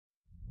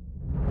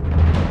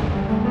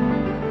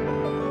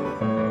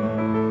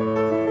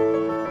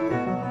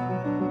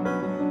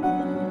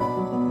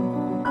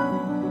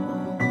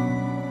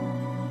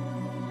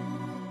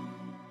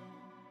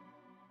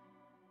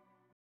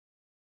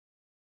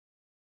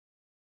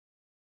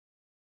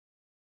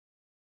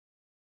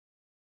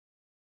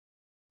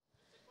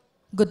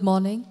Good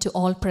morning to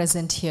all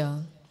present here.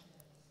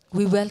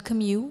 We welcome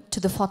you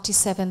to the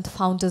 47th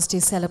Founders' Day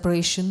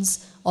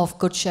celebrations of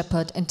Good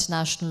Shepherd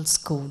International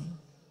School.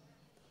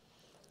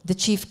 The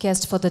chief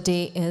guest for the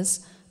day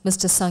is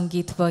Mr.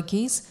 Sangeet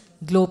Varghese,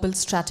 Global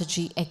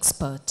Strategy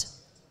Expert.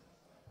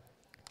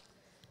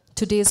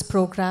 Today's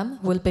program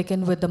will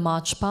begin with the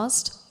march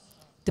past.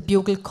 The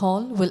bugle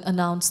call will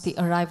announce the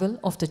arrival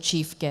of the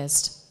chief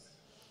guest.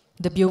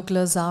 The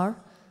buglers are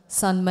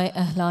Sanmay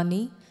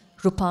Ahlani,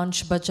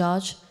 Rupansh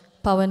Bajaj,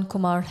 Pawan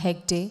Kumar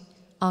Hegde,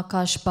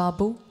 Akash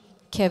Babu,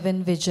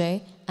 Kevin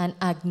Vijay, and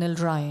Agnel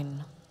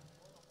Ryan.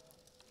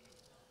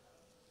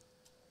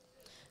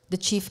 The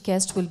chief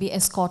guest will be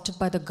escorted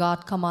by the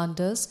guard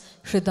commanders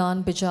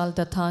Hridan Bijal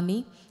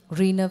Dattani,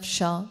 Reenav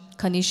Shah,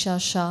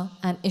 Kanisha Shah,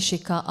 and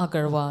Ishika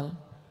Agarwal.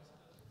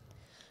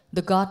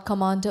 The guard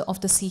commander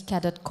of the Sea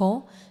Cadet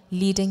Corps,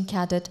 leading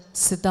cadet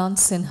Siddhant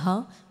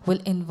Sinha,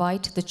 will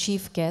invite the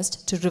chief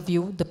guest to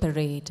review the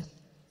parade.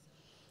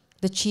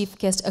 The chief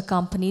guest,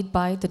 accompanied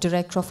by the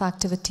Director of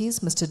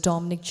Activities, Mr.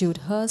 Dominic Jude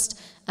Hurst,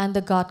 and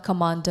the Guard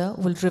Commander,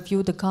 will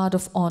review the Guard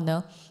of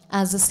Honor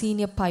as the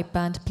senior pipe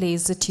band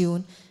plays the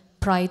tune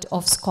Pride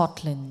of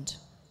Scotland.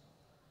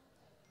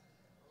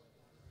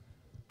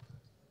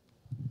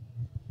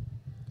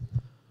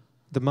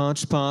 The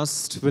march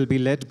past will be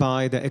led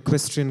by the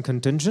equestrian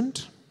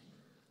contingent.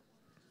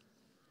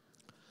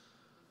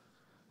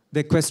 The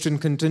equestrian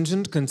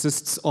contingent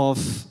consists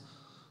of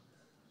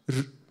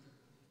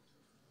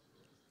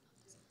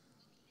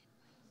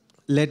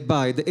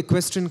the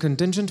equestrian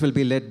contingent will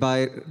be led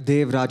by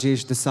Dev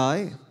Rajesh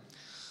Desai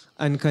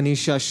and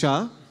Kanisha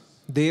Shah.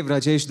 Dev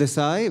Rajesh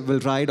Desai will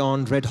ride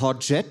on Red Hot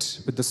Jet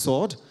with the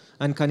sword,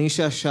 and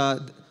Kanisha Shah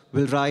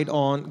will ride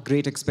on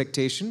Great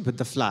Expectation with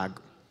the flag.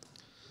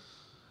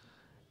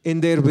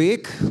 In their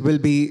wake will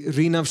be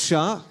Reenav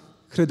Shah,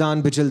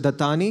 Hridan Bijal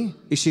Dattani,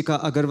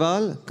 Ishika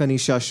Agarwal,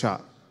 Kanisha Shah.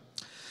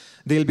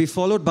 They'll be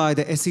followed by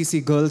the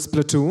SEC Girls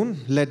Platoon,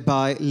 led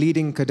by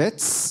leading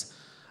cadets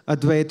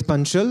Advait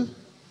Panchal,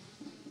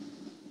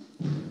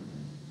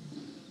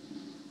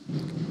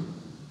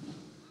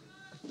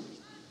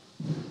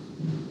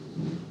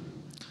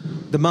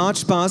 The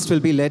march past will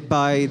be led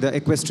by the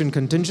equestrian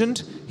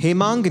contingent.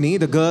 Hemangani,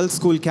 the girls'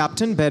 school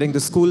captain, bearing the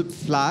school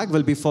flag,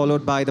 will be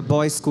followed by the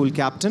boys' school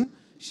captain,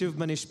 Shiv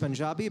Manish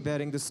Punjabi,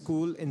 bearing the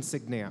school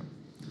insignia.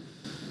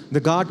 The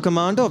guard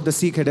commander of the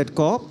Sea Cadet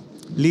Corps,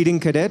 leading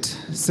cadet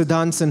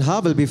Siddhant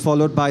Sinha, will be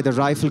followed by the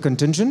rifle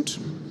contingent.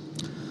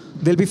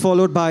 They'll be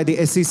followed by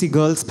the SEC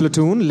Girls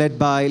Platoon, led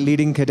by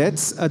leading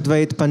cadets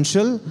Advait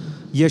Panchal,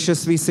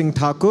 Yashasvi Singh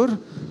Thakur,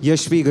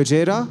 Yashvi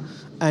Gajera,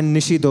 and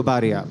Nishi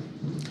Dobaria.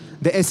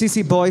 The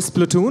SEC Boys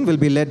Platoon will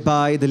be led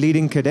by the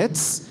leading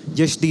cadets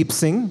Yashdeep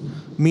Singh,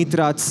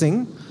 Meetraj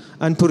Singh,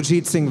 and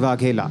Purjeet Singh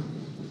Waghela.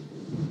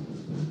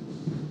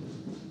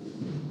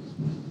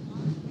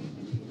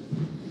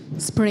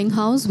 Spring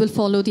House will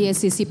follow the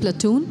SEC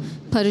platoon.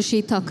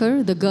 Parishi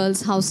Thakur, the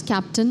girls' house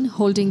captain,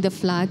 holding the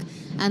flag,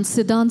 and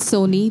Siddhant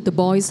Soni, the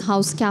boys'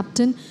 house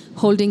captain,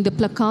 holding the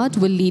placard,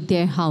 will lead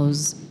their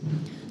house.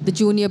 The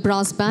junior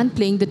brass band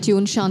playing the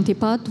tune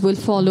Shantipat will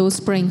follow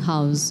Spring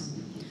House.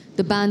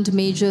 The band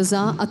majors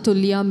are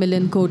Atulya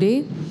Milan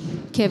Kode,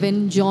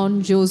 Kevin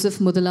John Joseph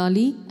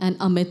Mudalali, and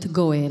Amit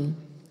Goel.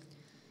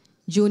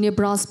 Junior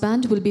brass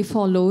band will be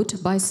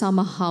followed by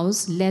Summer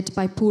House, led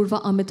by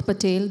Purva Amit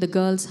Patel, the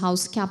girls'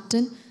 house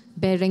captain,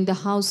 bearing the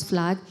house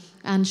flag,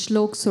 and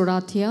Shlok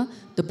Sorathia,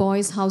 the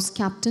boys' house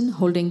captain,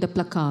 holding the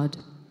placard.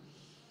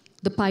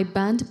 The pipe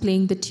band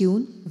playing the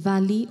tune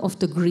Valley of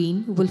the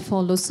Green will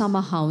follow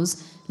Summer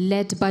House,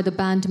 led by the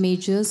band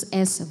majors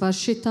S.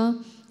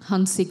 Varshita,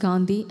 Hansi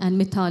Gandhi, and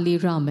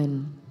Mithali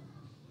Raman.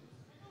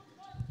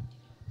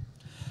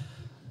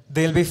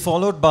 They'll be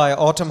followed by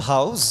Autumn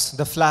House.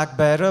 The flag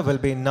bearer will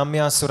be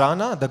Namya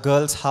Surana, the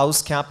girls'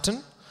 house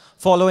captain.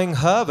 Following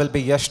her will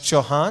be Yash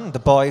Chauhan, the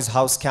boys'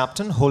 house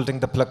captain, holding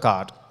the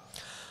placard.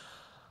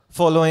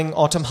 Following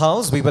Autumn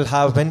House, we will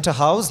have Winter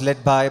House,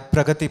 led by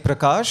Pragati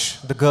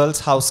Prakash, the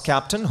girls' house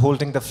captain,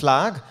 holding the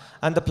flag,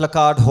 and the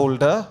placard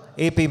holder,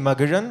 A.P.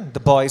 Magiran, the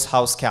boys'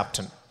 house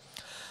captain.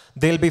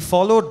 They'll be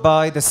followed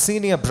by the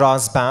senior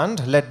brass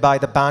band, led by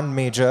the band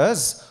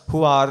majors,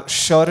 who are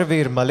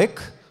Shauravir Malik,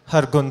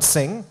 Hargun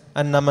Singh,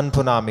 and Naman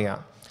Punamia.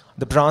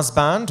 The brass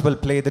band will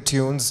play the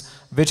tunes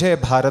Vijay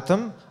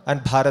Bharatam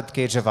and Bharat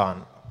Ke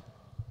Jawan.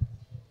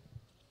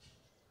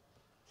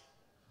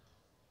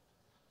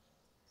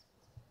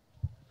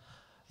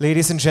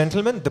 Ladies and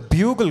gentlemen, the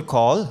bugle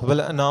call will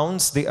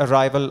announce the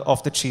arrival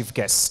of the chief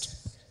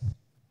guest.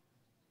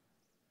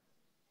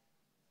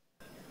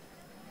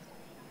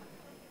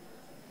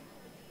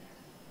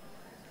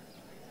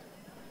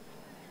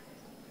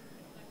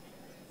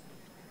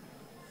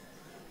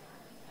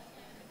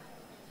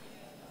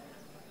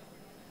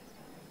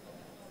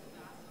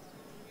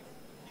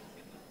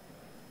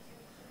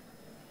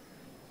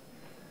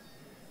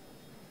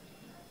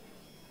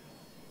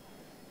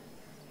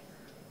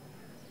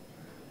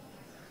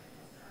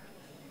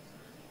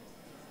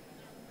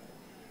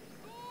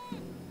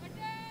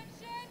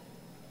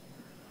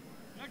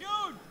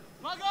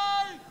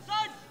 Bagal,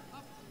 start!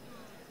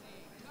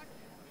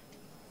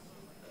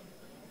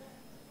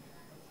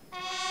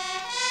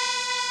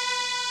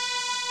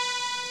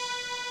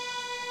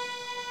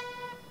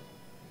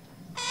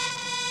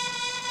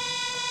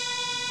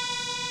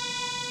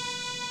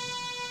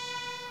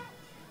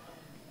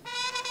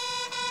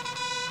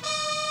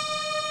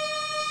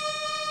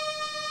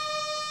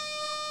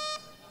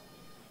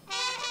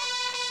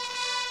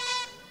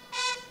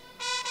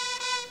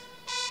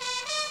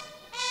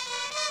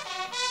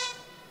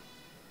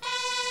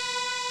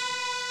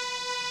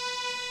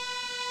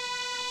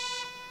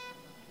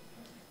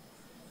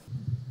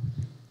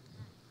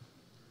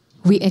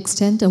 We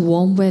extend a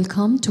warm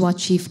welcome to our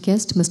chief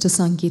guest, Mr.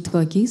 Sangeet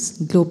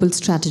Varghese, Global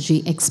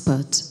Strategy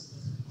Expert.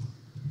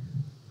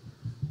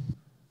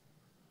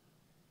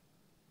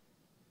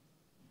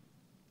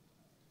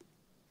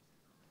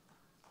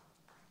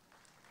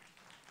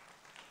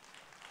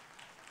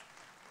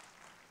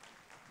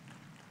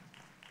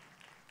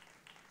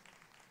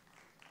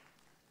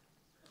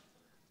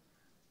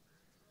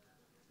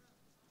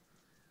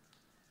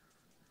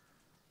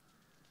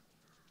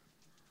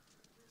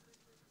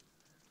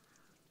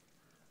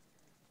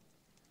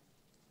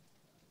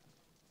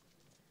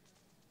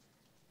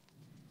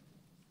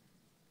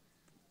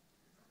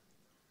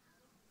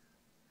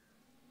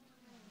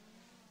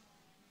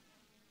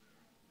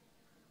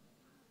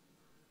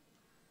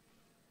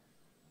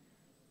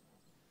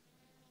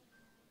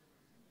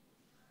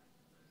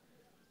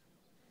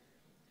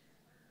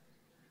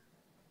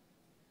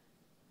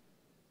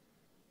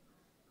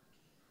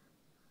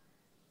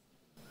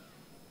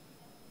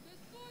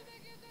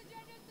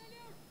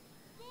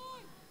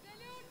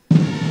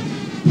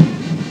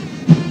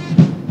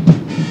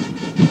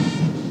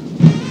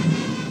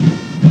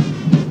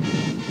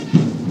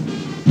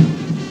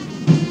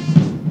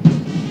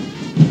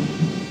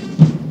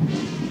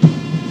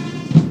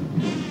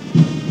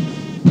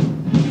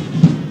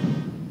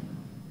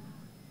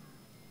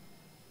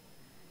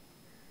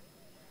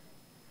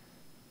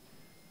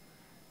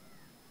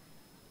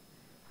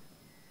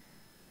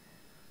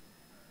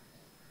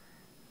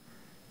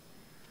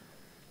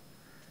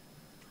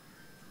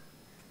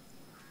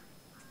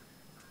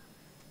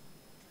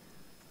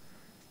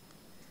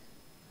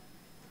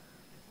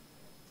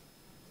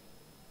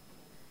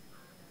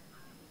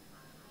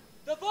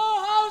 The 4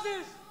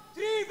 houses,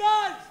 3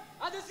 bells,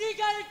 and the Sea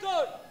Carrot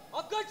Code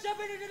of Good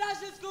Shepherd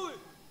International School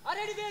are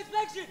ready for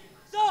inspection.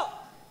 Sir!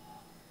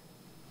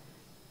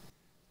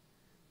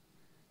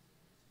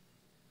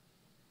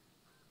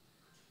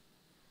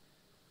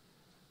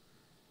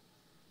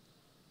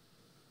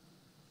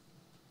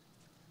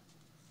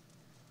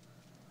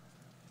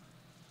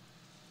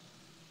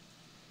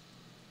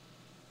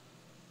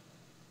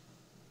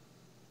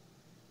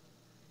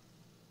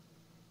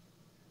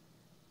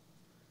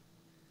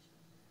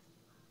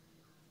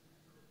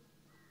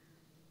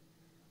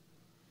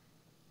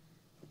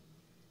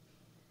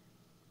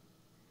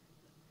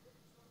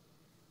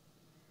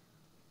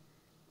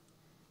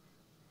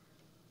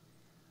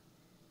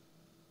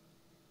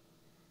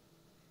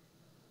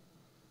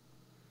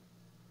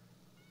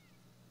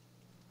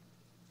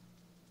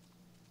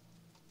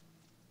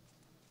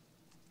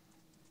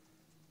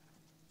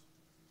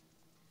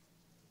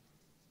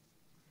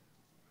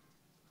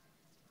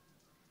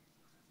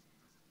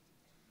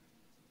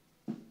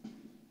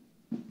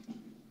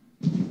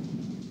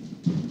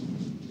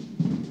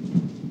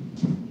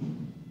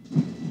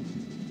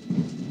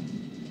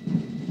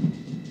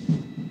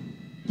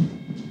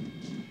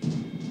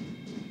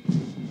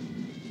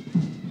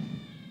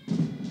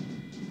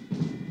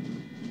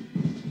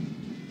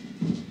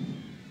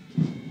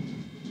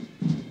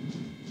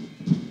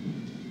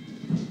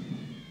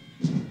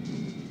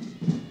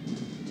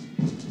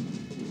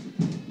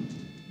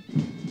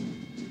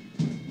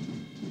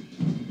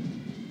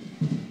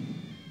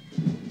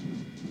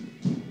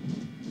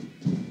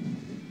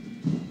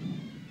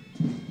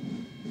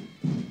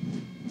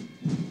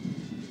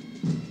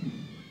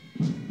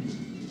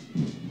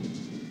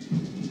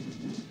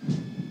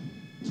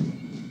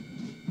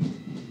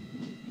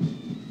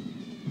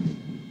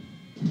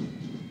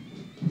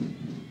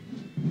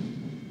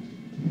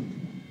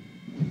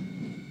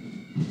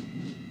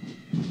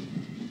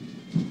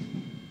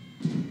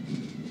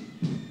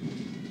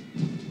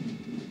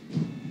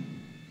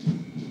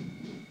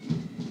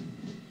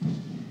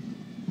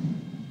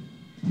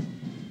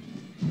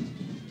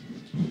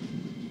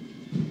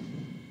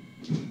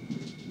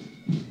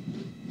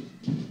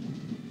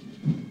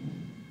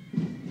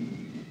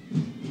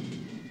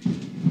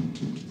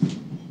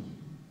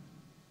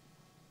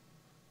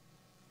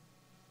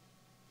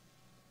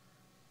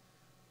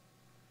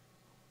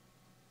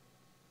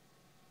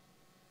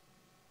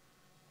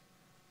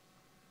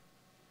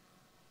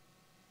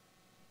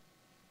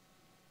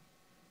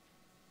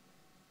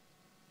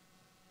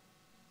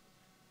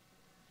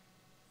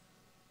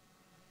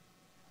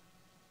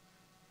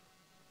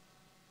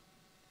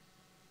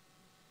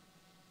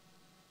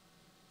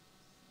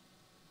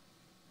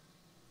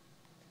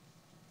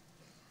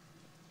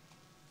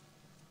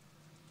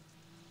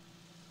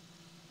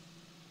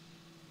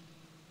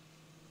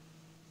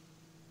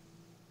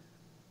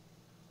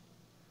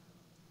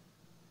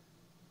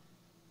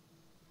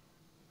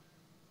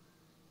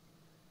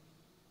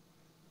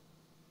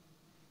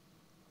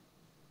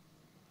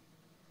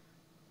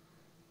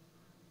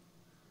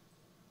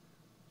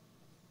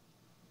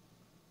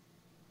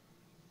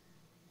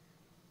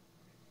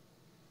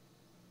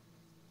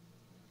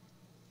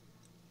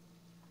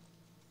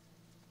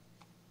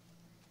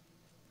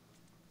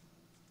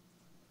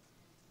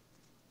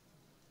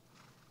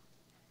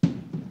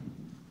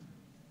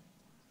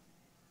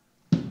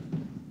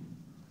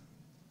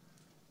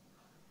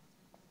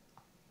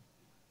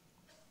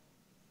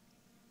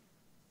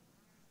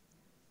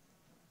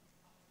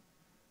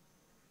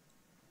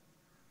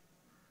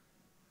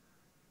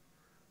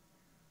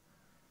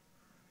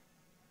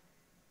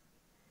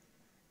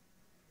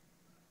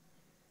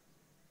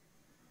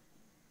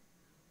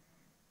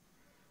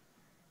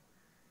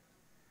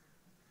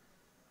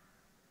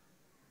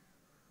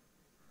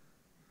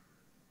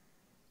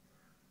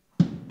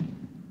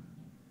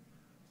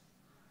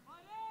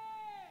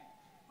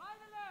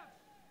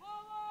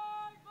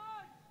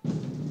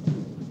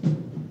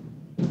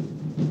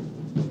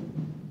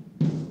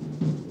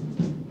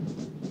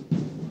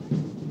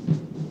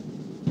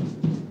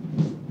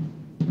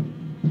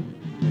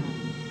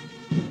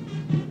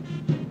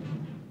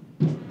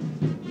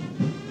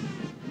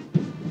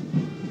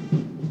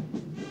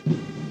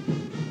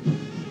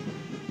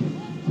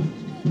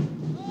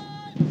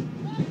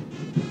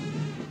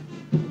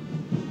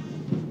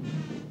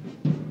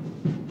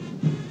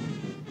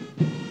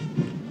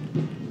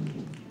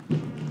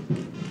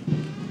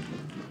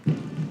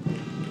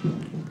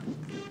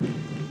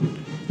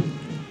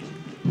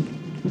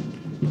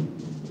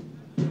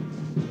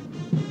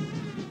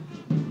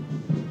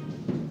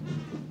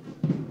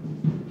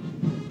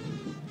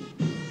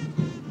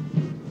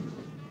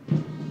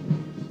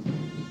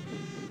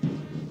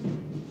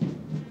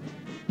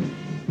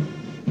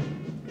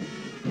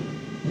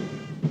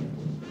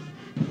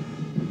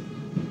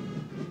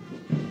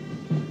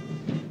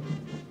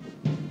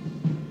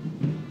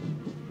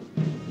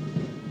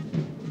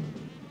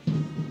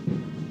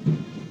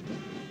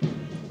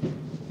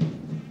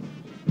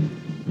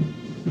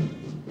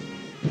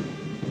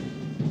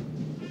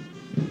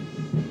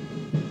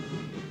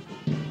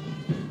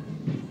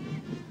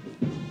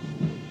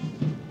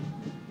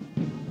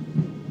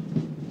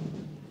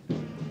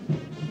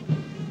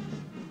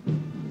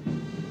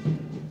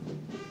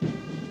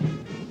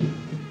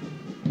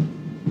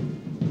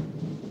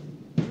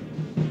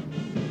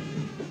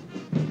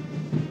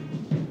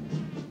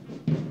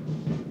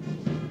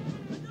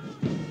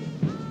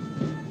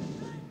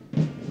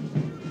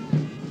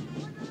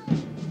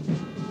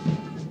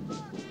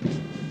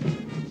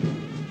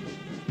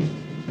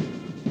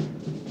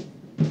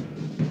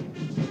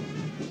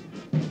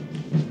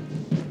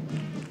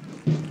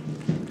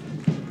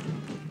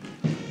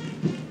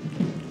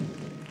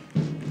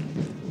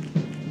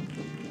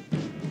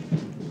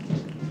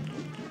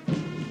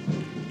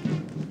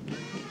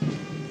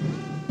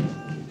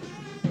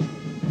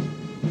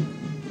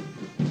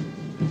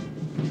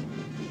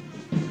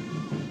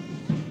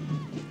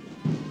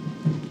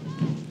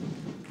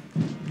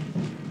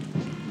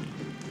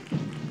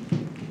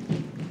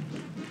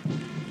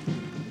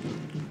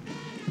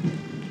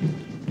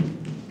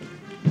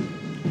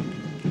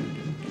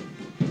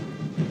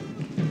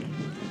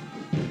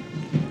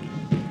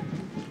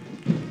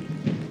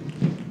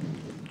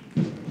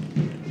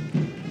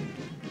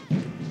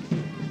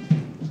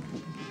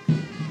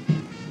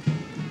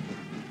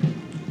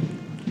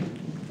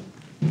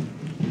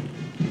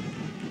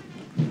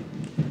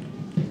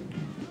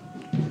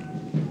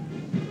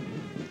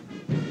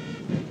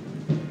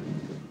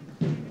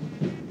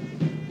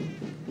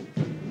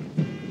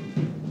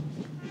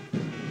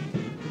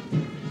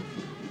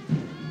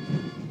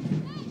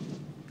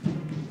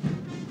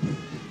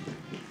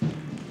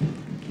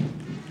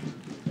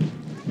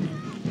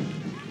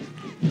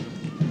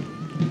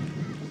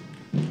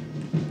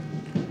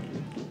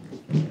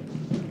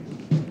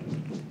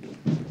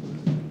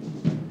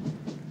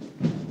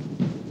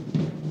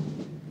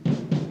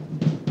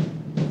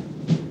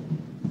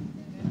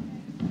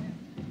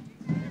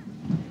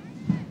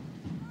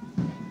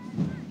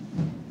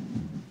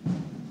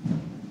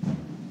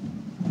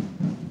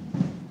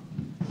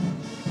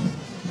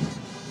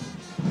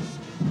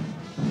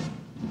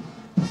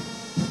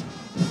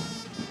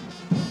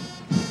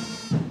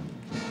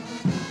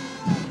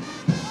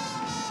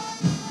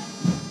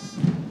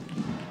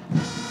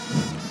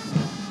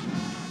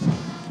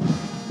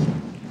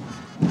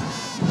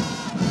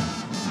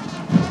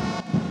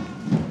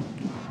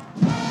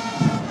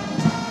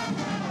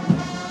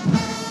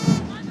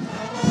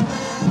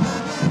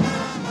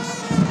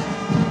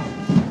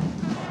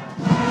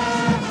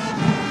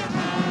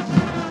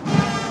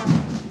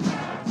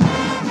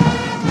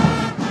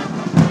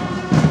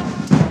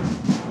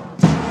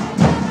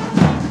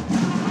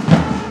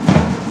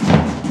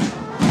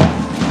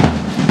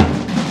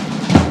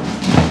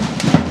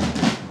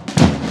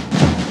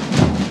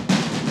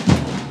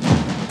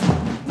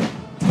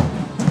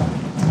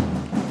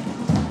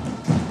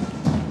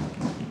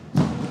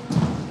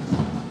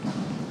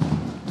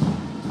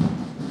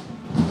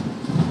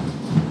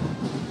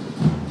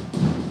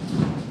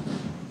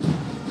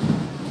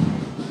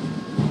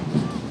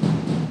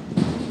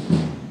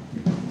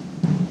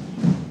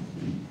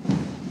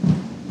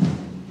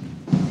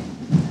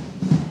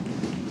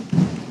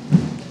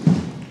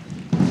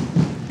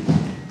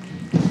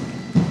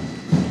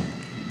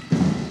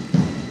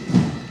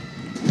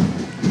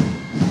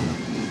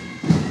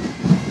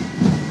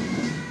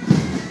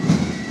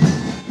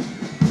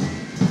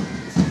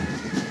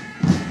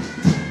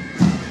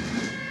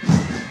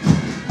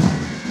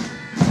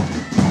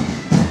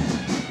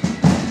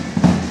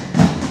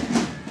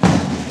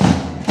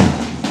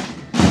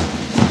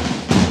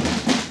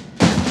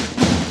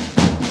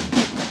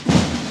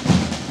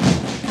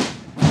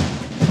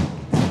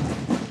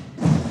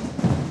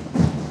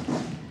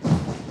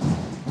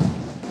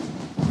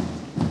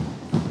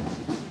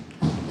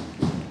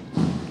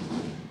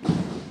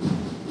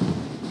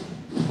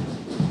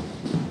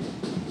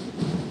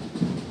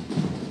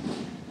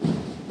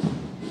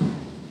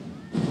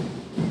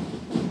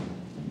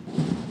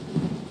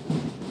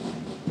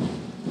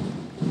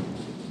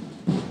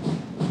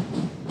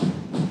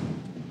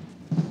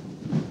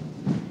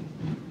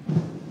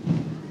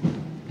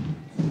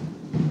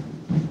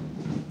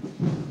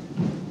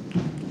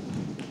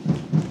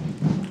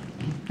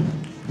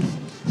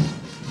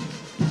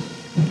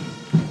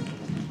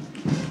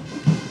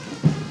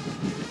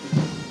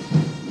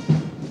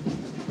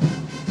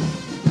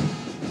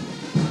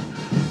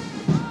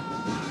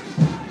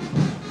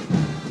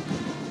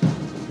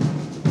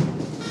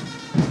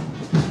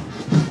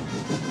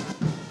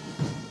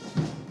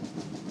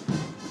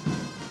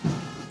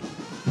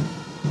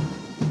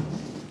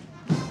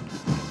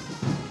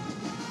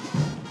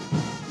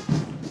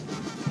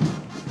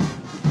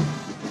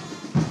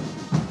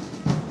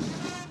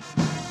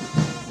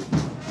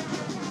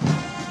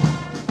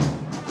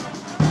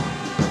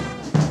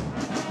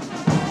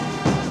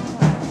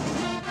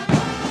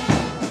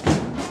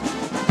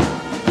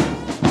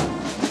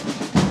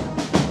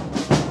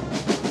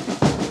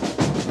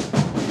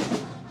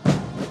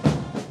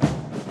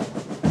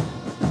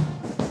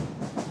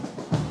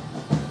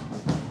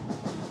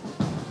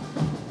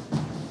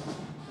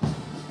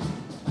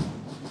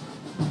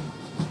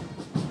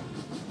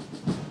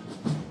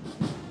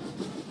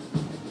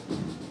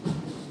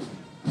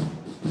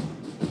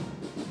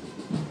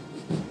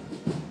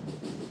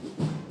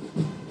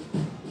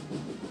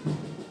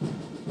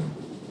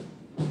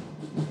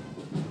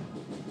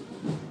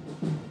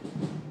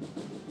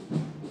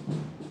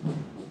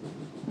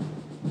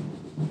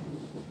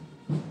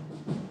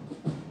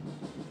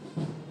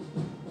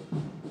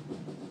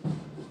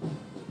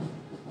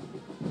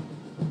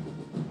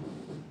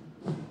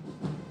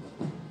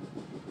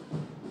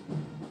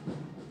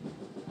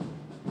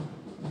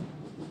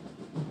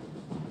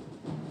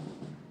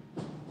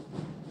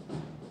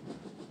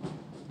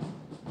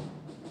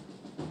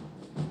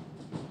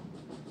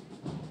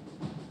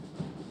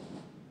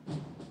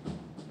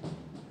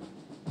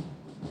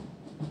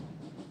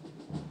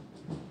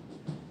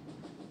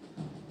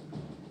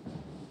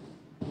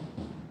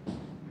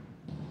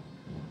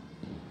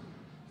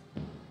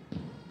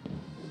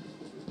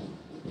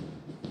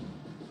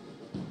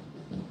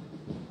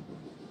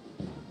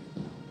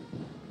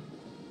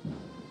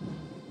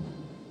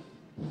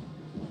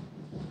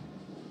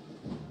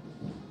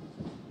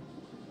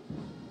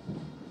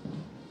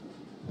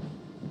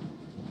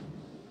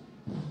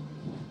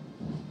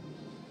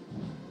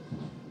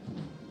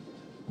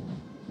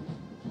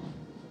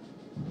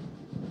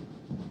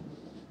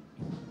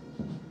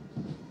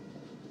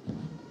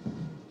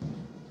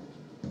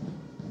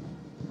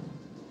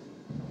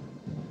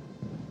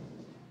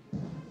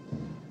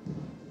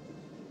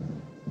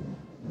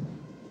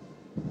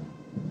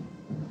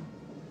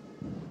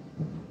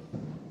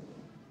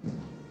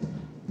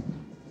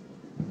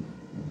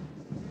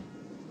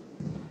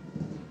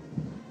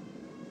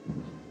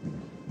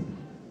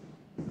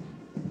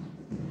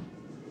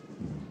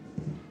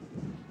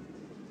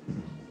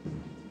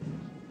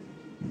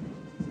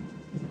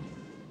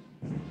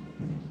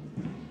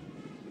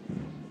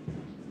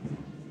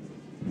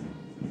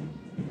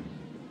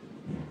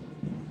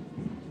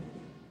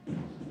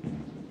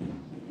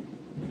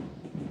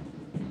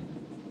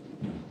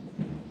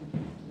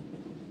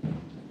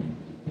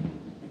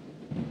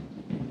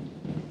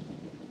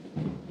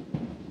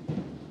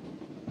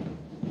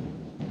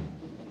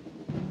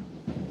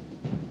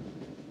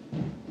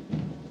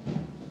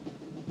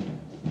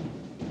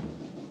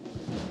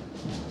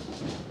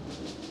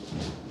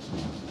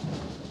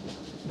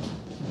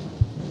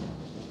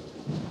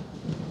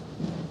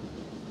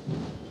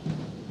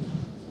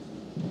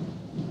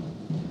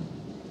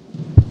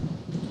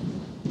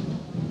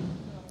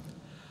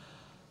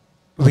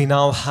 we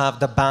now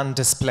have the band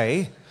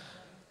display.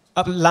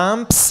 A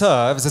lamp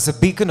serves as a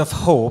beacon of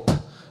hope,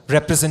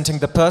 representing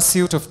the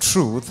pursuit of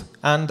truth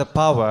and the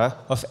power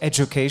of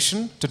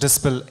education to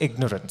dispel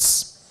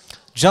ignorance.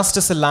 Just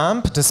as a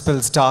lamp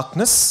dispels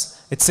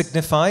darkness, it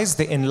signifies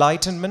the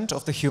enlightenment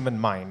of the human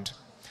mind.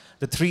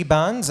 The 3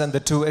 bands and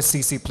the 2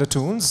 SCC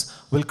platoons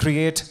will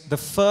create the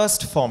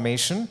first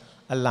formation,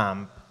 a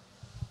lamp.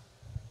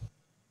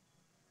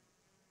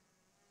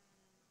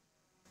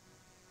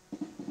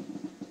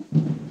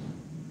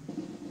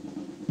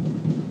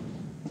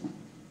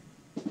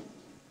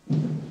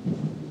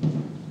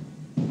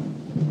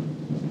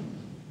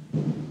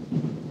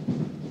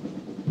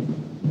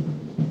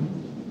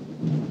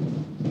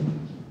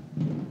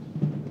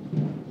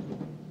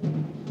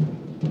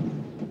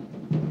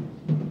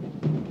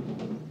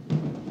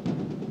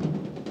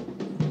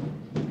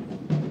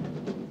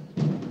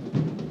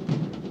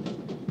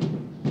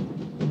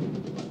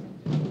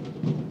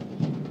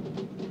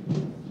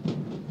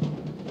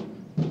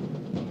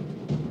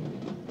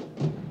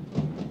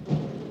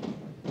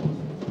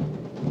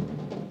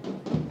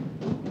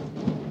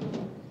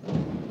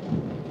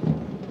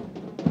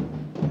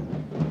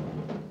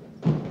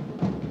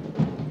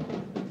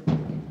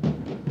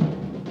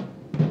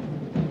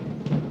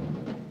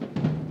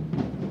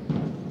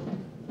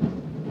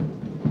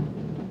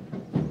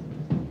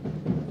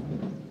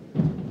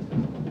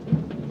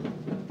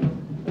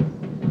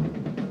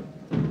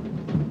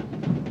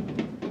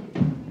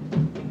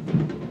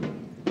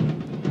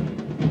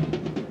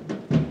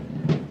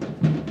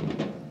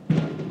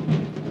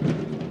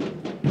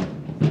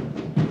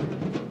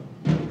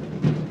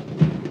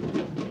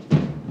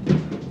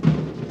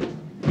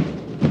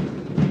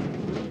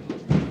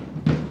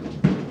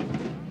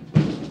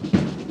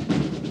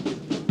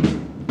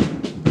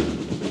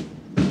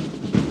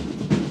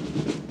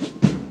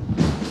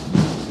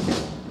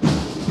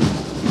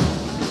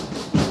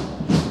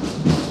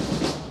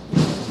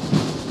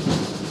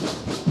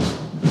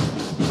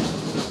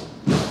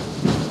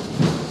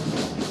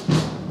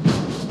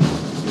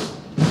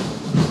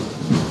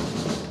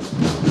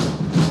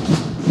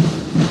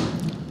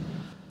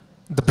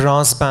 The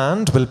brass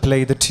band will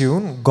play the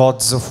tune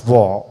Gods of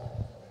War.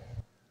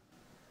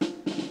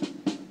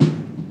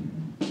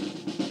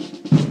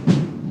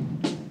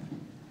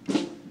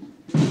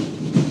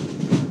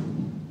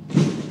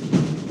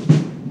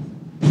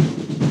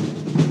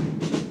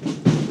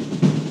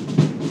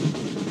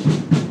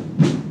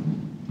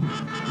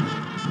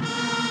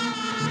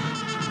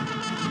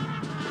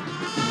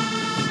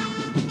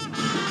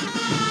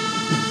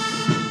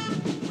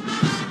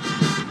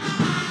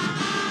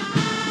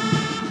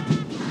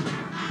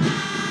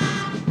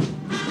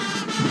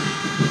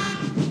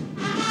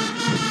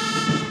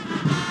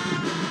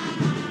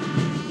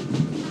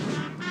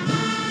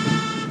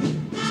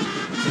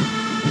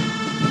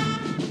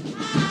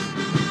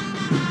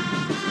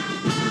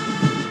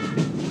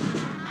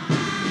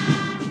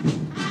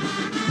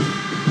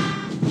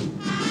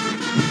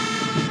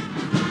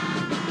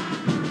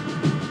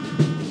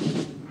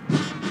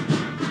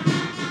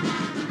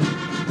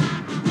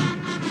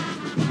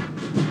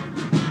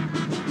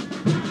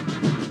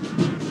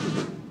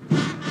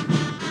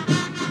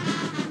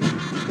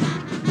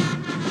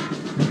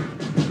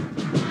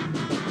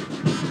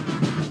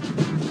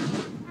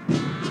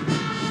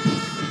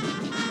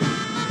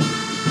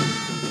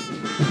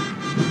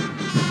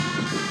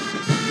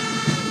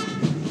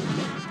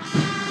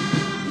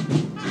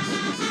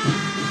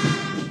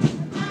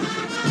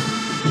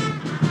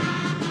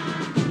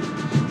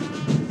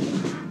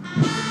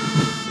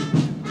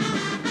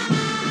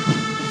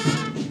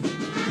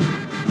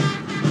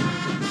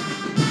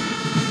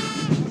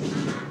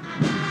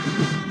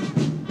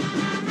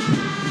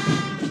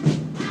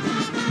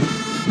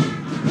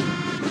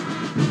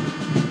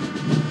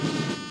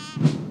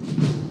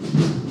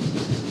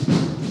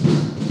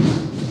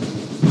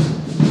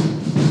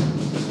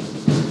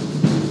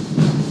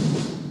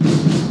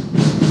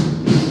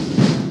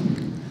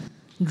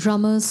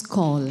 Drummer's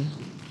Call.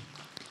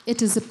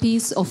 It is a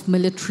piece of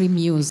military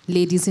music.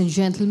 Ladies and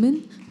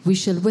gentlemen, we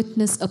shall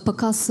witness a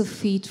percussive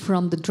feat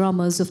from the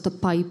drummers of the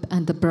pipe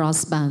and the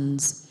brass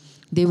bands.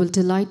 They will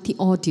delight the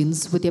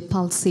audience with their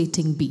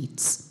pulsating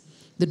beats.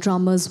 The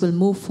drummers will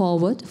move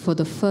forward for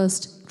the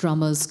first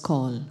drummer's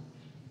call.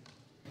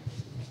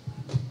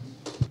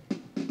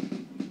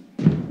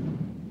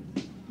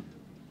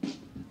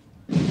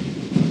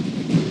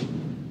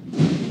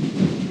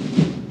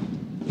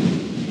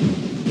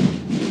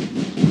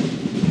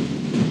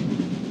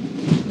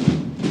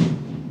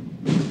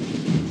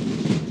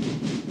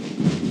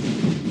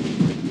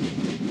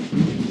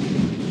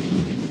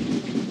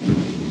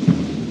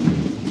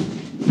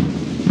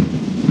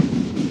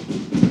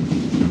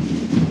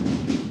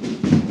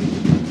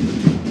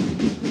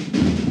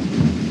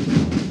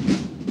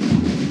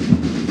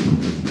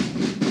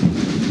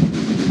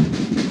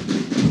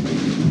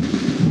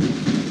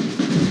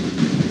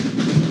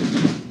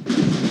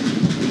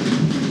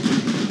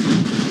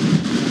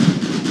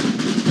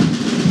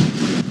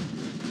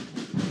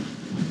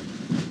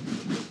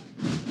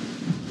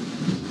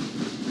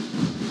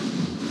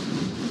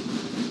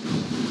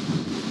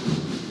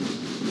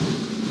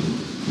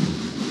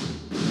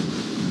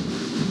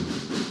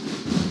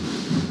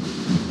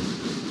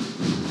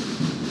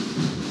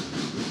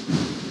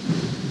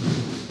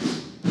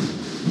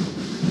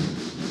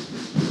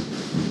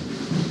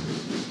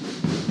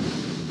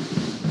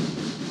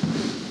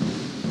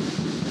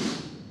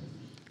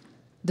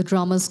 The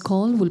drummer's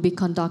call will be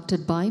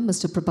conducted by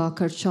Mr.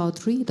 Prabhakar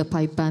Chaudhary, the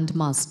pipe band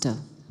master.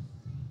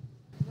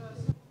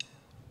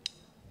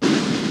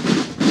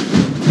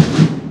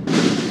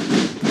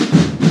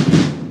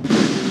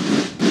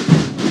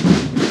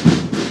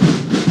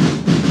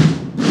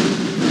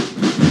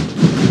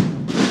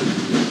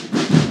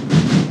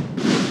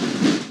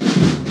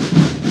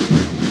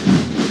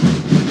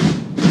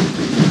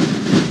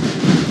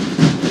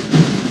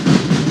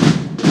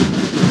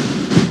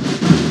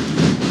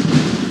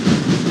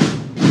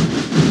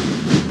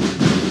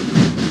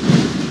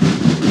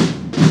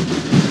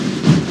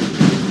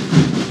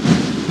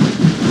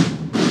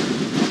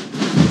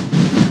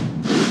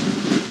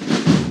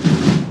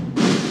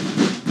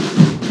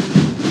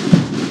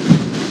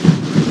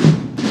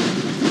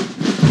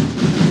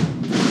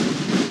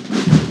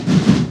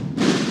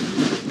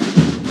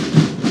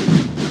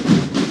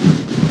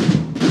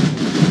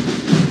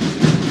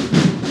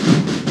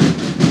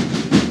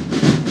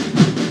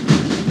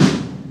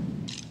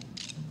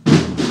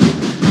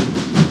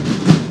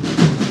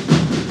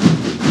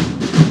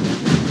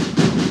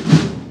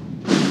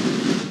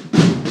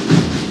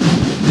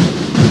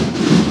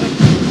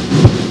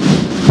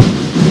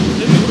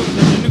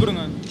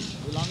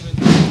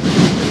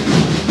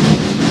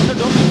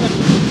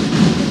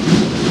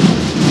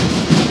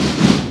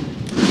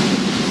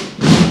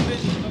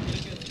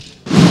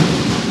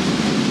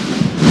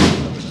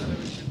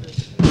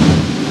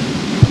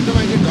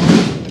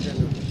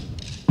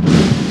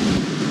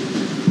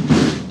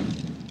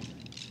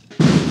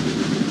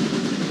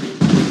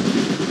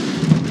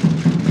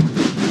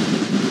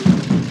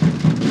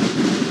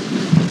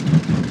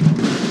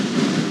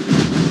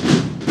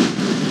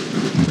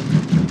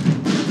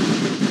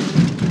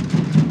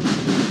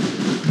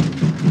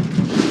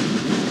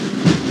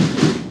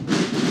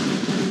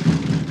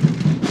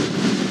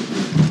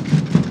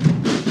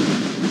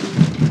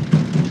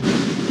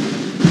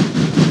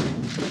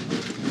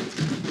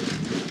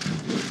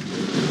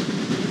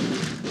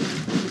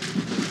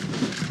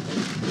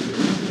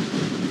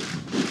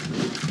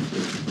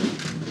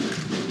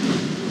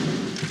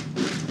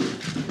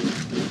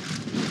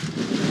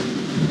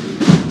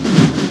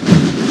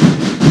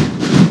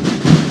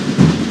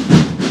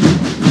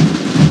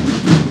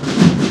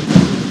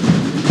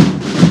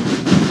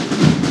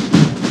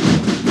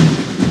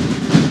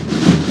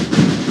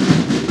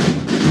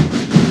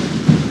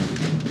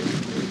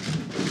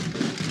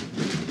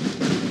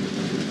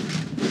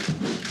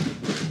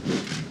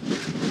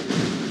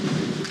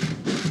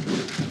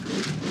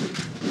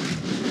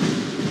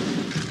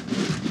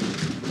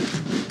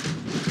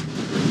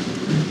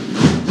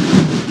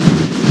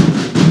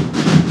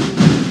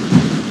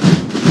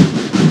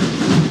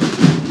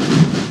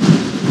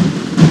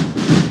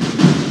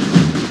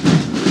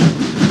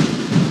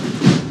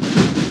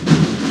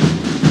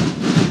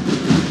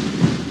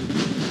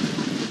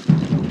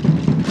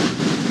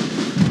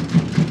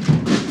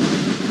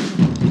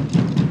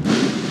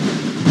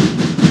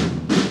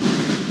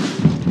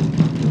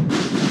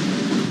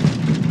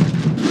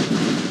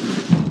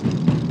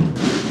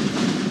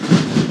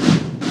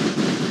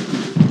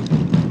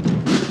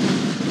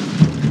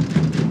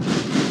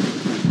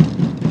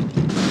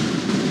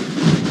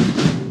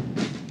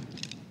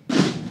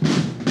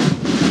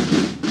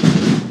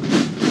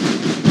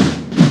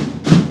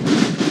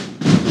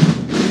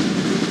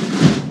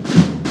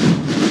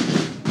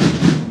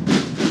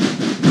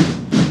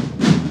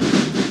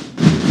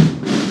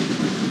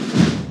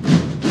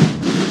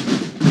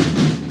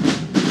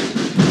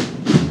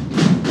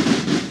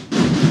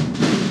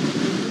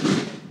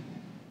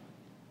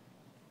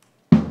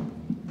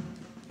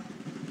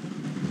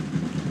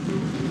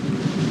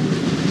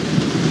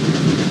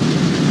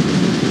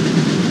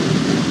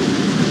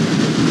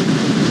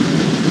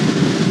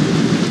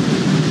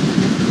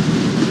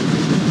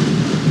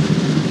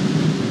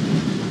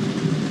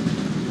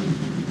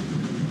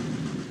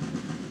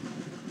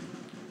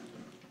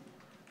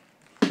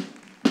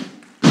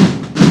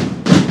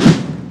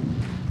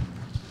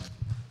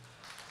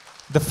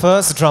 The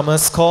first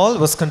drummer's call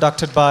was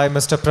conducted by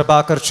Mr.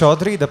 Prabhakar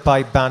Chaudhary, the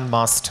pipe band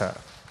master.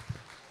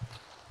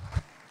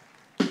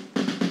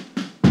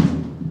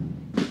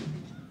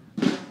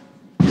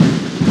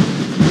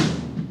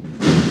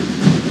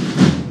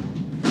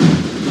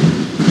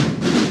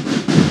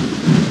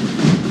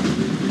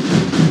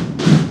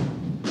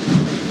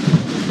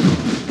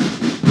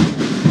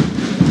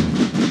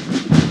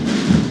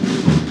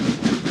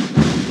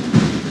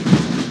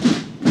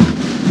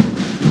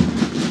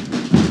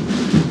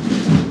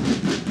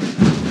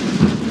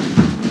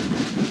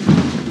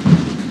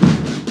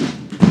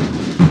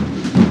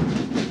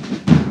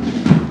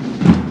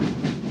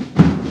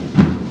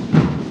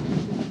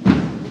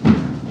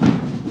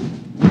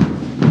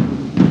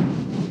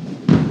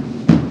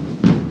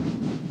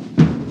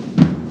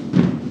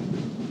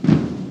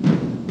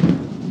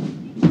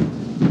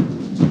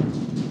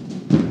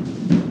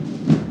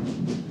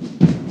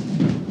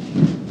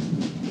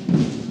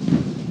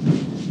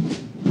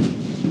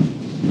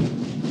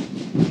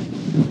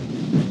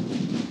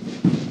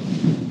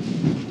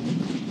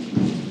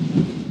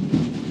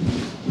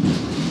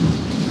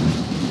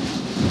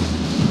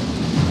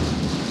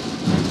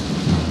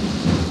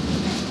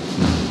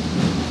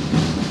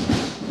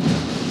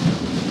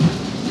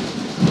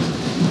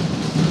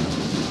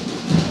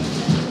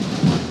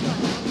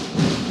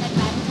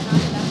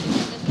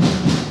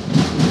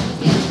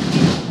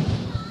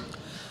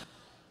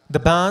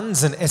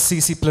 bands and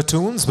SCC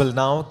platoons will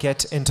now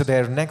get into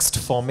their next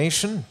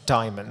formation,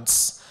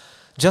 diamonds.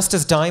 Just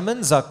as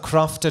diamonds are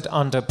crafted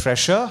under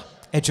pressure,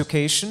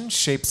 education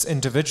shapes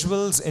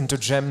individuals into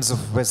gems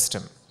of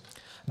wisdom.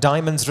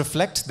 Diamonds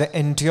reflect the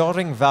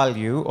enduring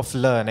value of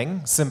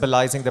learning,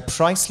 symbolizing the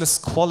priceless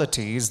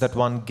qualities that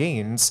one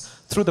gains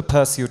through the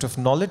pursuit of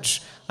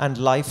knowledge and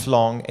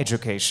lifelong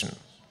education.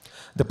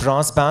 The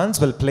brass bands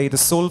will play the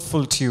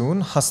soulful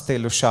tune Haste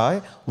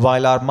Lushai,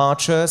 while our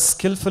marchers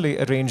skillfully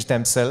arrange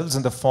themselves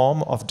in the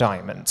form of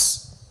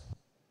diamonds.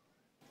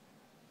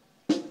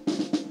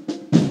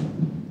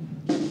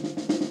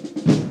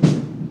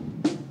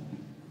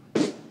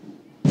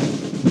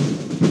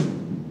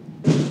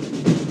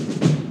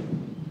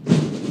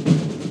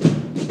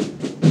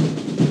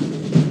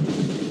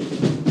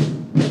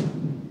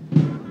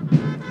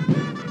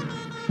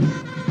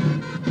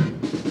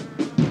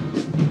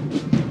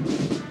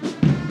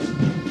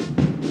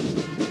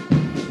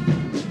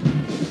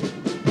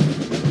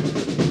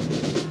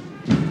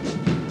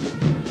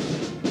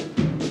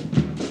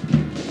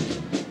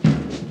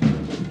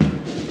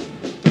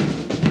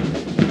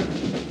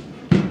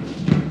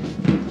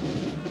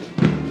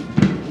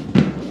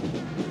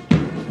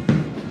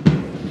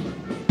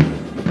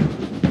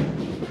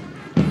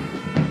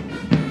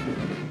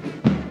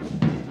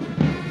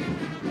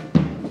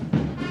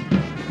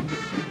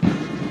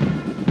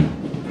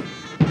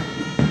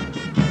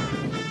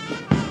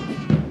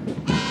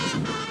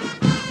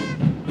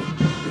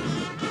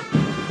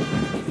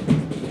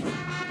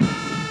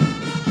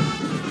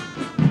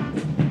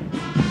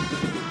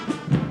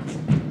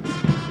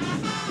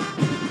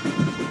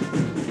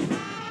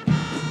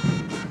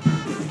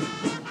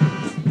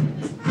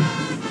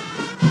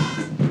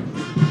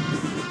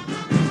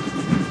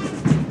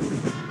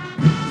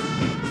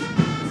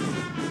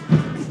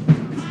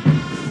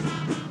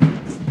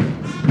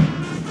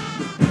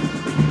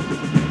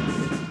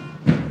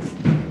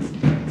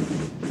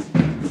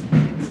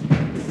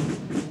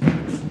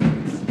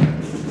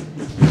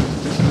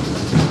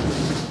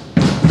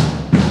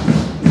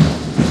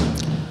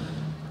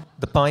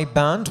 The pipe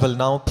band will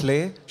now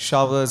play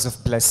Showers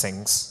of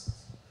Blessings.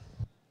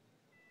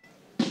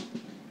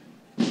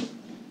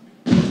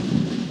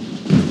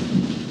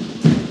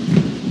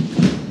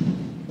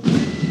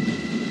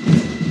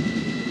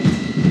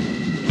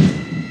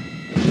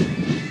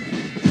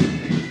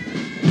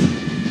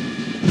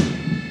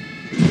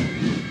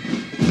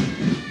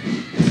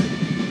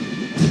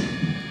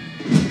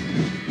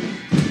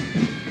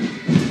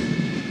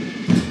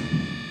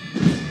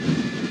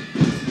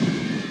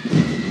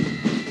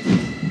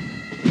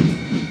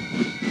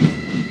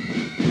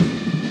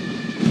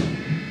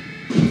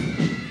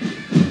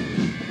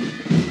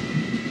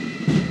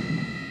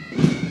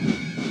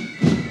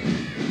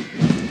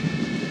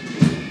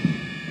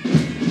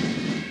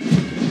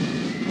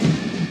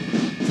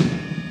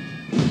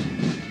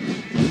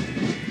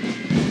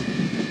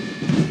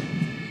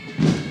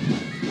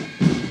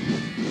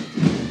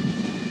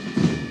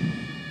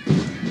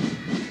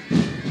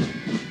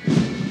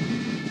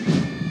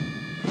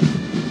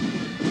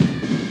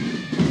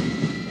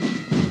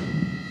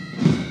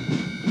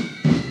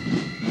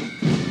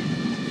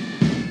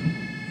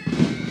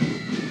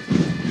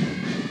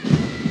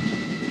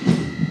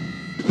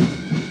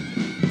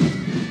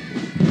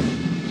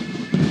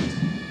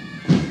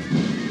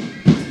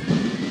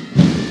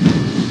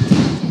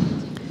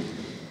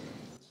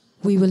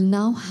 We will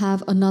now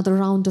have another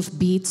round of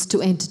beats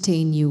to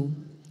entertain you.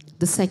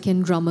 The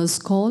second drummer's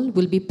call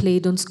will be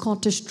played on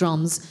Scottish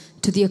drums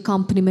to the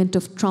accompaniment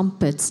of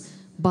trumpets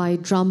by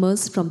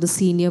drummers from the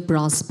senior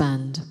brass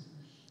band.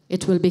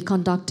 It will be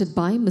conducted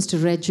by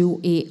Mr. Reju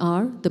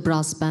A.R., the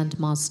brass band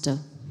master.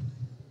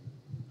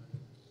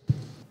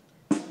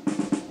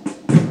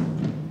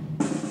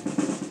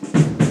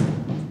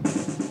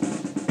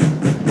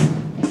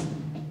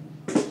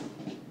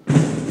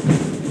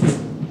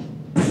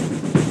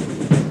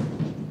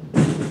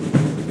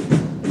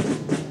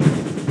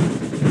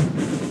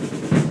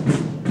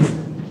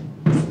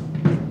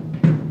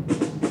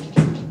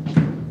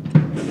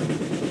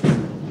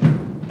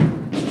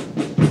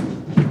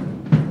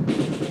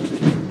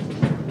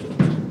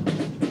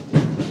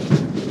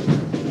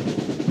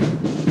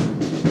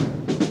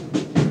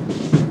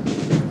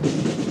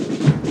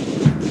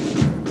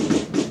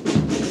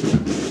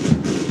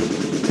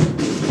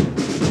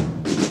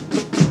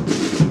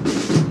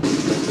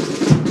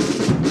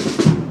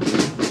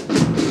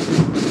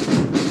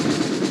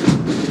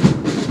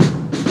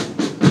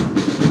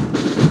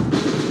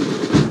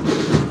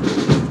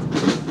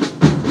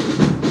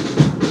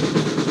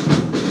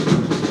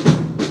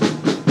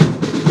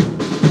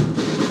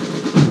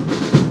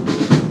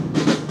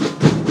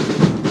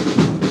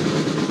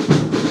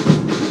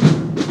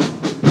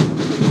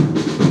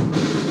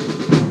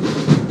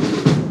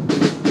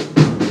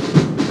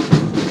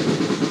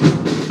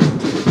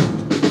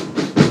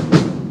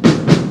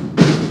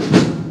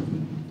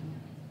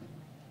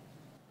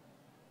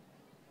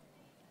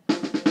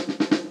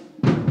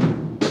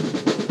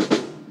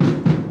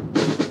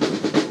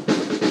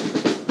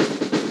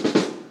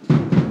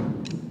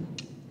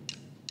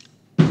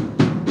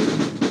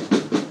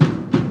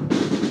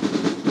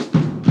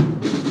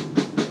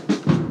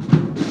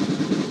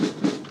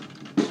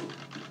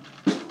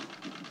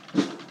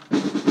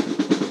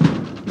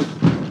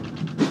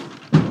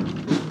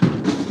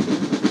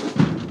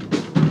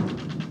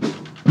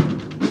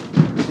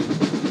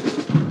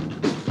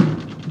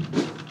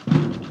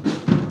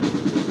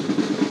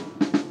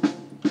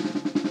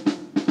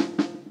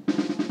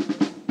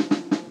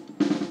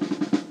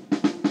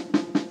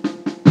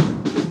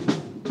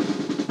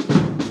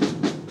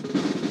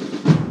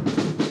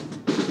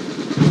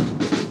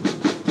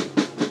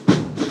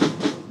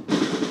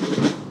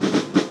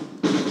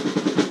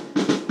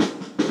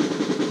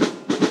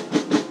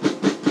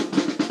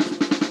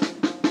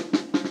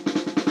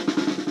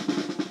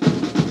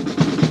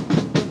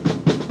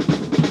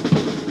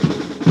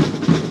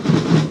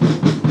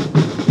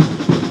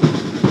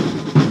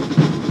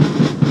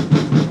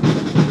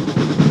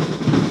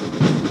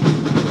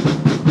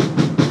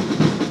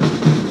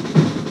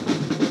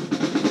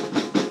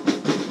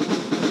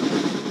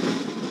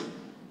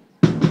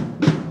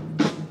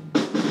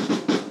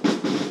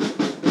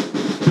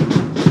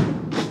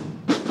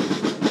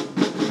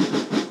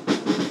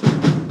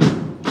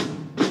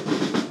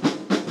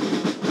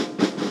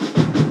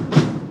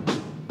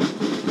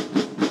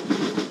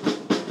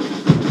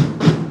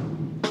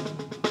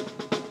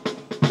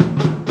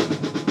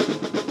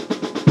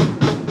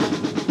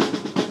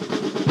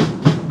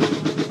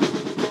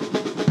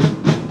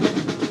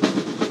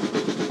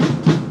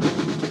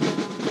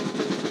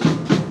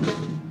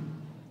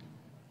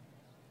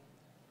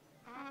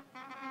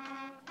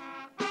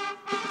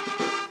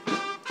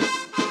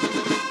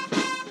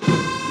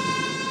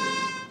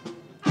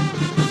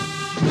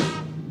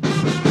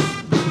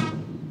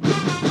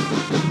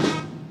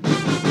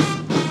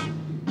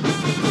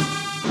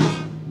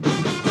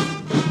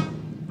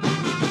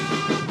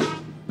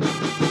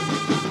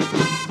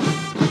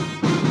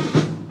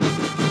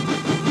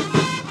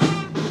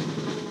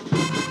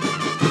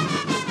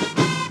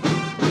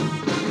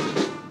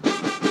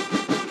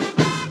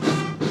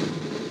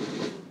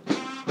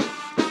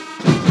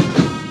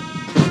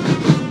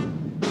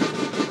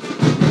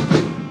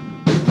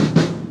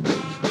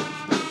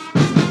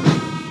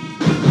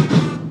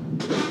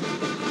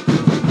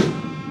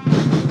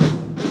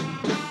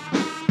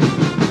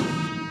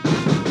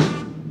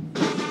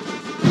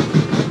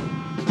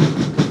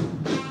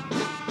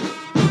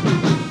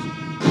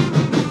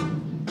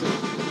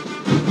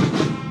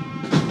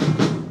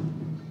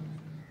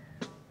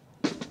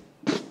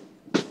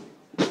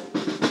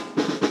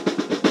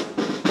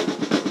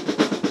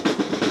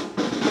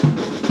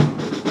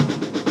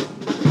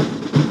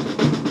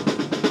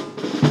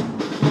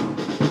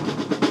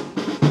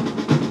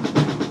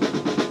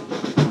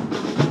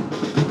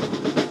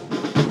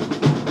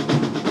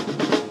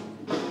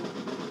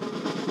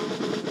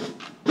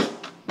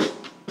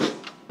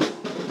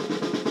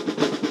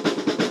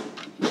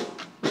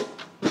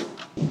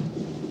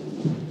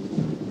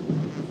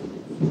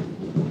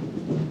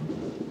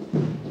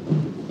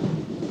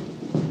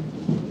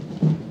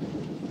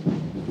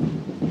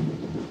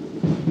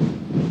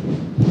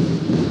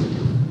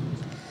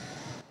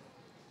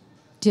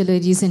 Dear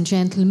ladies and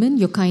gentlemen,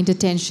 your kind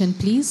attention,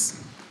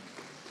 please.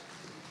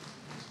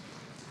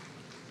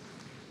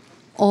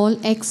 All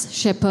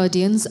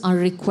ex-Shepherdians are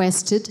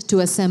requested to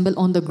assemble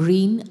on the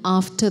green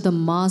after the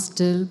mass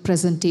drill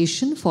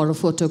presentation for a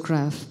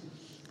photograph.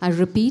 I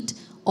repeat,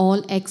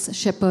 all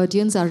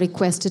ex-Shepherdians are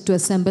requested to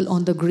assemble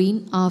on the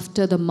green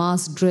after the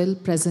mass drill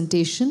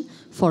presentation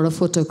for a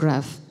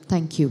photograph.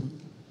 Thank you.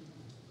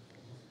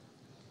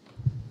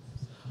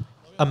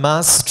 A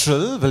mass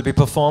drill will be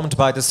performed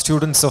by the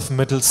students of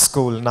middle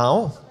school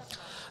now.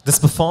 This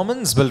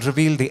performance will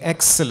reveal the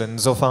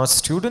excellence of our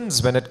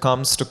students when it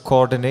comes to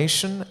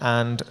coordination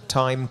and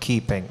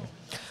timekeeping.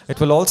 It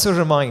will also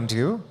remind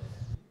you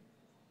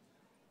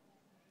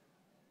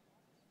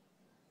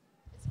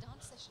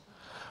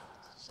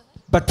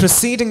but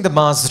preceding the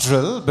mass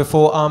drill,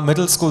 before our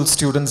middle school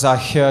students are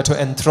here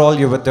to enthrall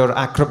you with their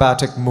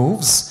acrobatic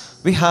moves,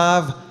 we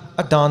have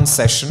a dance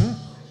session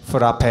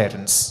for our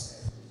parents.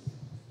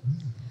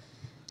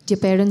 Dear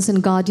parents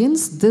and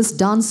guardians, this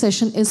dance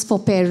session is for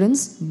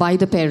parents by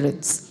the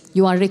parents.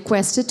 You are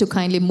requested to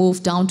kindly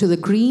move down to the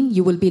green.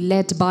 You will be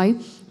led by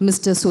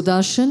Mr.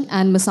 Sudarshan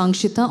and Ms.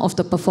 Ankshita of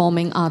the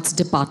Performing Arts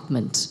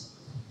Department.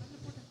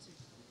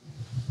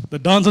 The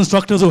dance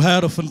instructors who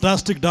had a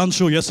fantastic dance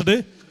show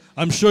yesterday,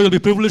 I'm sure you'll be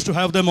privileged to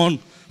have them on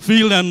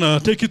field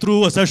and take you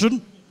through a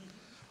session.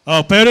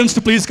 Parents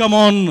to please come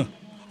on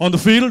the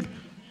field.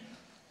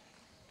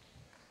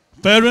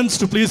 Parents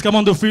to please come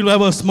on the field. We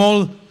have a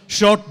small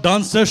short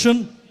dance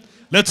session.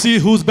 Let's see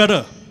who's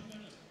better.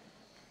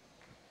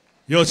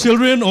 Your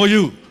children or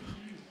you?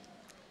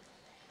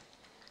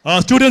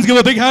 Students, give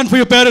a big hand for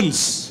your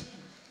parents.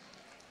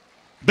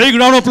 Big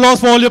round of applause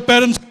for all your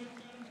parents.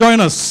 Join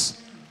us.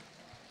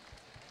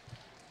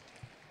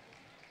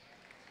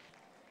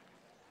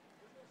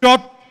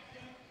 Short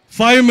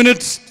 5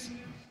 minutes.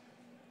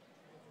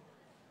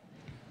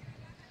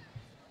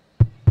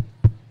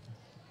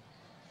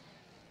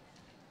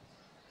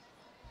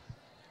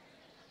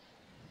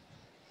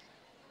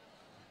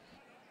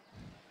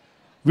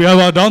 We have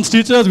our dance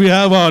teachers, we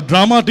have our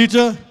drama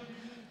teacher,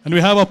 and we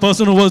have a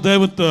person who was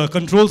there with the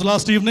controls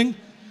last evening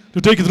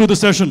to take you through the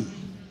session.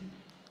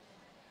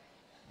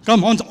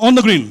 Come on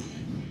the green.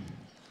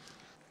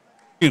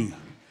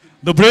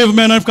 The brave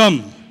men have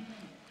come.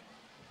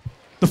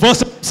 The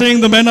first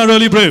saying the men are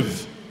really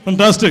brave.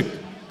 Fantastic.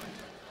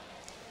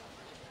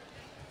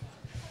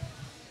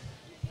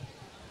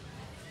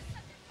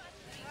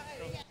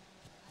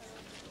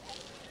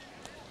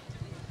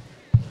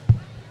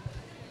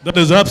 That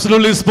is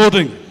absolutely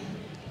sporting.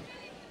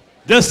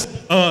 Just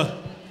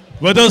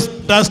weather's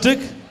fantastic.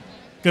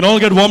 Can all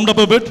get warmed up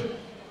a bit.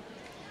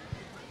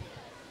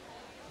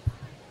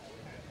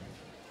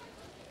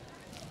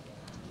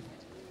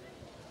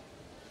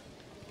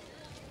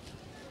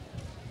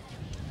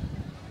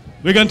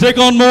 We can take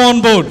on more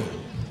on board.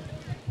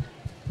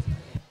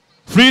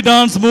 Free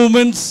dance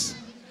movements.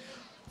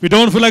 If you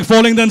don't feel like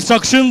following the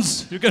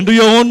instructions, you can do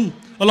your own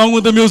along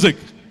with the music.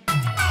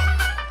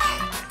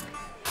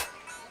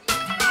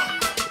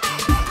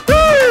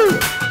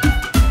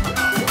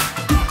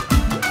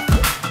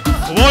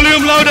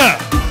 Volume louder.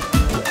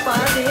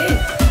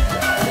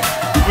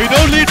 We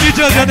don't need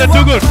teachers yet, they're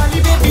too good.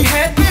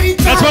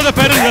 That's why the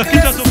parents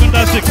teach us so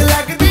fantastic.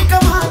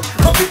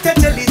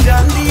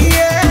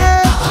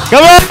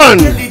 Come on!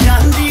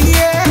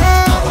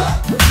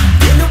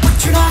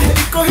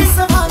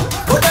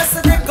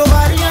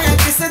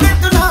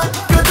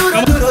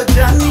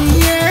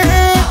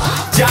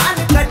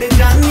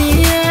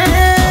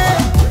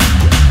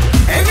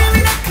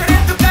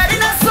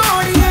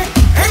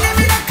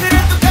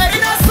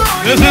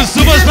 This is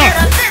superstar.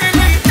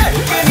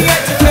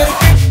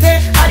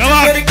 Come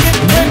on.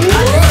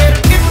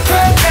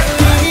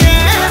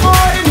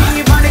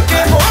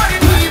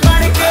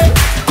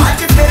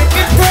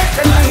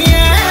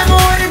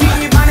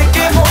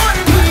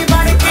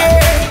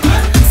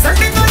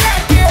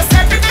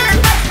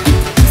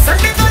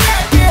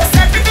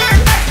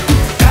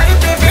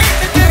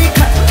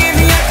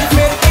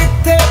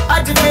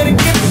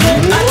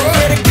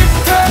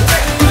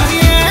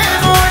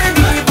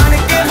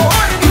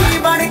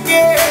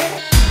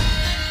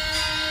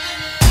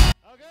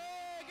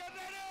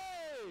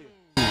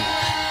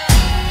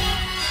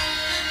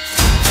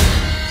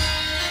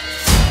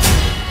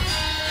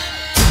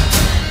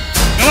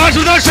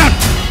 Sudarshan.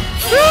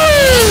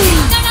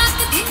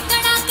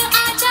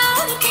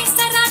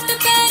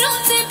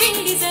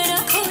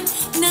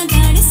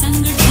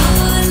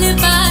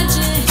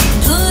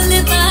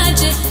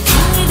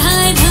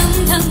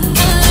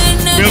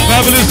 We have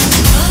fabulous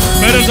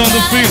parents on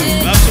the field,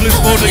 absolutely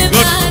sporting,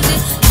 good.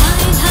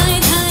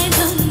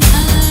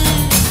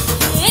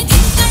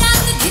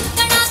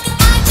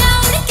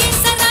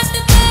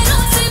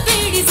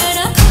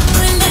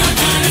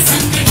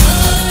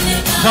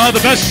 The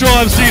best show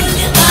I've seen.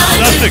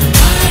 Fantastic.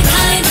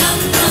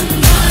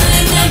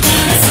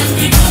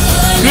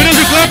 Students,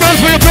 you clap hands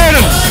for your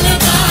parents.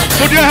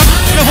 Put your hands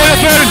together for your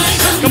parents.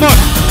 Come on.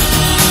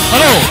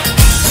 Hello.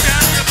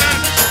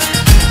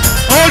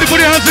 All put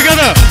your hands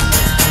together.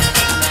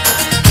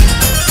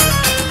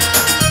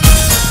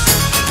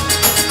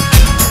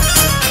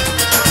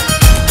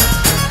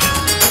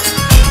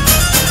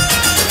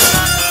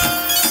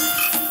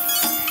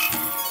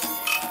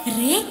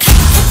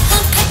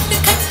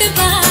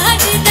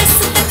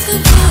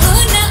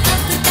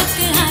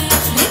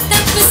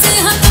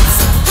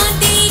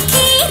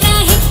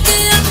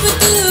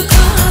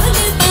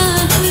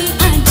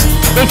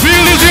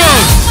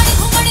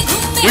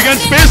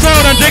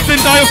 and take the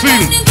entire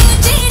field.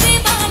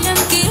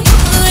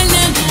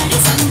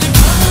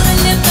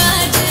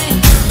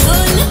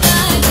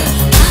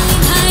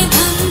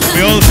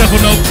 We all step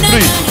on now,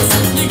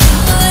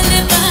 3.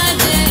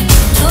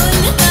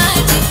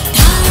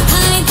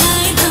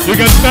 You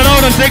can spread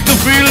out and take the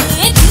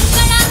field.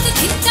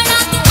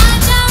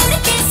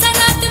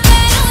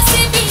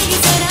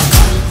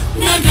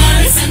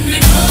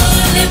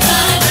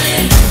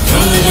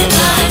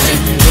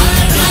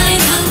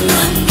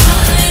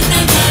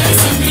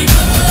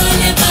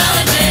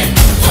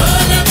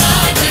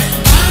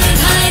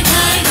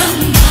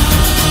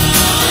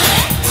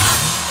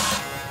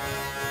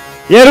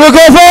 Here we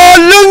go for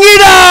lungi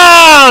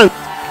dance.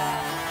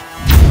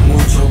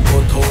 मूंछों को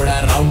थोड़ा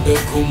round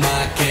घुमा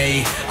के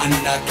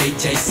अन्ना के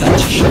जैसा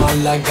चश्मा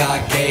लगा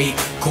के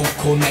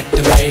coconut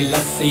में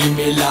लस्सी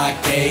मिला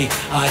के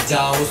आ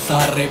जाओ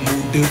सारे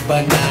मूड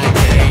बना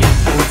के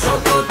मूंछों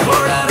को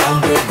थोड़ा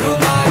राउंड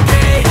घुमा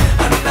के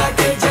अन्ना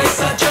के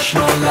जैसा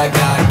चश्मा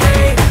लगा के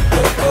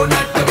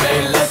कोकोनट में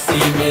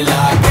लस्सी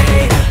मिला के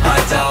आ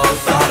जाओ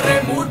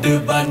सारे मूड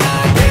बना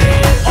के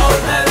और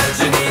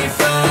रजनी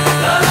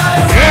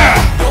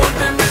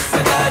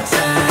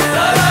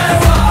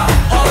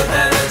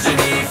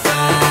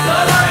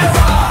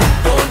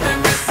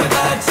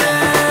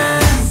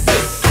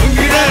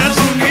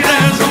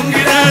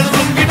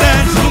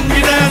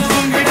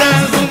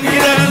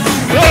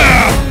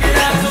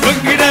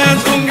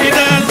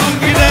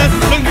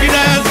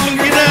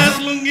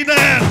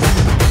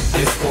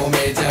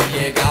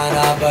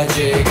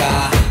बजेगा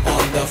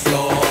on the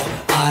floor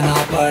आना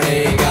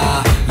पड़ेगा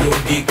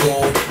लुंगी को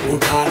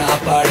उठाना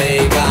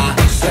पड़ेगा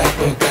स्टेप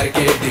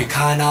करके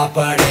दिखाना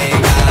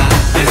पड़ेगा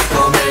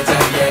डिस्को में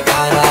जब ये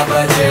गाना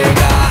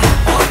बजेगा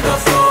on the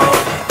floor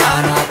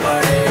आना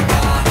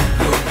पड़ेगा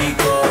लुंगी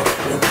को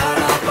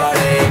उठाना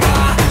पड़ेगा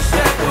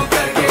स्टेप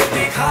करके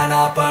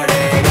दिखाना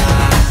पड़ेगा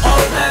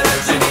और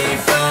Rajni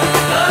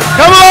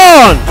Come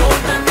on.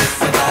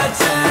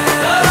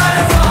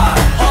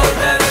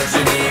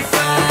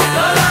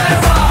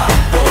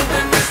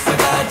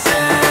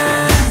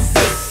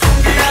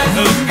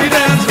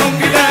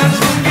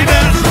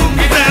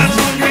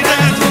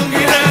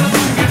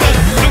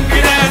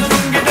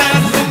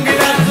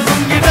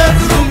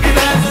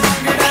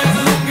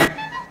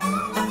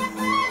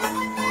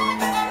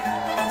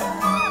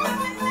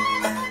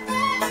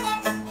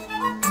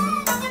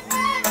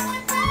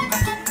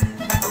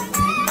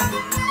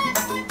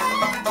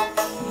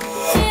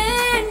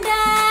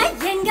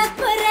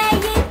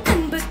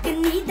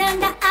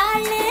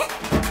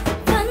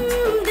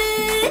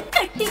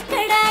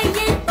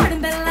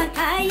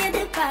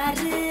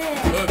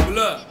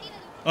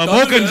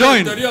 Mo can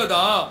join.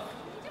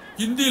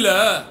 Hindi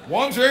la.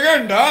 Once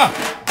again, da.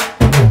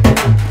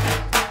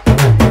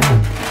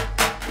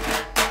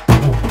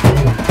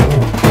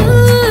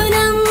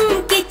 Poonam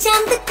के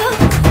चांद को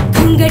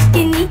घूंघट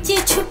के नीचे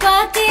छुपा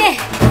के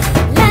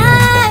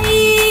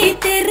लाई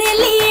तेरे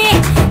लिए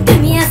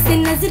दुनिया से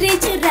नजरें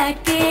चुरा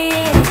के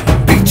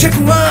पीछे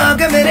कुआं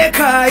आगे मेरे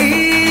खाई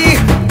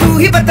तू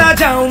ही बता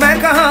जाऊं मैं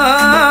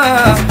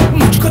कहाँ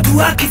मुझको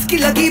दुआ किसकी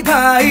लगी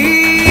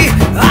भाई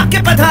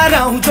आके पधारा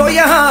हूँ जो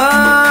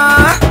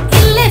यहाँ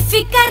इल्ले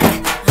फिकर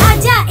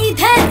आजा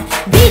इधर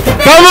बीट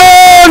पे Come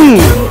on.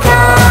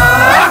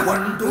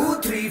 1 2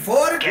 3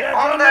 4 get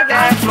on the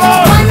dance floor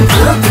 1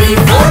 2 3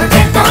 4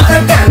 get on the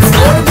dance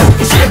floor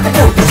shake the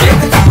booty shake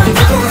the top and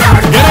get on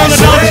the dance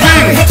floor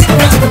hit it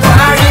with the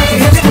party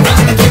hit it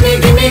give me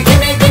give me give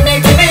me give me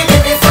give me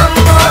give me some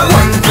more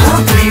 1 2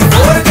 3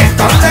 4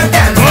 get on the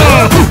dance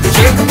floor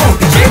shake the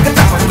booty shake the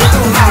top and get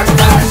on the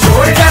dance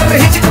floor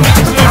hit it with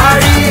the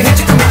party hit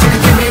it with the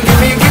give me give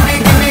me give me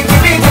give me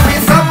give me give me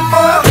some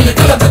more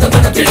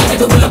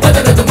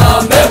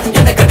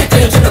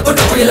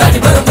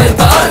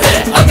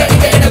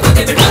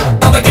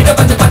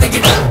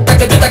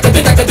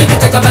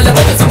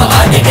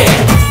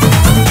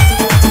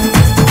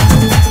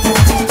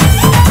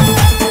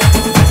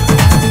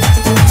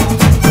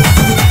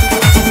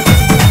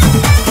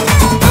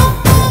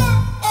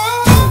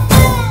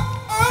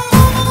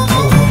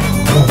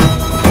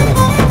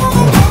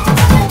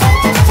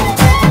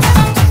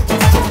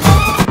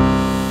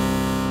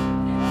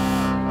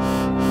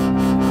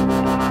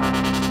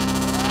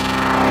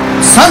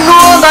सानू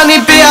आंदा नी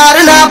प्यार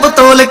ना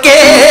बतोल के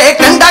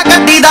कंडा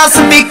कड्डी दा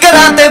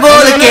स्पीकरां ते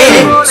बोल के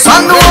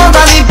सानू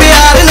आंदा नी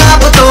प्यार ना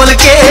बतोल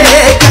के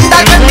कंडा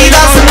कड्डी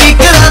दा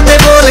स्पीकरां ते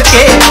बोल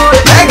के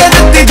मैं कह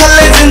दित्ती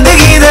थल्ले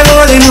जिंदगी दे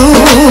बोल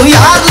नू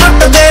यार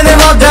लुटदे ने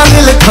मौजा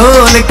मिल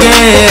खोल के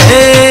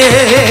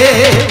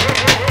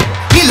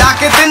हिला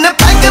के तिन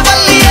पैग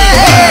बल्लिए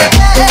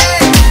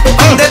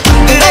अंदर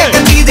टुकड़े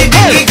कदी दी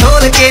डिग्गी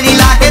खोल के नी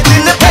ला के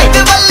तिन peg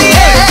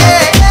बल्लिए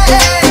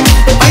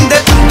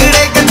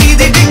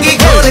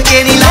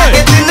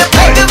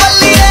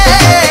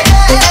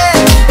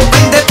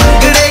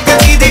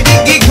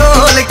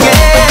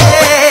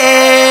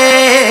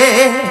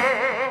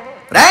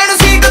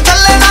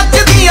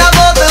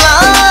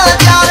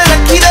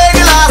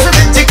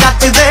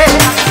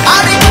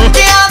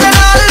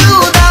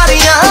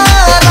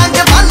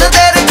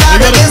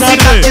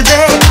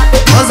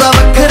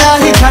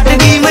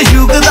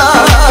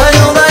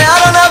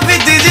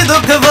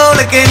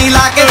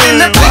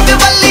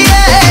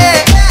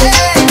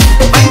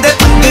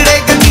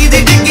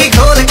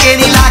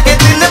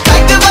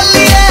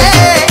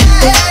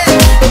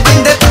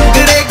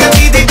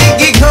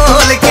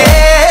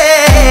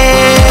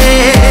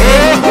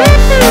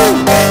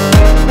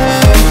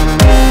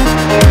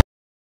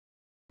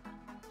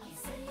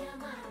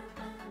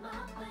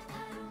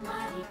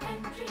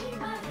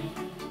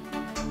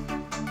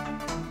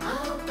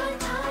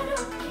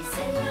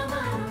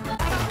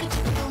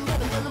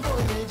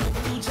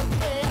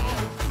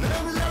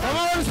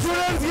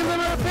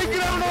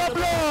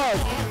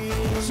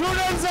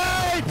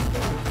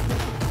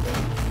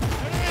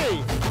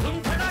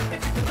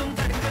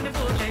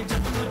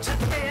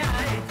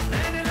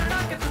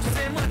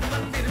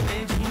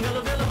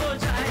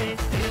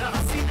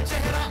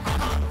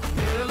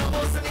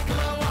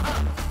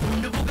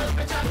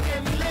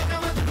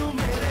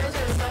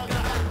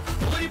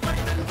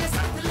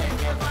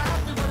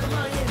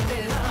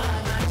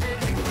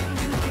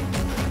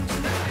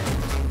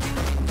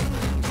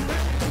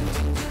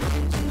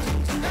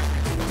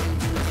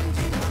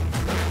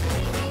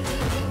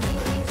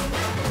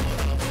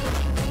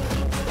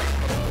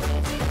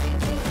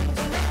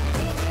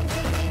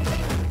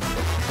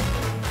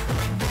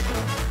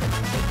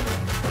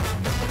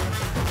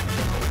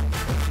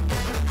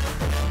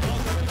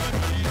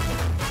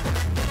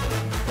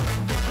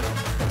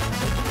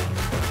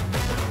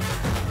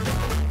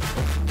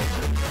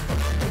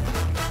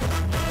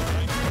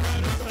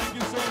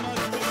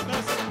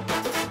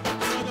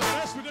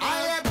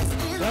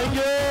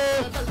Thank you.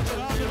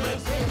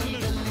 Fabulous.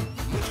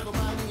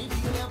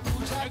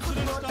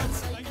 Excellent stuff.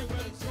 Thank you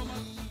very so much.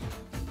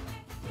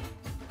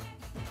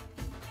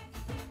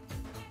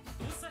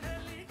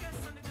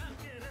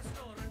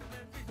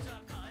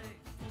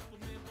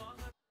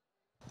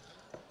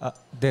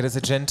 There is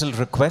a gentle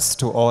request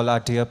to all our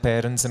dear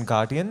parents and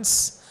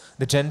guardians.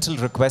 The gentle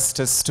request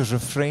is to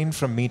refrain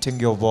from meeting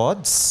your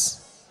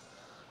wards,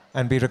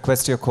 and we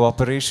request your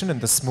cooperation in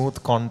the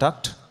smooth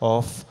conduct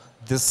of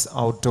this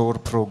outdoor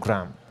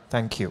program.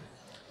 Thank you.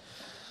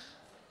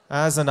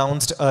 As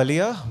announced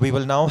earlier, we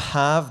will now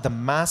have the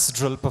mass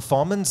drill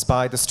performance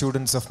by the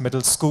students of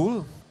middle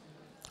school.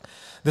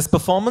 This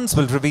performance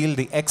will reveal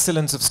the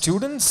excellence of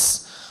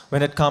students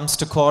when it comes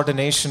to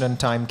coordination and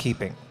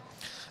timekeeping.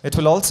 It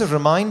will also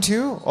remind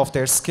you of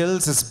their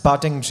skills as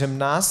budding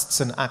gymnasts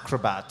and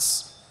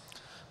acrobats.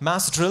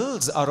 Mass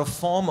drills are a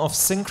form of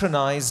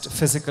synchronized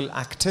physical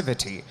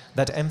activity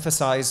that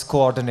emphasize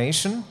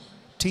coordination,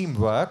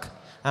 teamwork,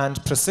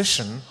 and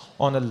precision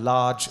on a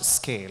large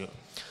scale.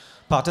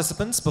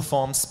 Participants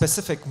perform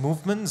specific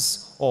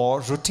movements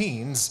or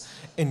routines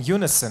in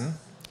unison,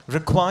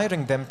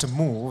 requiring them to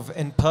move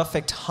in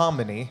perfect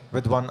harmony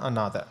with one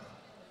another.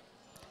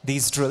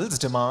 These drills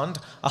demand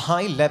a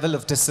high level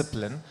of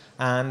discipline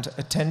and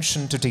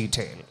attention to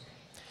detail.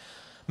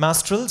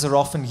 Mass drills are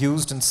often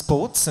used in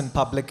sports and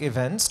public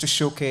events to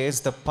showcase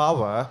the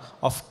power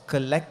of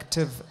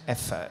collective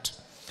effort.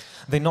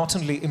 They not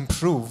only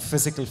improve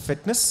physical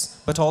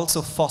fitness, but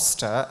also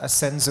foster a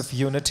sense of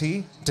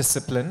unity,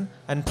 discipline,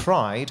 and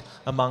pride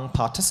among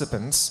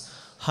participants,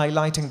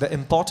 highlighting the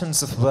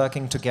importance of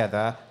working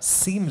together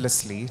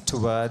seamlessly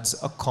towards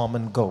a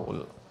common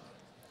goal.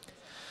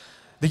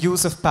 The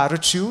use of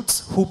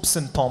parachutes, hoops,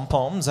 and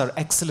pom-poms are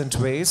excellent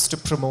ways to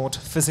promote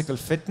physical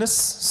fitness,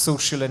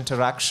 social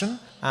interaction,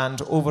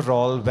 and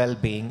overall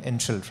well-being in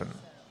children.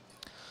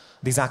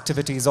 These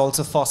activities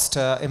also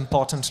foster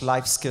important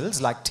life skills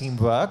like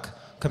teamwork,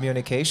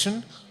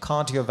 communication,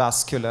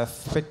 cardiovascular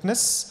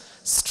fitness,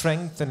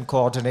 strength and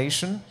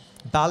coordination,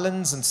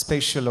 balance and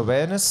spatial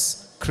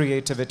awareness,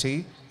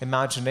 creativity,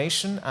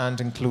 imagination, and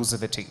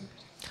inclusivity.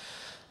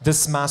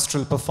 This mass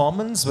drill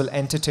performance will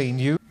entertain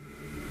you.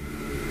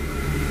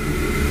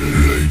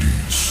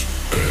 Ladies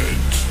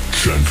and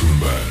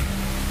gentlemen,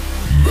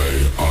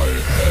 may I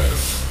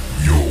have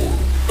your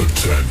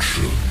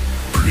attention,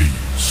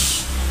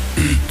 please?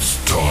 It's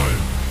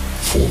time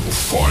for the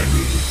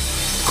final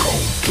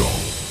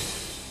countdown.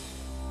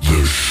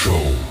 The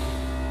show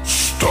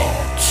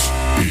starts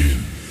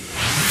in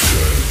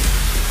 10,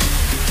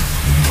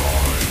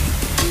 9,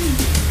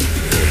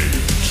 8,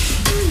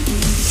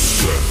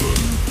 7,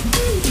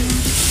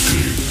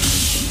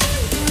 6,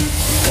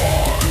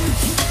 5,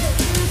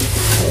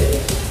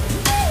 4,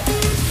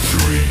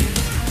 3,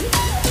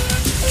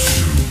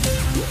 2,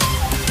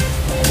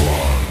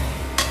 1.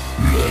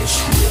 Let's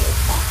rock.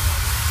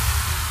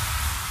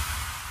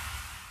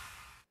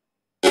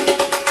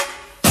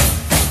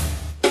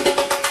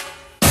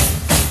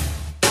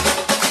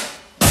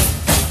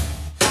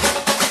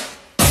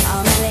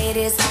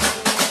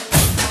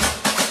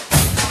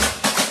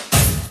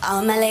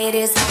 All my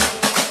ladies,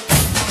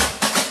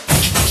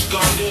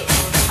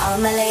 all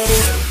my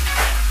ladies.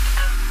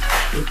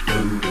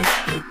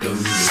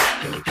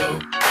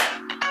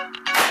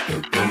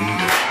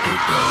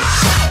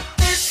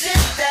 This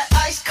is that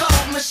ice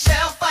cold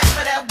Michelle fight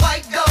for that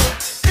white gold.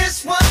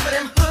 This one for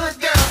them hood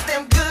girls,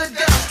 them good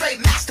girls, straight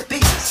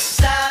masterpieces.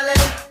 Stylin',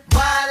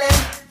 wildin',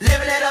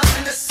 living it up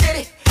in the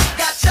city.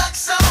 Got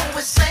Chuck's on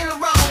with Saint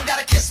Laurent,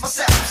 gotta kiss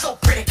myself, I'm so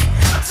pretty.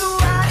 I'm too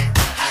hot.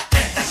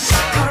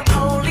 Call the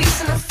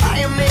police and the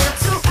fireman, I'm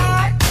too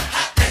hot.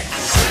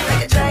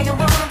 Like a dragon,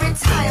 wanna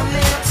retire,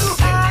 man, I'm too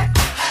hot.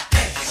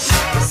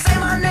 Say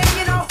my name,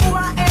 you know who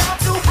I am, I'm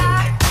too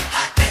hot.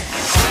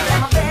 Let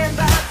my band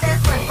bop that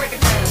front, break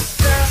it down.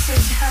 Girl, say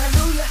she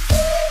hallelujah.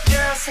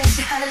 Girl, say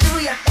she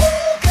hallelujah.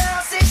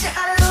 Girl, say she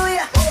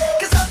hallelujah.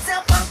 Cause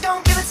Uptown Funk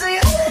don't give it to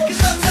you.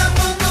 Cause Uptown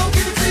Funk don't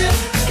give it to you.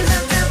 Cause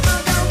Uptown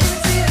Funk don't give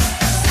it to you.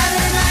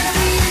 Saturday night I'll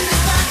be in the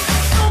spot.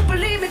 Don't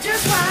believe me,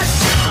 just watch.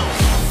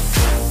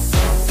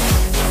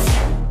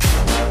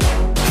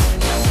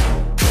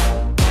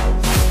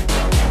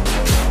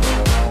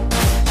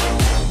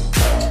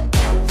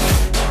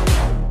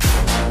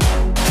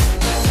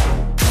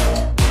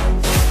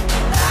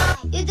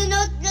 You do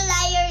not the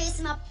liar is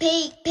my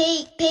pig.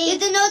 You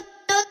do not.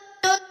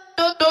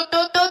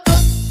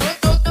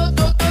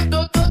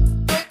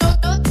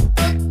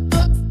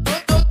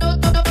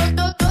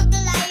 The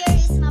liar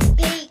is my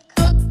pig.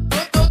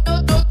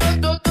 You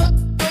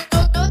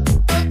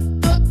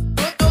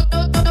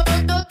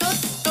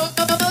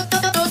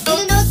do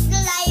not the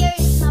liar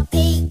is my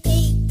pig.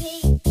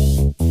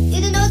 You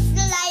do not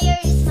the liar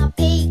is my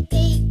pig.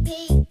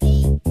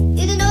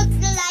 You do not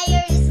the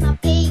liar is my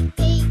pig.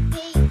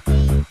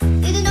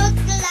 You do not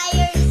the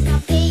liar is my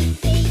pig.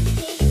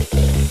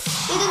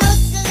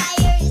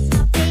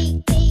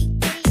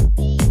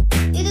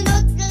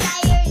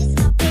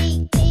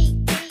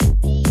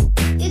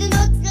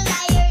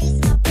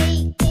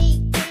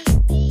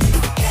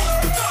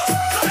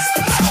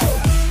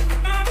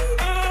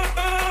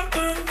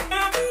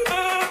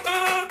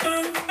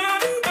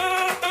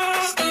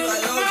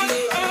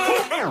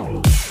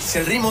 Si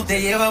el ritmo te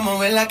lleva a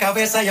mover la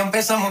cabeza, ya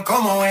empezamos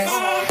como es.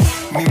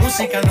 Mi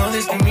música no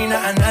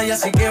discrimina a nadie,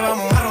 así que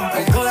vamos a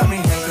romper. Toda mi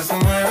gente se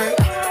mueve.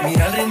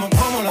 Mira el ritmo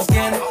como los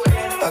tiene.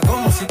 Hago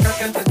música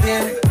que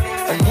entretiene.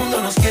 El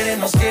mundo nos quiere,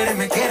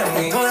 me quiere a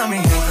mí. Toda mi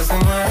gente se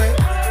mueve.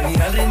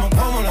 Mira el ritmo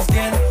como los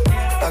tiene.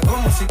 Hago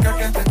música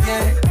que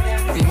entretiene.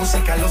 Mi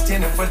música los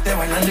tiene fuerte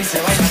bailando y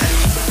se baila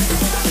así.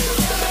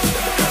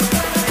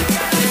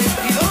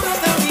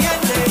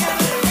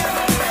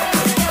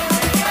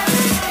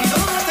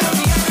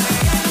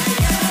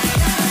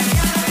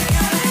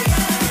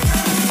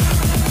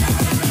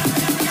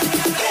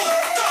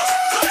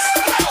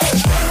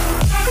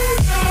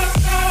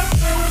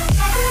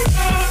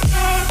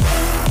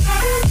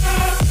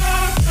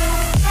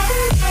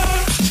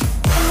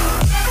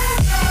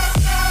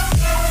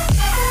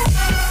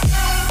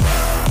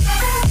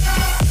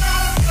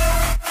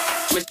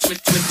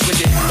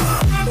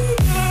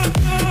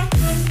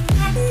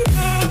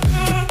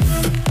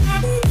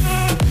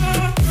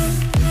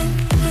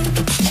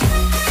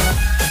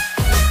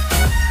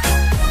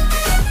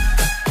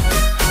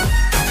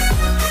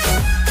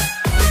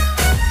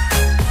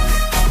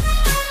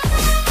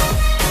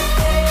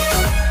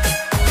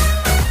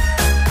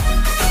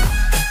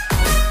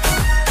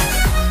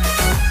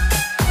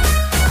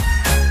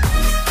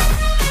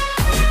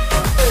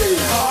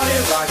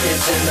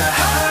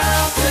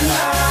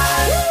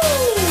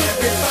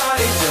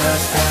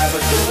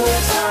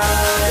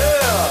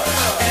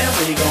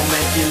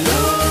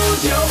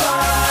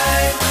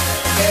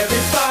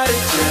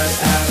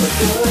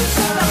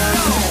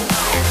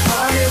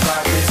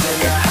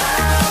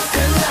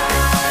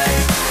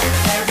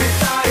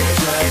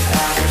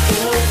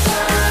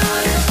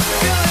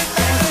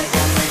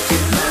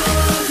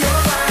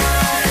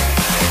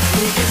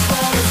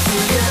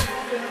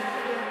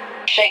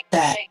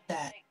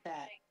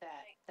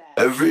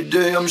 Every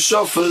day I'm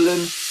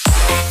shuffling.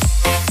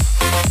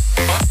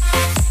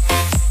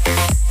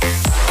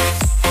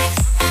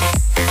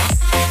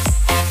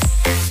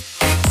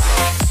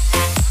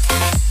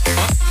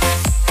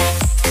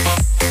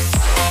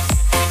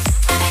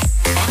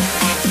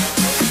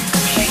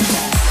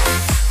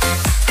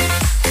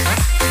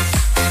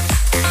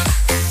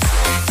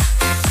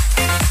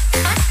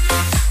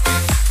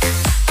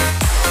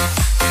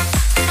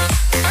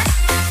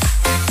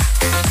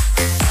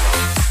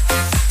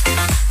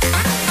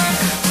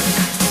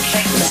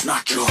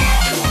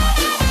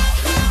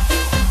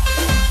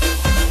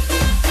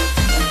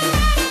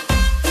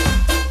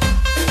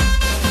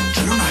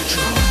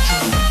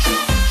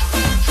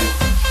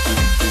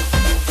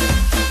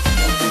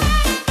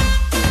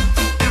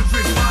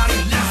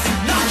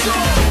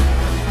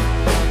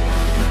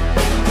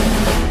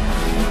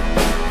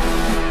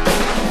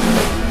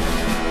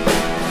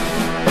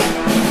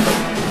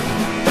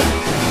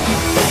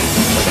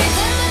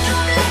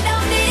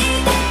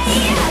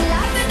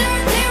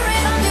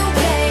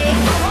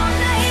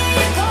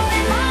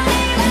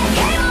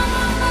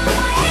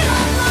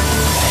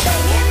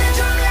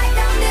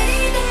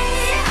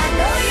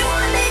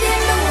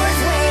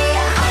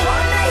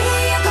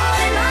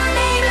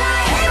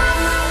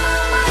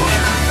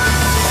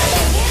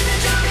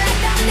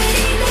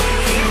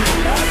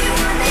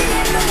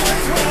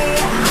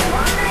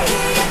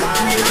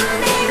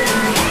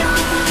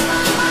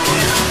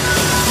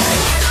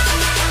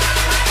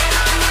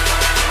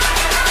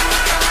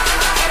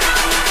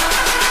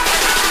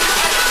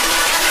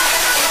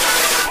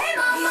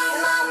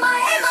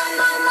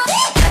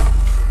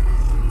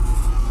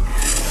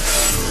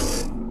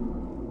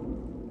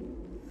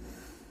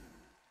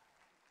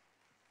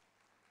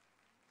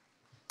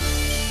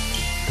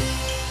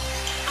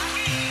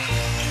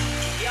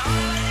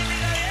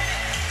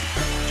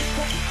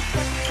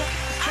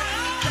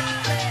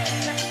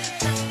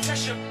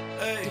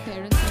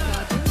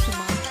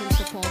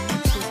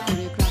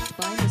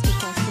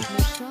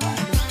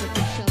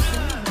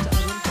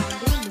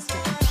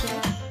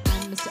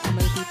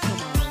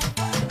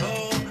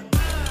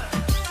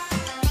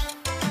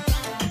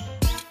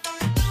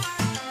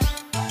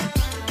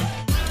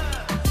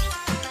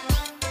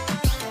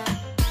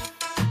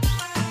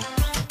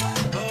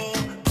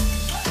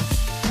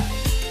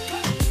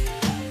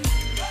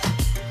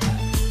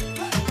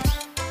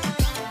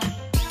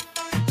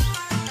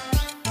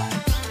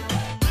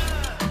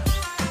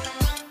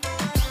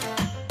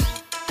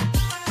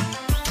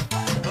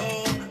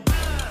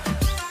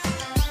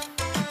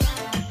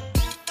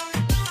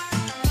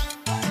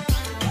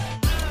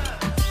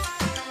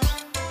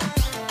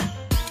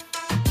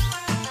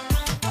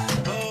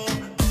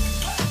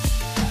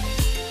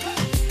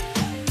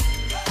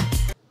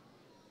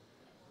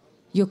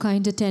 Your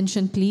kind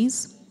attention,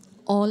 please.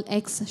 All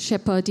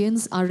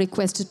ex-Shepherdians are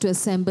requested to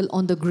assemble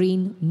on the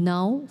green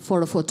now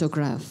for a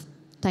photograph.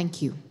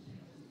 Thank you.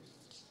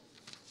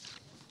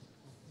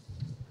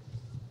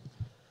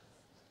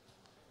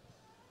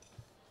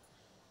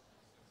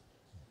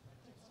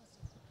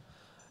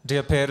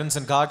 Dear parents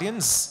and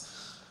guardians,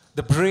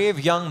 the brave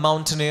young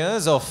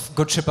mountaineers of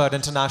Good Shepherd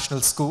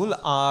International School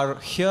are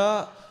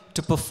here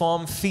to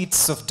perform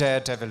feats of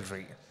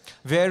daredevilry.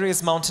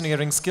 Various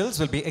mountaineering skills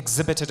will be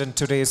exhibited in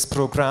today's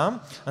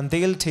program, and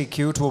they'll take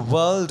you to a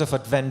world of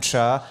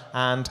adventure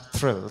and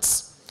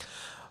thrills.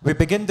 We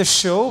begin the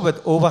show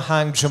with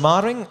overhang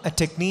jumaring, a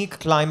technique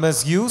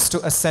climbers use to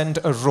ascend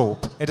a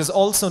rope. It is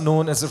also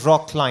known as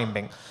rock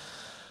climbing.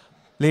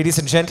 Ladies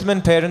and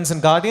gentlemen, parents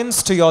and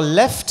guardians, to your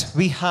left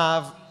we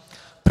have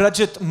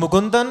Prajit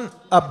Mugundan,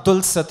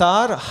 Abdul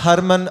Sattar,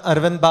 Harman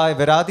Arvindbhai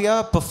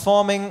Viradia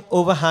performing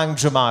overhang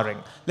jumaring.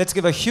 Let's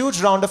give a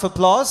huge round of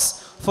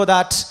applause for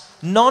that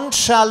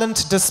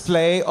nonchalant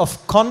display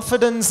of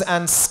confidence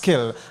and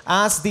skill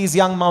as these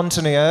young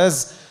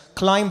mountaineers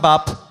climb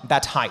up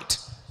that height.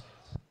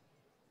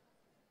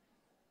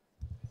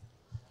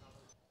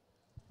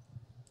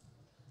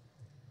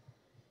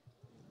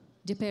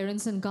 Dear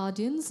parents and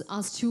guardians,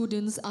 our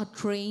students are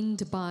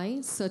trained by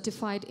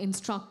certified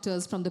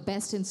instructors from the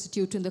best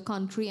institute in the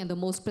country and the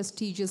most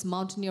prestigious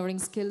mountaineering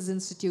skills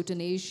institute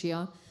in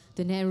Asia,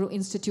 the Nehru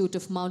Institute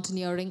of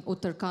Mountaineering,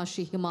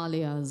 Uttarkashi,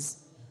 Himalayas.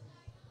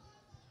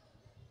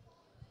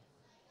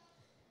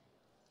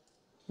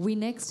 We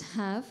next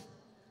have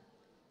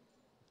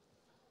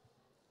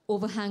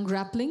overhang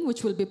grappling,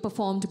 which will be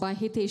performed by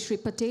Hiteshri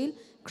Patel,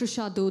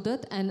 Krisha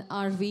Dodat, and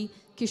R.V.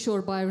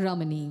 Kishorbai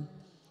Ramani.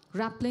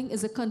 Rappelling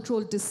is a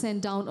controlled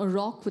descent down a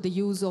rock with the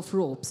use of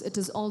ropes. It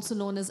is also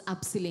known as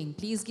abseiling.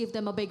 Please give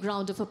them a big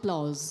round of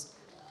applause.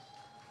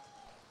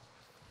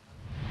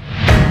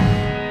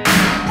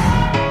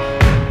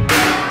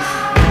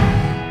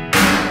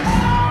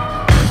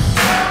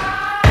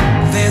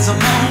 There's a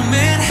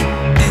moment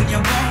in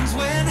your bones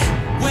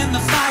when the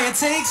fire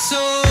takes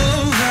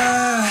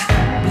over.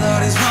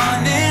 Blood is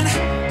running,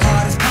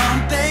 heart is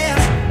pumping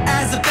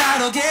as the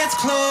battle gets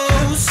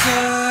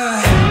closer.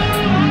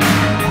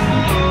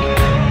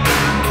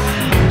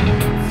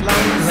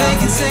 They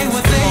can say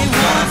what they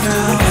want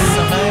now.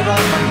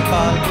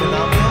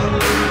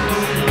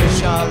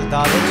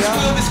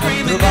 We'll be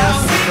screaming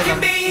now. We can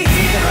be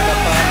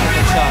heroes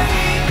everywhere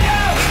we go.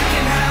 We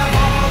can have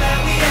all that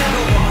we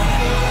ever want.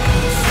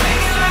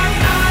 Swinging like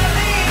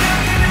Harley,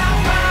 knocking out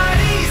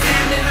bodies,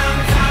 standing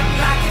on top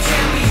like a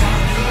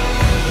champion.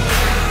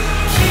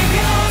 Keep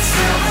your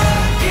silver,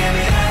 give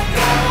me that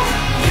gold.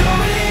 You'll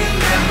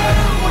remember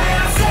when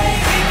I say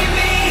we can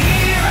be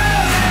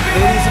heroes everywhere.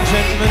 Ladies and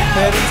gentlemen,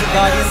 parents and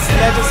guardians,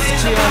 let us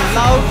cheer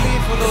loudly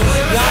for those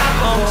young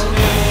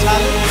mountaineering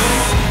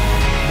talents.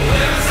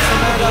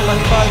 Samara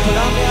Mahipal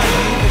Kulamia,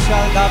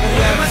 Vishal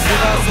Davaria, and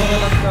Siva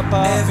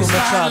Sinalankrapa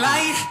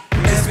Kumachadi.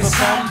 Every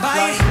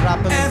soundbite,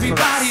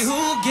 everybody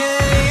who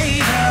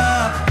gave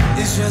up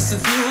is just a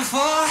fuel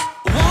for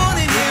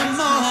wanting him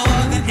more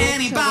than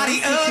anybody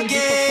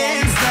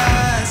against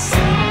us.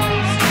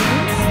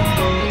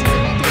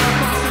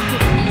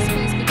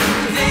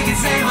 They can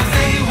say what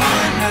they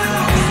want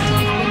now.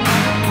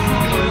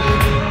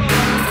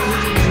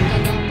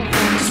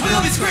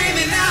 We'll be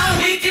screaming now.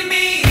 We can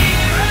be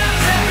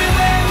heroes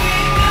everywhere we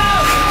go.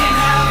 We can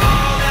have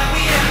all that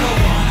we ever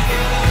want.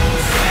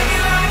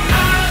 Swinging like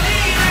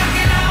Harley,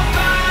 knocking out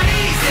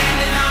bodies,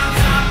 standing on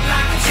top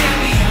like a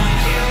champion.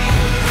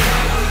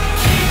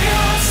 Keep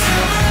your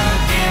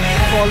silver, give me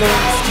that.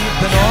 Following Steve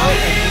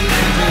Benoit and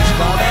Neil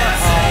Gada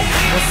are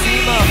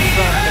Nasima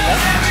from the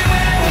left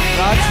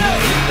and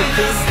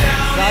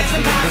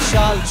Rajvi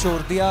Vishal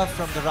Chordia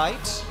from the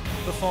right,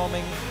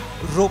 performing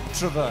rope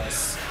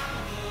traverse.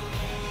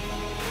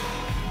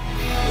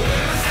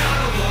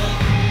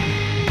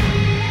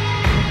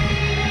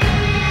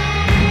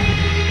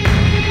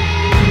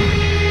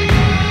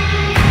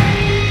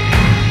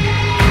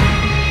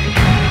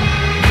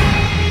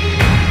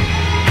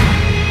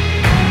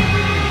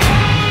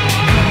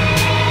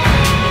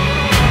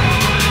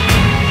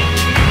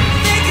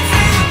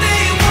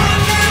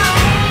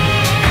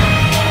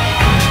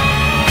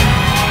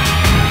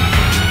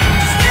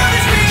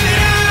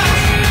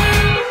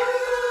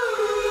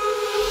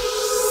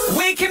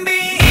 We can be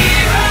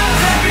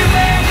heroes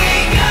everywhere we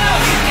go.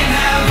 We can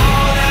have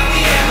all that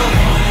we ever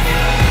want.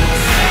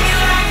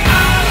 Swinging like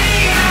Harley,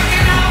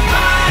 knocking out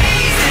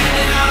bodies,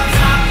 standing on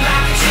top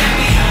like a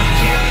champion.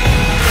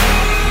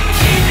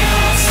 Keep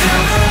your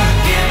silver,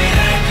 give me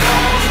that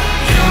gold.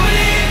 You'll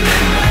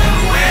remember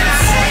when I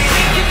say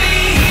we can be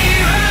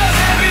heroes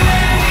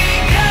everywhere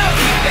we go.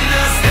 Keeping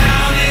us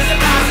down is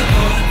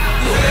impossible.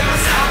 We're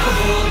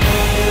unstoppable.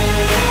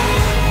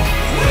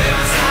 We're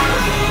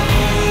unstoppable.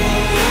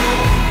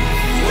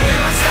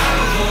 We're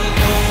unstoppable.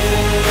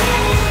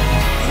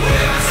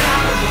 We're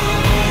unstoppable.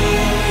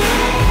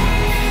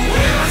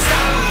 We're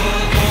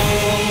unstoppable.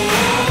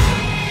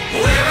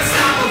 We're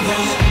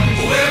unstoppable.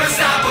 We're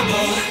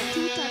unstoppable.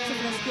 Two types of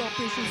rescue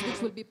operations which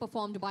will be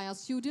performed by our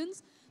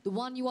students. The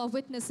one you are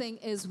witnessing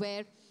is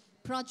where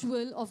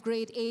Prajwal of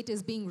grade 8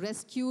 is being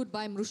rescued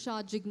by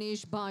Mrusha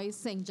Jignesh by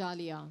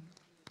Sengjalia.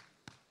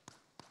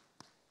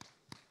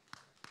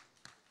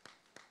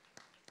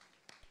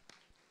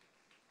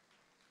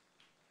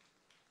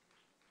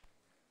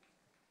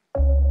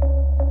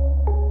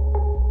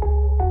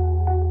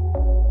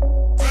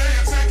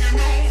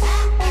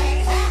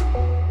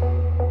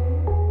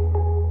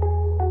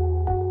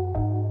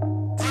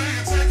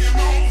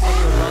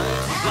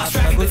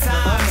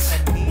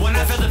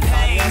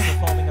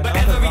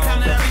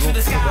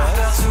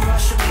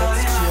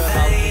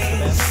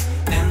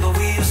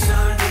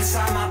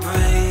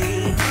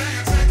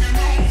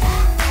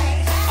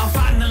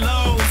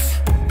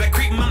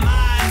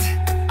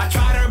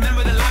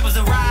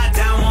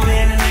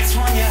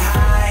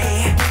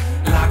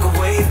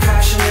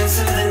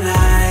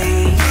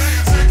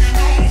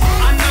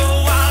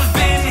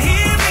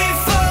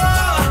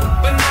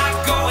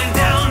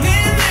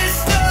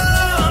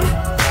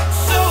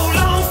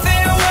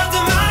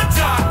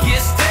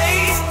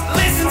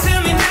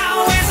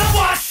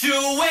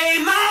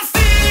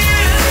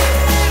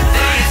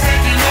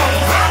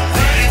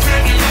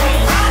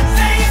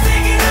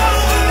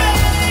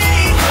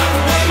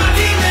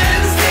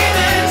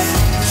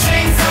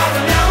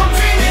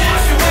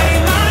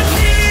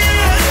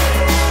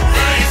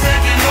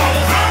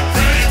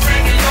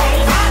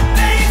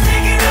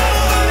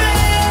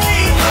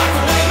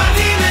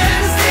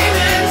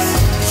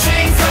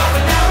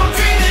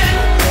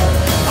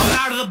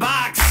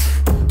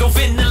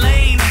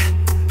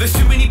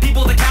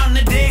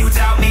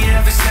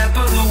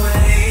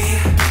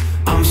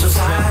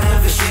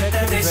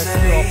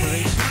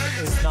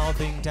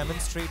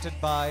 demonstrated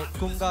by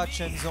Kunga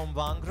Chenzom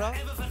Wangra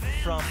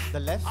from the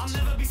left and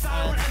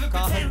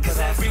Kahan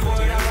Karas Patel from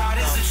the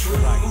right.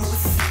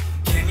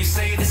 Can you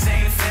say the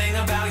same thing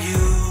about you?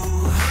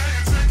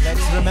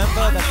 Let's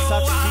remember that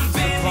such feats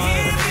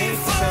require an innate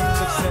sense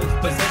of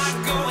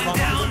self-possession and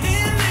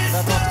confidence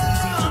that are not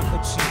easy to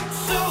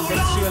achieve.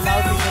 Let's see a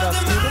loudly for our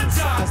students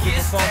as they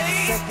perform the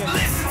second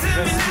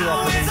rescue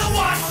operation.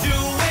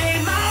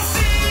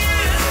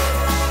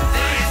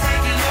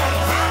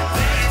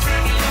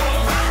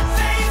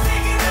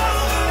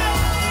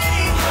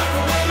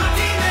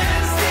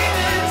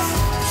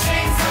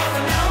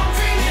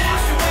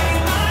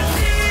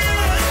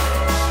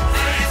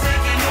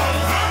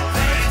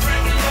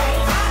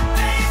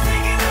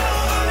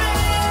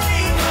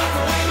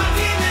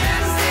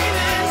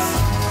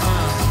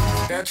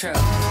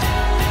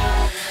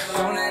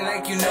 Don't act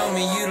like you know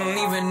me, you don't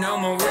even know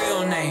my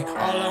real name.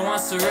 All I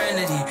want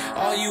serenity,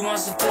 all you want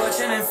is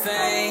fortune and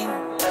fame.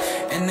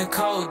 And the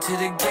code to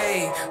the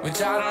gate,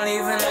 which I don't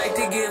even like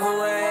to give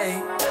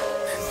away.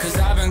 Cause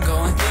I've been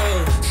going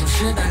through some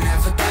shit I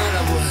never thought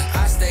I would.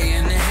 I stay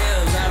in the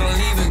hills, I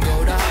don't even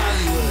go to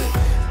Hollywood.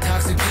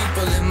 Toxic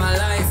people in my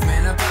life,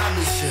 man, I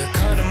probably should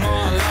cut them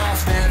all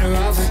off. Better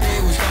off if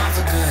they was gone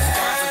for good.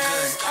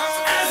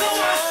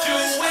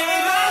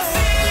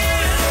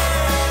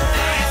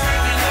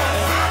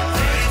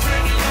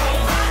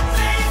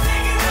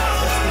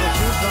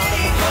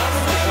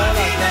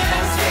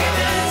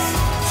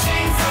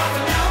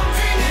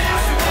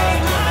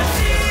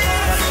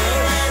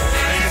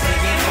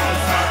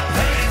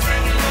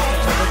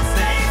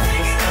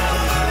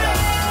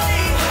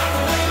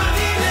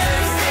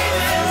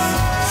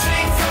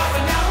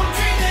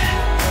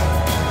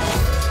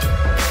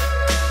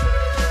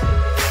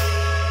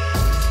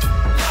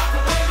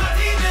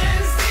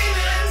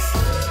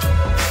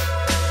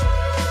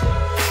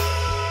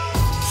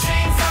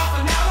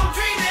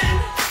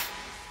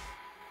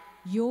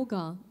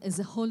 Yoga is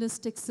a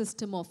holistic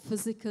system of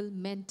physical,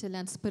 mental,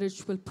 and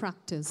spiritual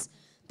practice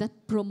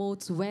that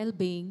promotes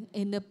well-being,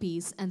 inner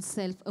peace, and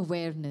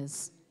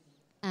self-awareness.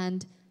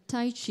 And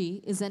Tai Chi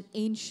is an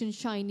ancient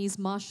Chinese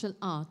martial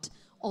art,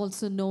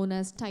 also known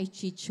as Tai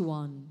Chi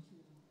Chuan.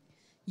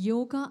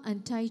 Yoga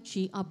and Tai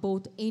Chi are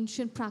both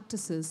ancient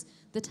practices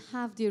that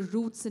have their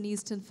roots in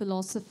Eastern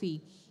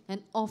philosophy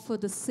and offer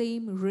the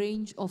same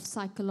range of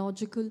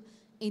psychological,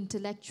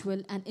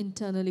 intellectual, and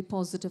internally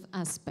positive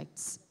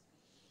aspects.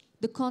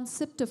 The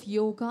concept of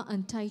yoga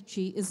and Tai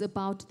Chi is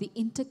about the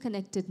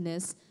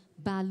interconnectedness,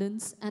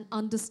 balance, and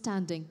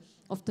understanding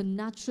of the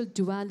natural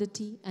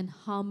duality and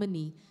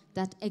harmony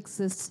that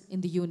exists in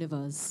the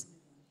universe.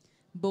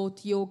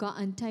 Both yoga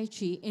and Tai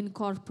Chi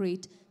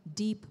incorporate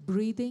deep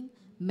breathing,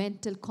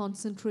 mental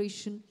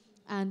concentration,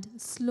 and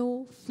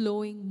slow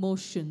flowing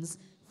motions,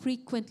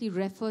 frequently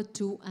referred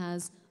to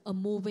as a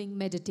moving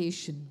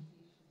meditation.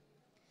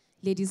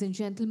 Ladies and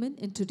gentlemen,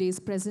 in today's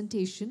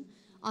presentation,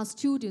 our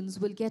students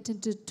will get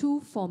into two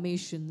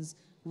formations,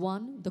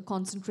 one, the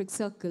concentric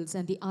circles,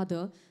 and the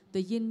other,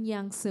 the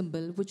yin-yang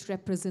symbol, which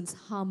represents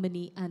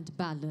harmony and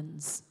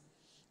balance.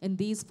 In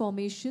these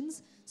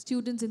formations,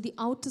 students in the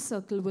outer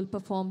circle will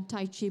perform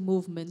Tai Chi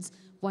movements,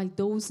 while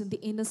those in the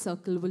inner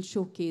circle will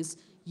showcase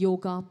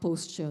yoga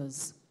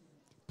postures.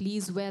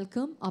 Please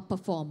welcome our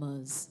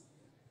performers.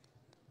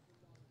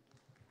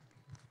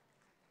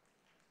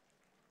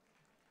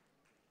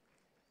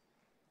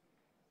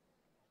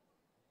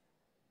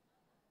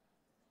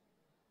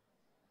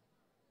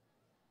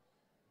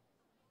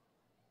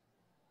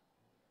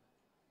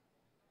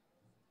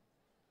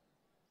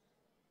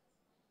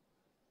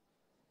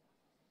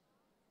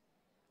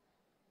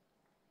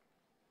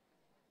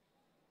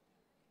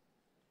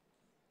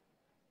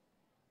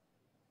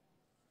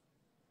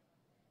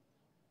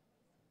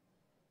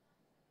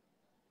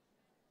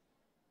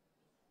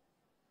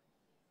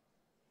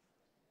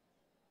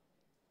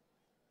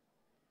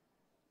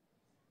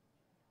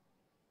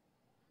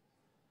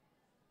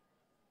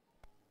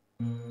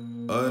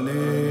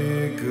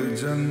 अनेक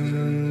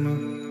जन्म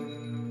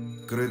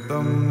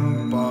कृतं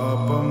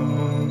पापं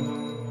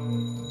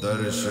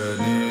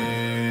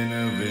दर्शनेन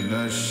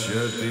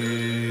विनश्यति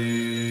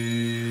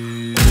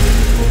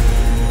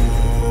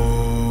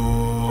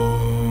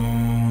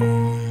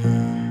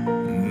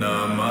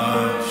नमः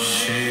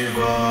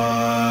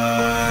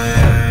शिवाय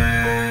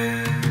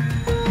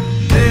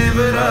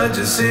देवराज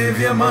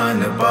सेव्यमान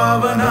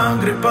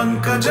पावनांग्रि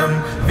पंकजं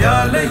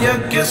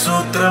व्यालयज्ञ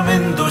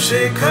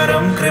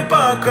सूत्रमिन्दुशेखरं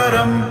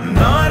कृपाकरं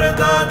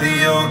नारदादि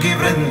योगी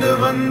वृंद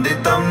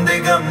वंदितं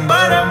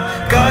दिगंबरं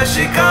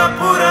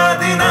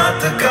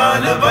काशिकापुरादिनाथ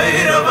काल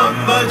भैरवं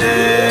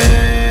भजे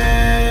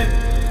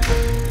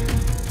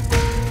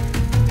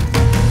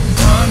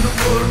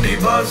भानुकोटि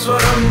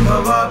भास्वरं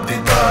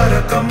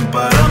भवाब्धितारकं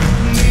परं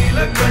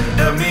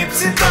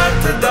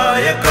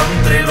नीलकण्ठमीप्सितार्थदायकं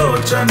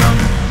त्रिलोचनं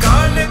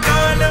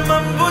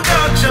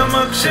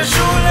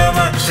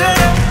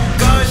कालकालमम्बुजाक्षमक्षशूलमक्षरं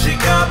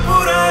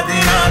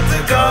काशिकापुरादिनाथ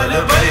काल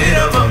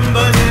भैरवं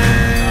भजे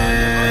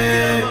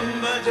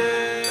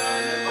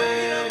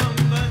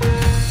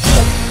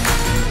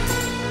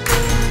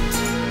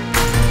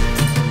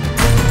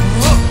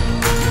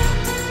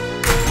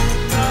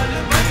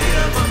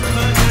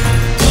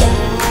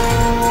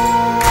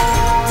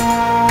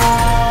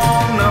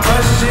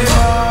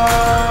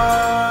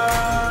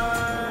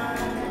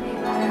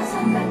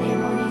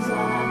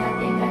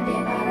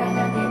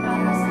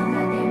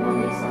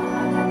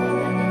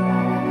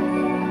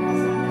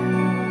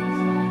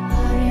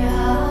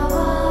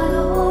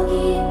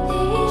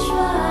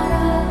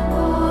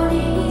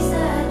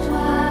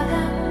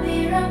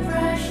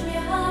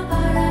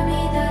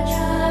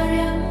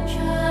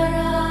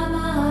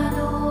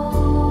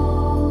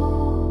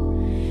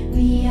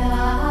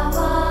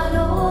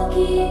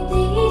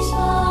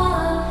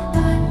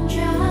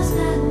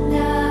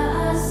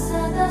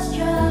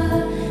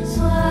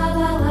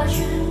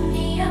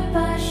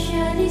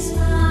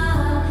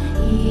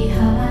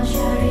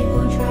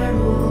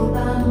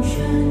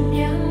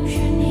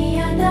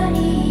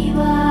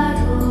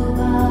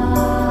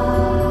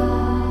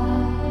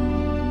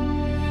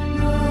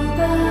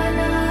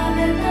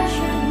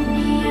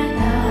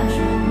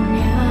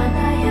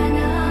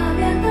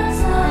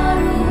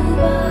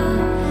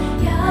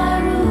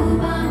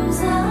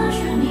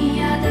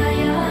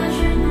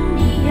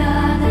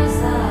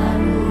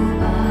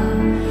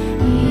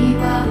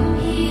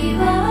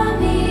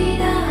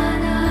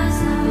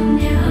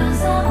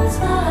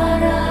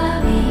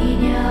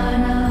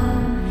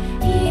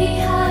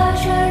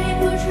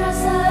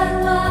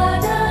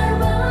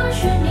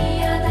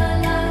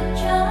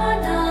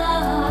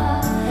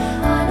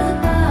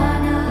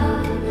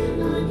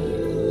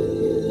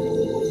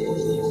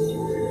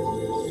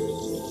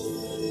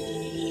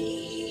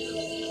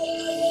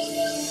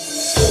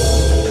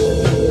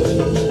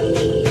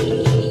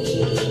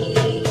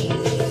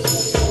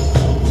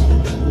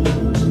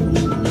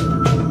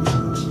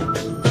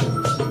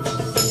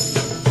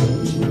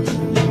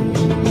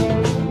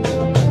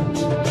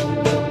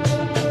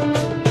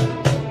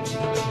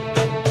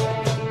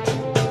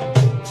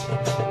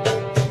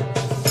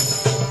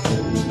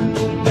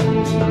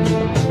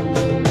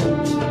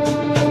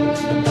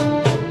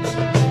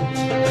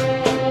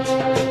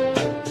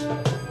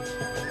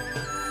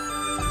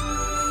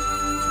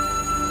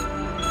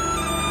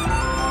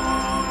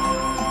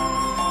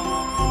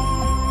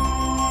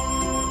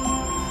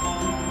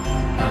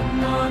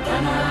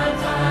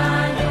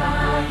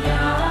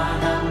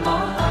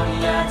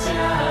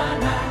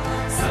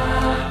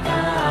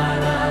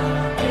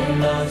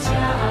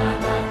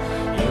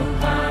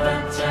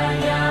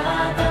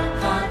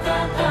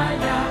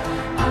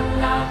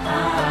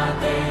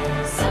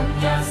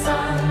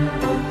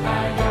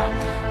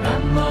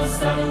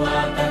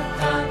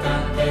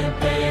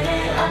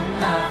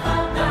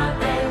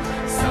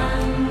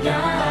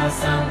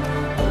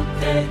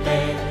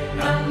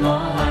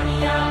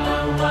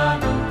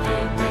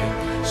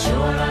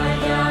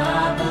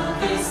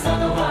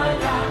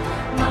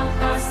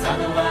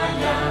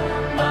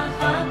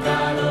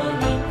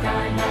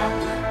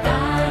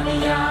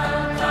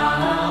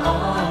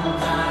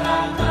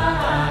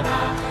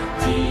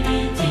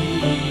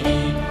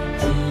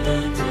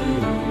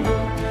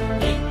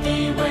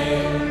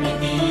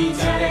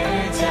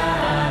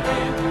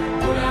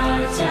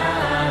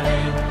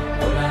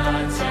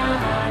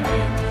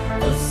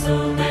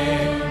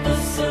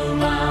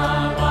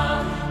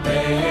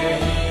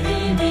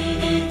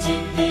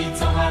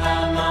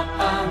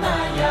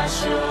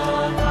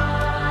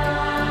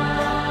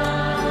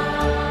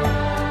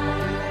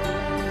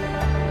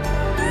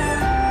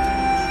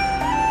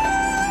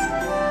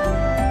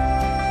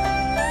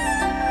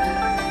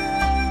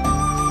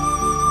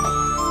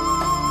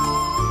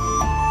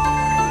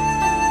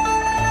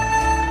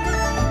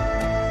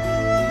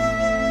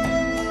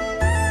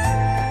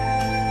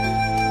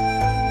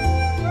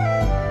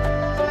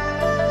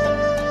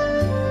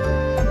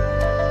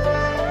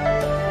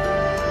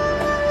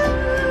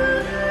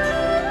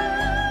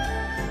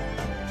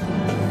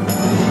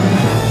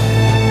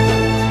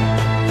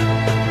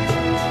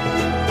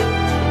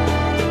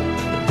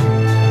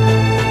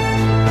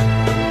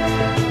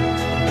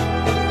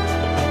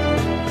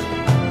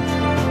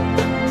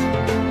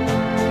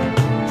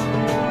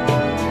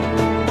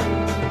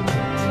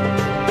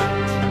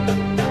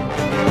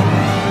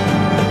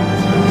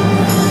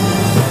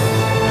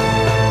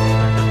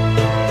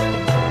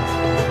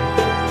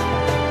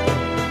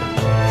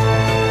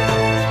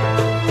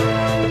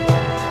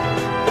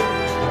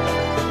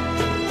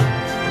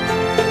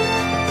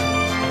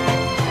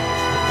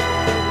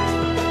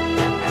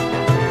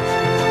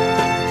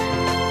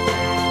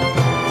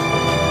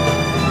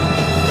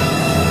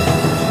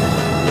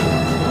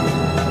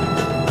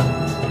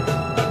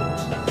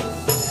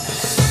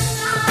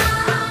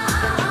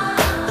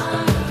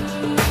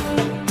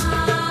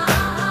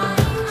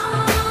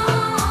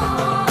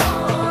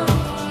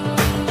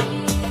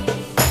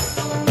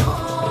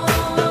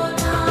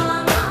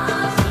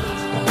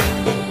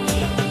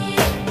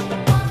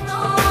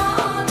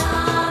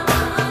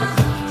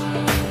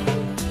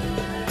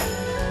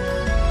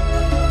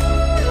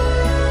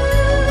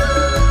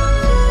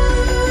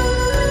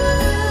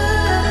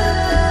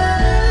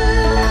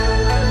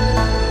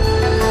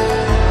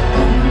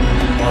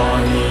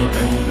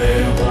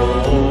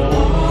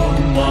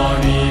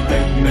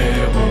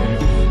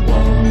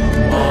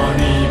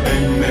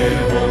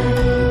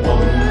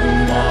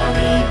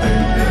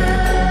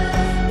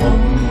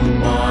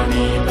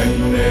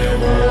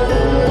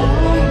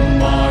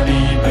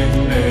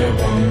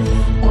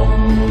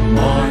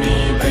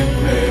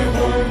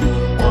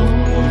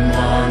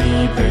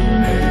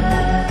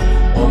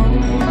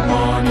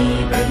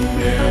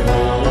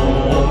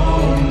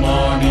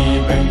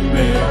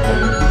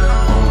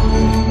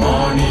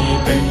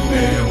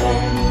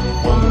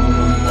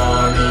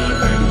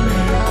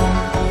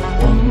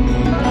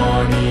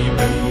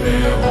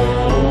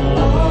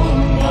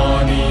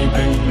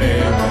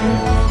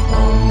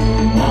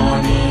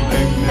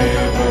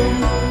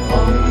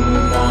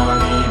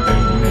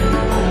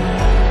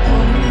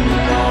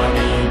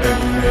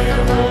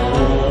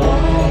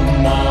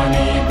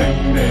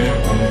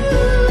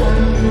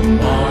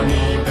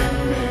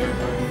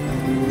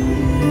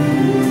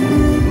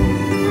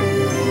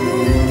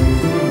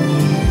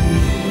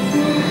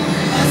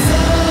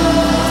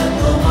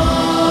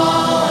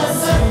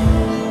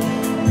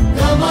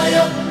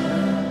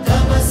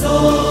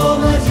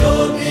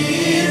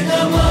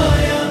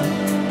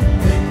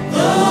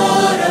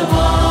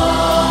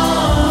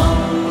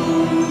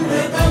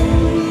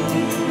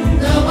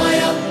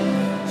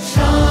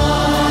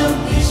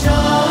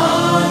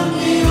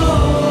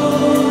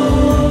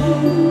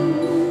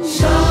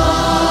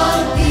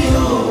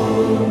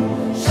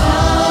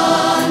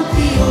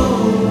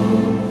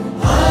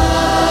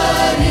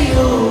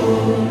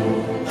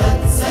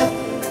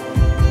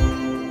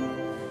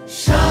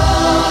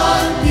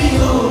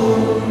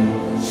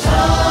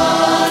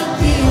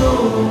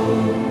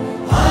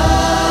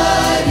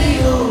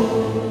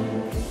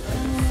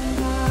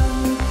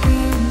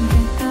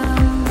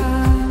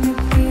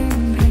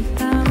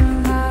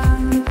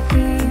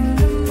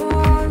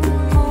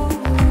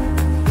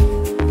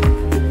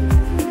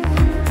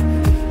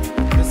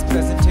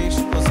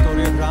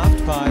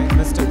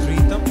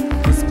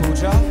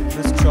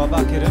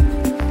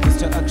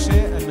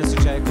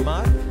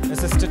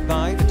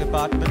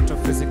Department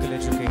of Physical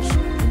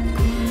Education.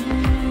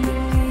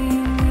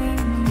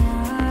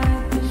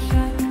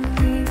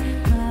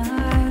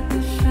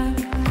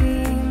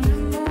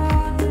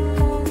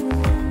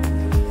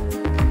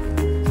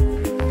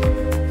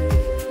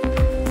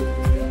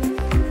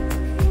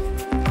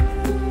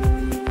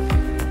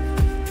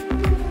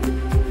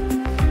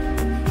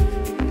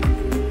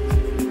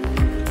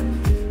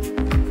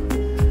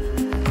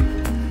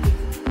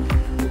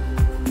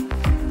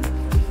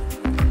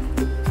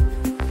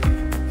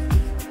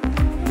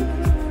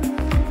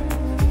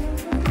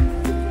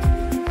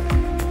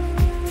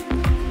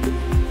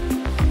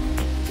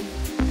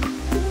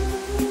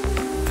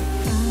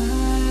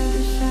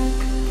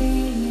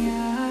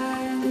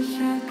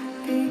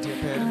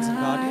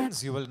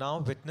 Boys, you will now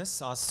witness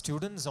our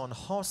students on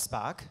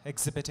horseback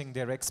exhibiting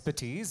their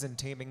expertise in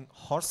taming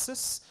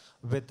horses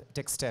with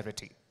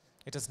dexterity.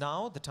 It is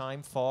now the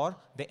time for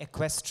the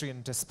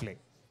equestrian display.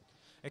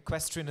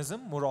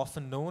 Equestrianism, more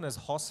often known as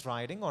horse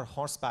riding or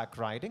horseback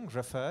riding,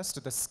 refers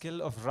to the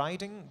skill of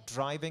riding,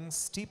 driving,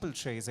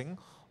 steeplechasing,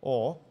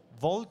 or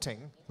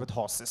vaulting with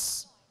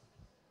horses.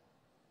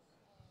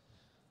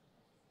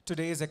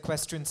 Today's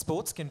equestrian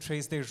sports can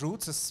trace their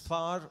roots as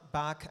far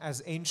back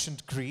as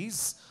ancient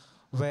Greece,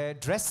 where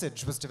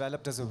dressage was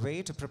developed as a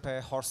way to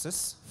prepare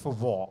horses for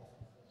war.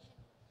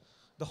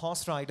 The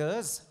horse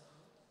riders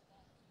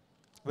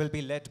will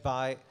be led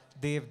by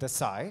Dev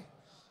Desai,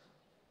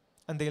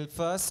 and they'll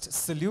first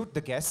salute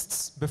the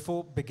guests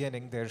before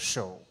beginning their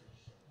show.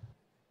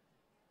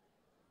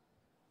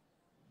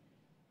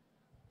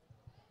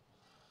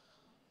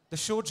 The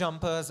show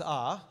jumpers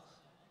are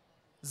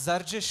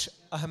Zarjish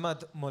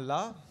Ahmad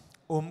Mullah,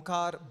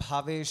 Omkar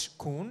Bhavesh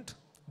Kund,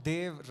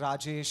 Dev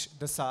Rajesh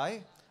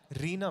Desai,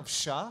 Reenav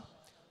Shah,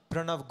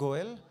 Pranav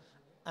Goel,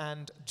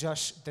 and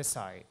Jash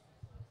Desai.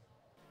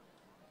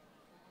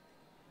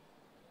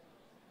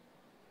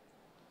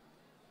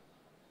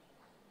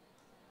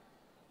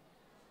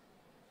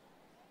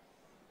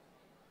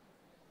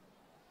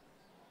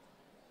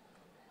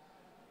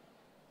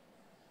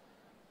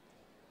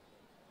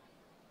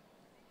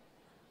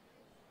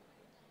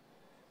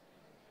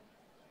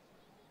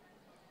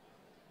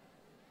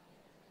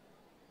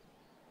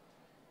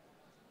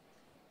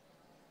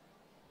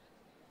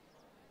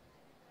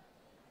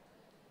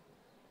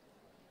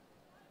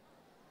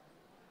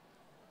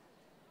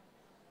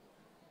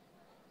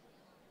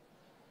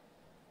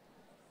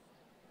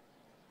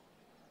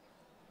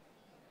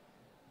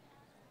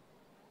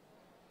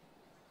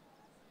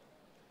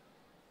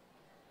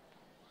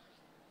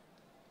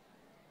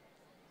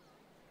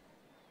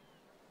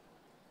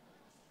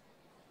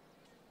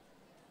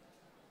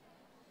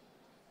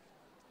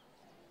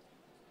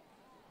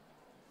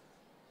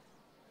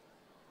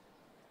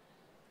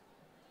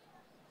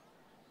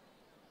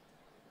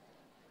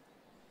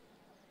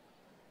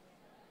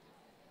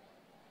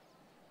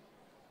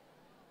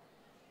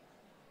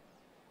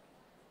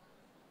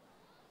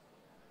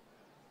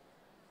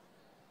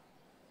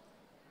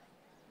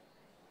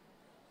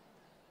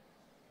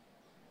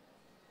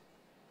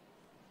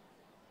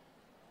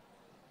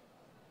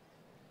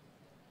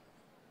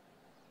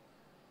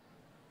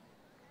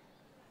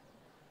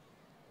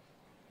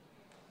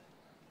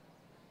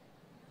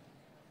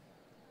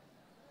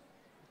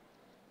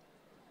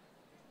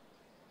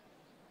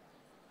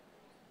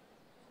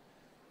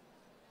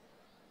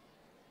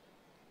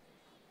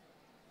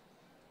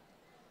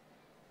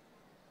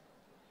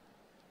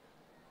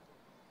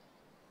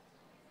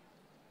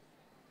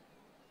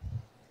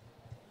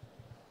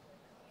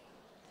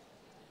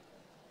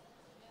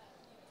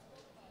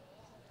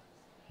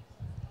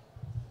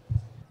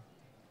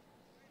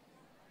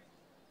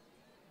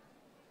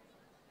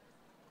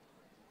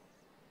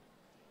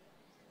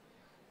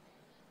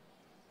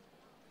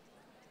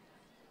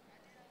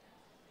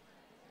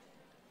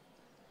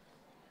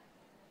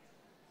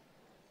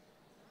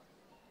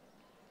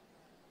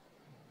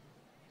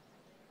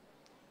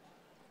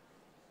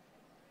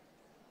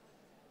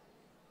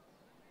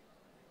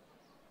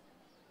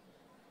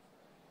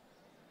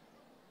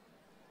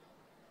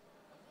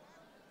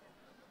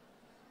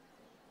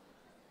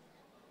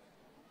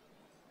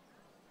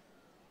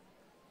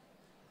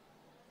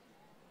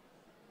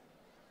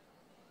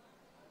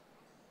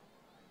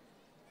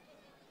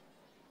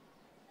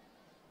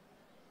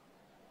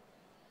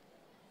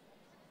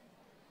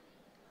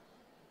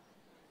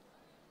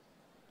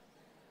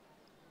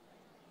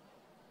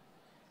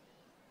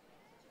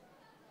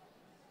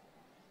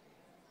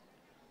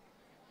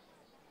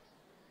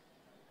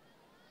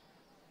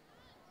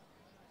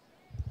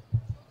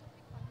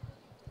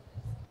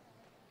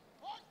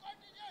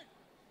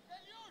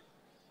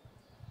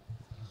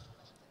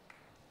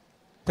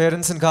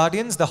 Parents and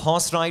guardians, the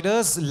horse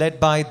riders led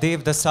by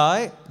Dev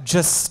Desai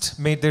just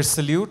made their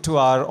salute to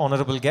our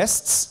honorable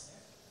guests.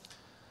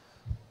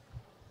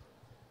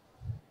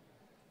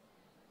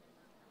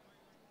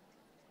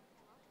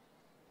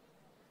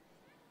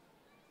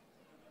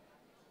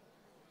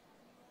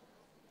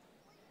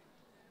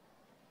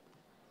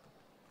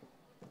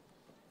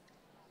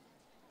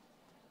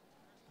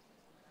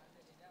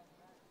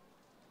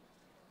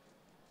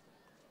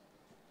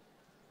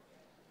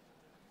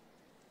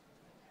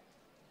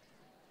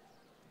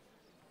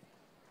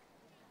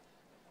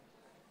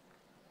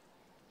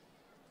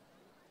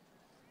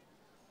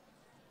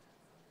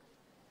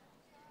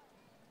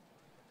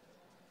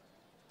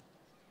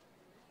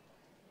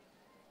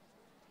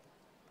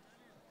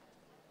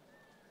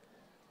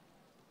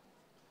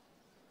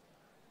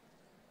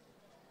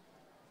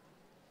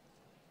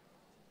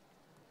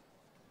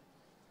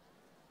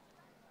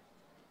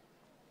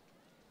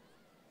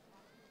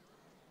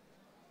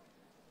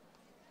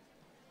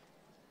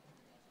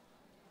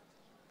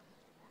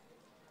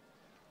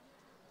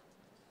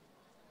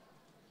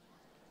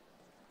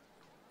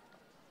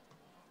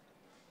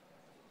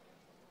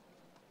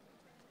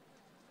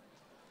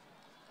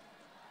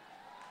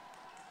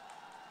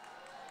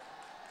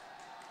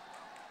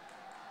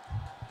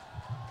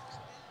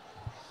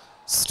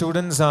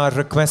 Students are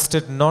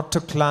requested not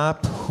to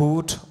clap,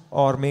 hoot,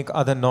 or make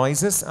other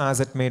noises as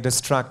it may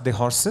distract the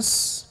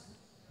horses.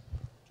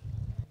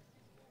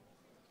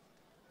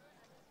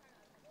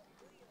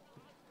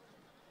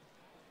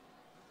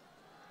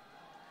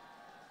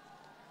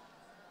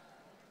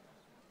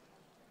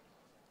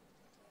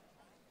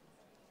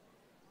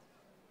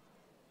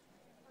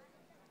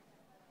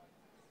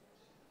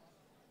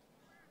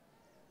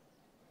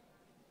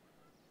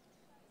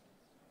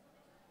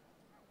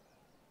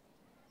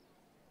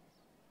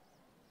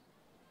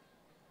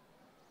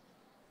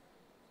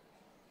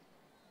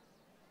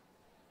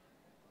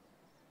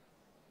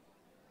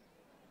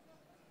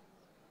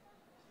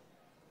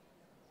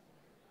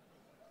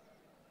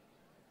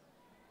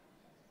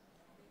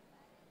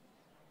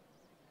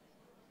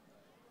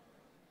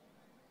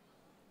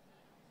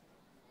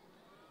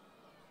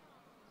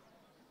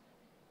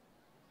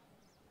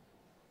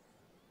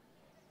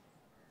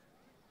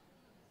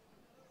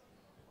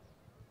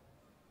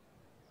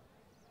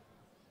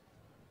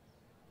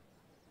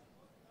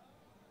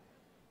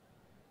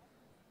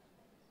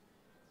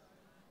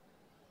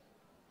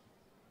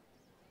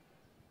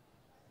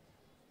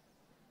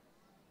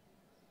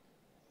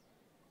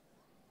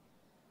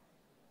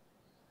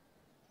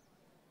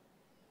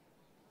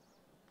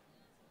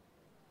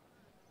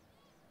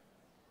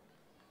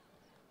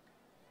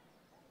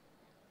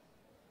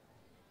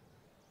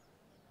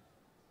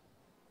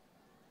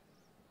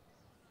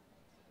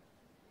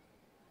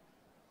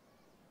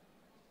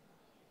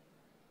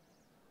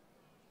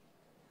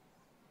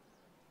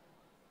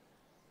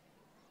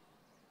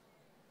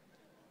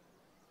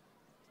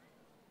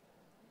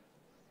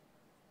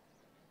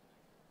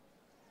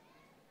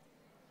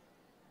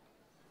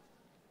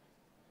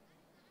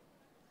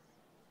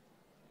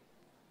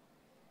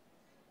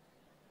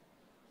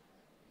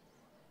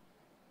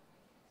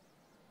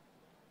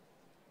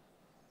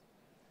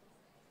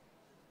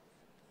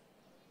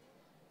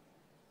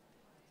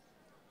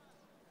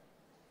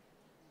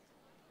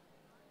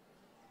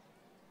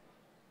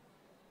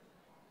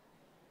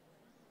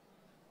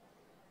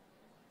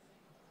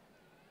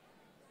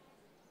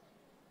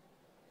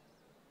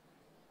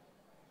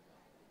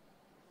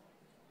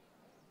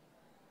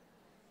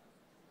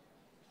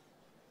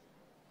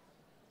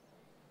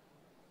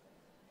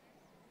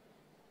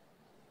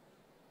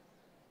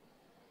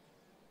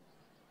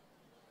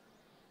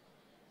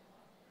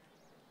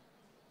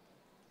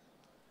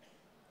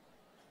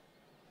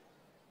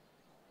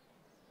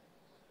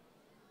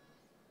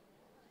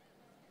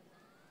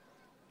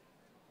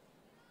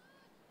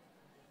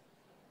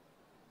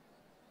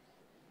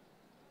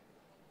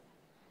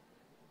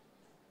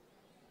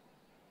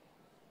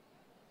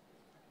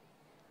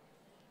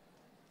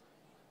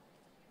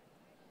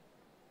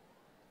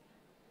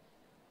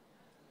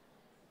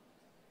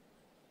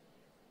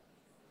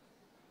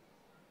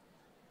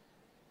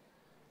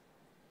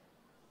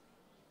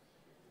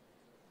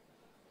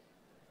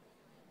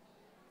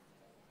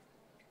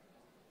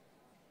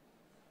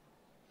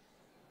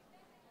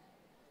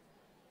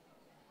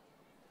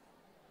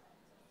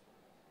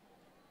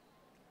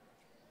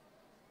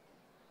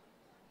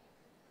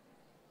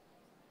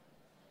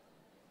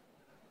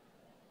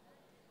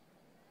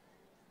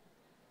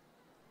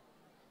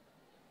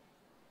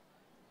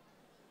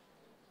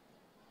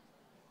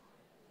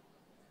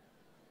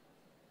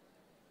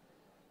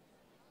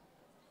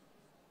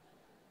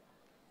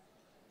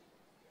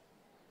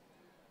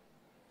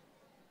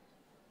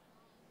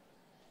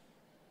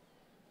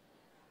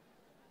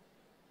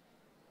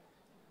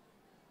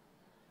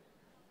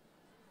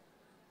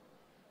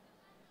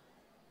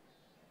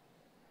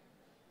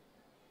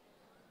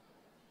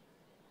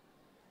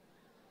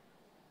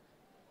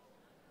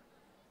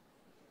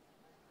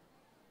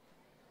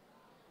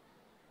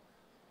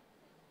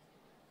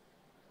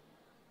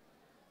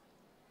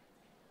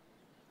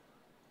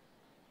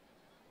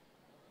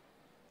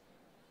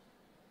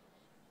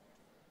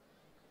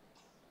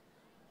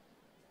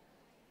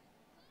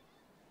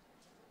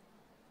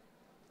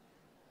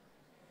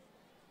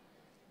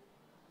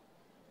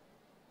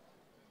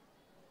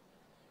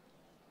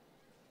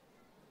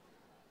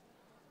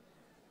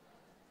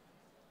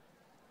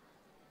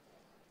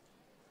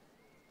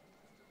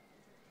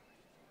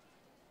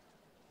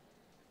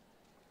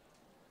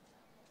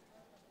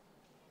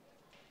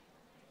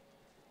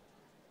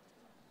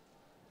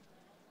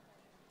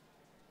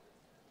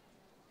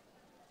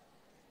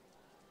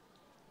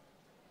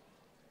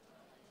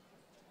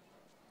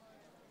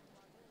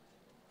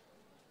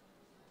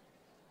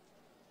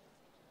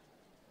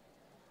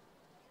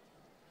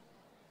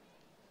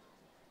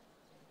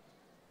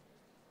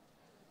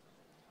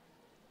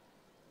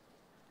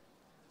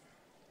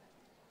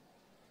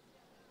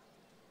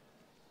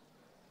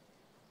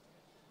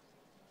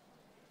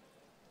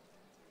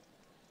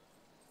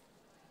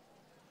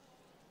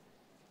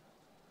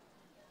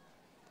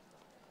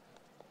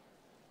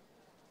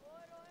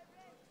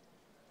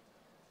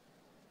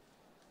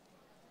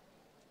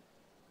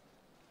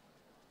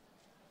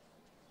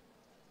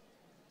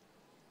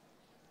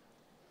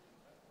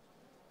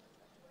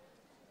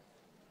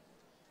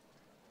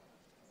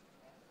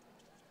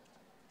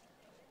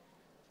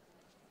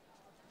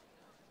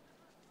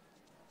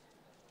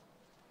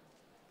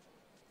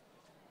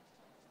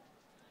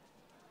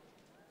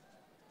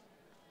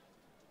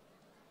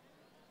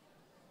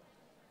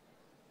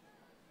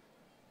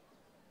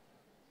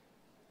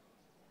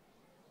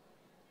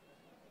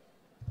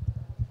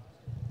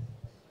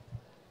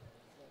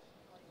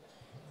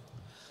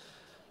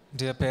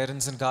 Dear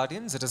parents and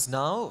guardians, it is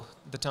now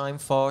the time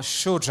for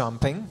show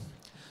jumping.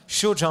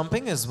 Show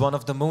jumping is one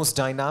of the most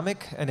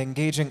dynamic and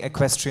engaging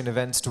equestrian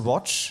events to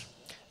watch.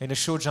 In a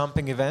show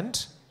jumping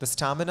event, the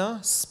stamina,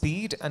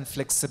 speed, and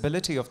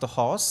flexibility of the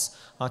horse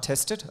are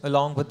tested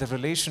along with the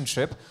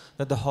relationship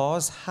that the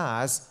horse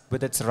has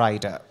with its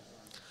rider.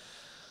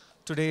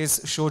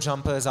 Today's show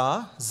jumpers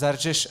are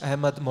Zarjish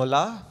Ahmed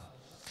Mullah.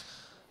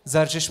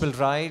 Zarjish will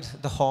ride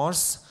the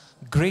horse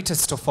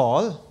greatest of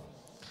all.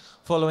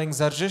 Following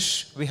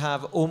Zarjish, we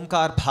have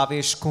Omkar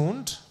Bhavesh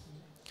Kund,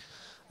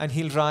 and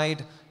he'll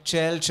ride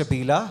Chel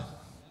Chabila.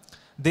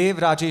 Dev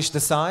Rajesh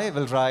Desai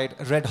will ride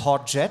Red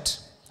Hot Jet.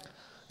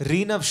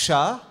 Reenav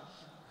Shah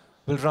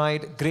will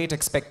ride Great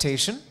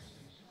Expectation.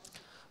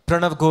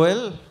 Pranav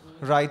Goel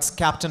rides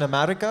Captain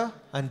America,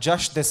 and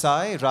Jash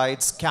Desai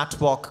rides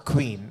Catwalk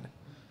Queen.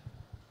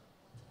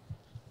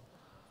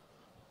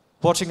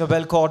 Watching a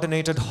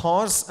well-coordinated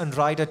horse and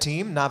rider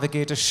team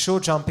navigate a show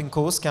jumping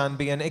course can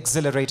be an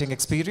exhilarating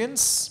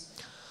experience.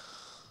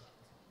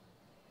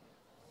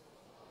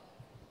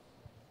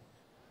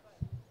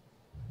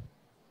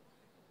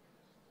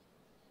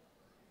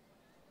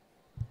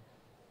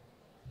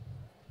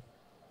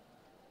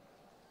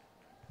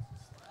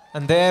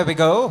 And there we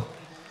go.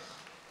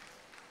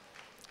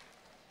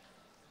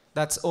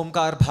 That's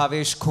Omkar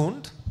Bhavesh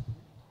Kund.